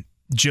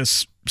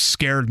just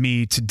scared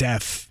me to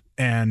death,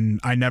 and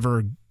I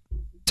never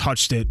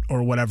touched it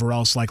or whatever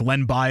else. Like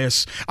Len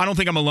Bias. I don't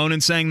think I'm alone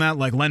in saying that.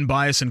 Like Len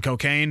Bias and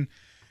cocaine.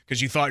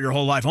 Because you thought your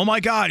whole life, oh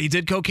my God, he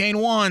did cocaine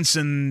once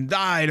and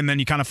died. And then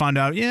you kind of find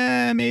out,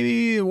 yeah,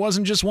 maybe it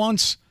wasn't just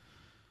once.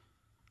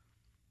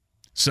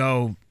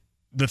 So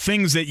the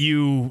things that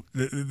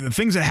the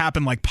things that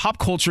happen, like pop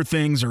culture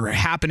things or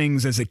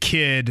happenings as a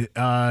kid,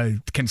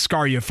 can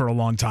scar you for a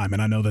long time.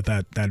 And I know that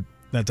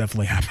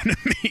definitely happened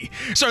to me.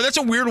 Sorry, that's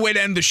a weird way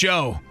to end the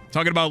show.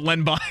 Talking about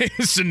Len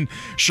Bias and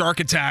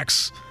shark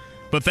attacks.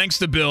 But thanks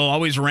to Bill,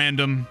 always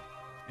random.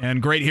 And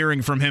great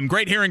hearing from him.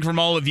 Great hearing from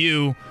all of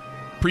you.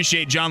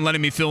 Appreciate John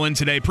letting me fill in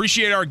today.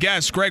 Appreciate our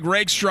guests, Greg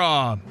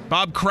Rakestraw,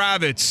 Bob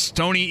Kravitz,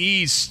 Tony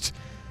East,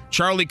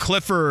 Charlie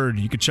Clifford.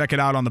 You can check it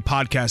out on the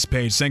podcast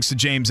page. Thanks to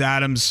James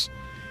Adams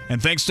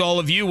And thanks to all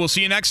of you. We'll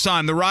see you next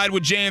time. The Ride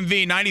with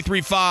JMV,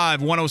 93.5,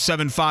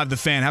 107.5 The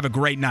Fan. Have a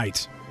great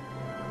night.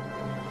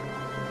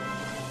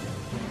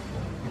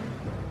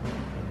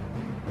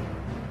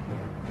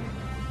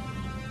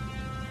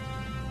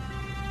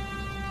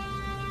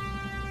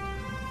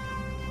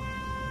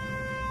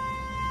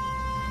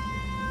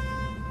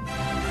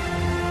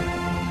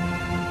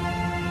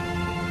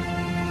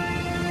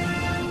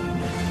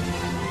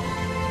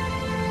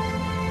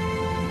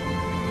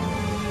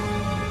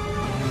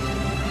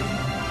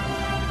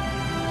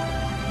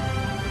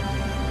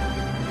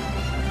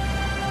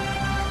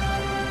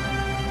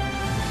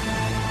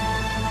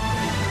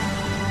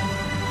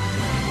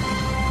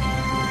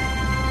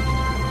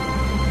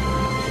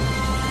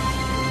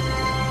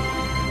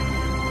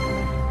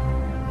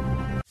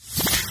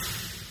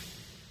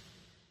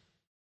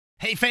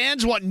 Hey,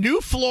 fans want new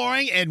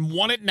flooring and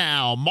want it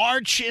now.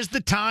 March is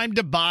the time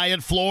to buy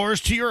at Floors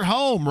to Your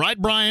Home, right,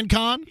 Brian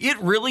Kahn? It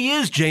really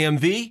is,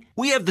 JMV.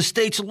 We have the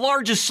state's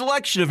largest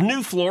selection of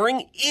new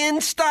flooring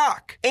in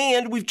stock.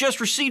 And we've just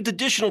received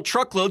additional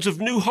truckloads of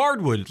new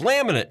hardwood,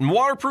 laminate, and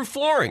waterproof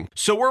flooring.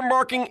 So we're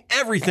marking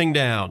everything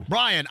down.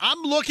 Brian,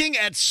 I'm looking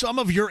at some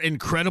of your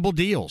incredible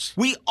deals.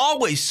 We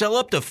always sell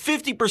up to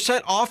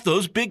 50% off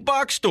those big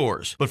box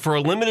stores. But for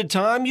a limited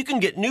time, you can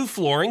get new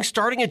flooring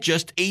starting at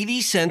just 80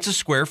 cents a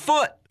square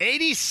foot.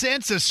 80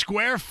 cents a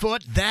square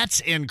foot? That's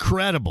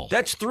incredible.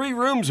 That's 3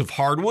 rooms of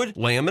hardwood,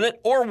 laminate,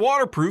 or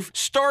waterproof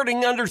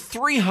starting under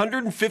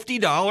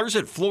 $350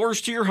 at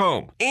Floors to Your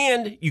Home.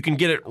 And you can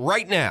get it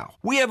right now.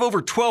 We have over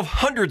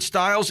 1,200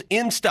 styles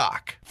in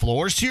stock.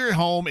 Floors to Your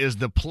Home is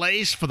the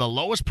place for the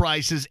lowest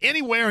prices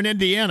anywhere in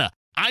Indiana.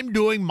 I'm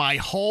doing my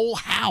whole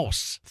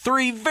house.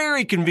 3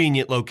 very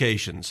convenient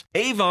locations: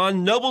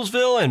 Avon,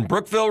 Noblesville, and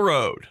Brookville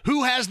Road.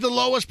 Who has the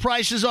lowest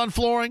prices on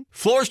flooring?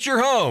 Floors to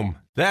Your Home.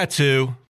 That's who.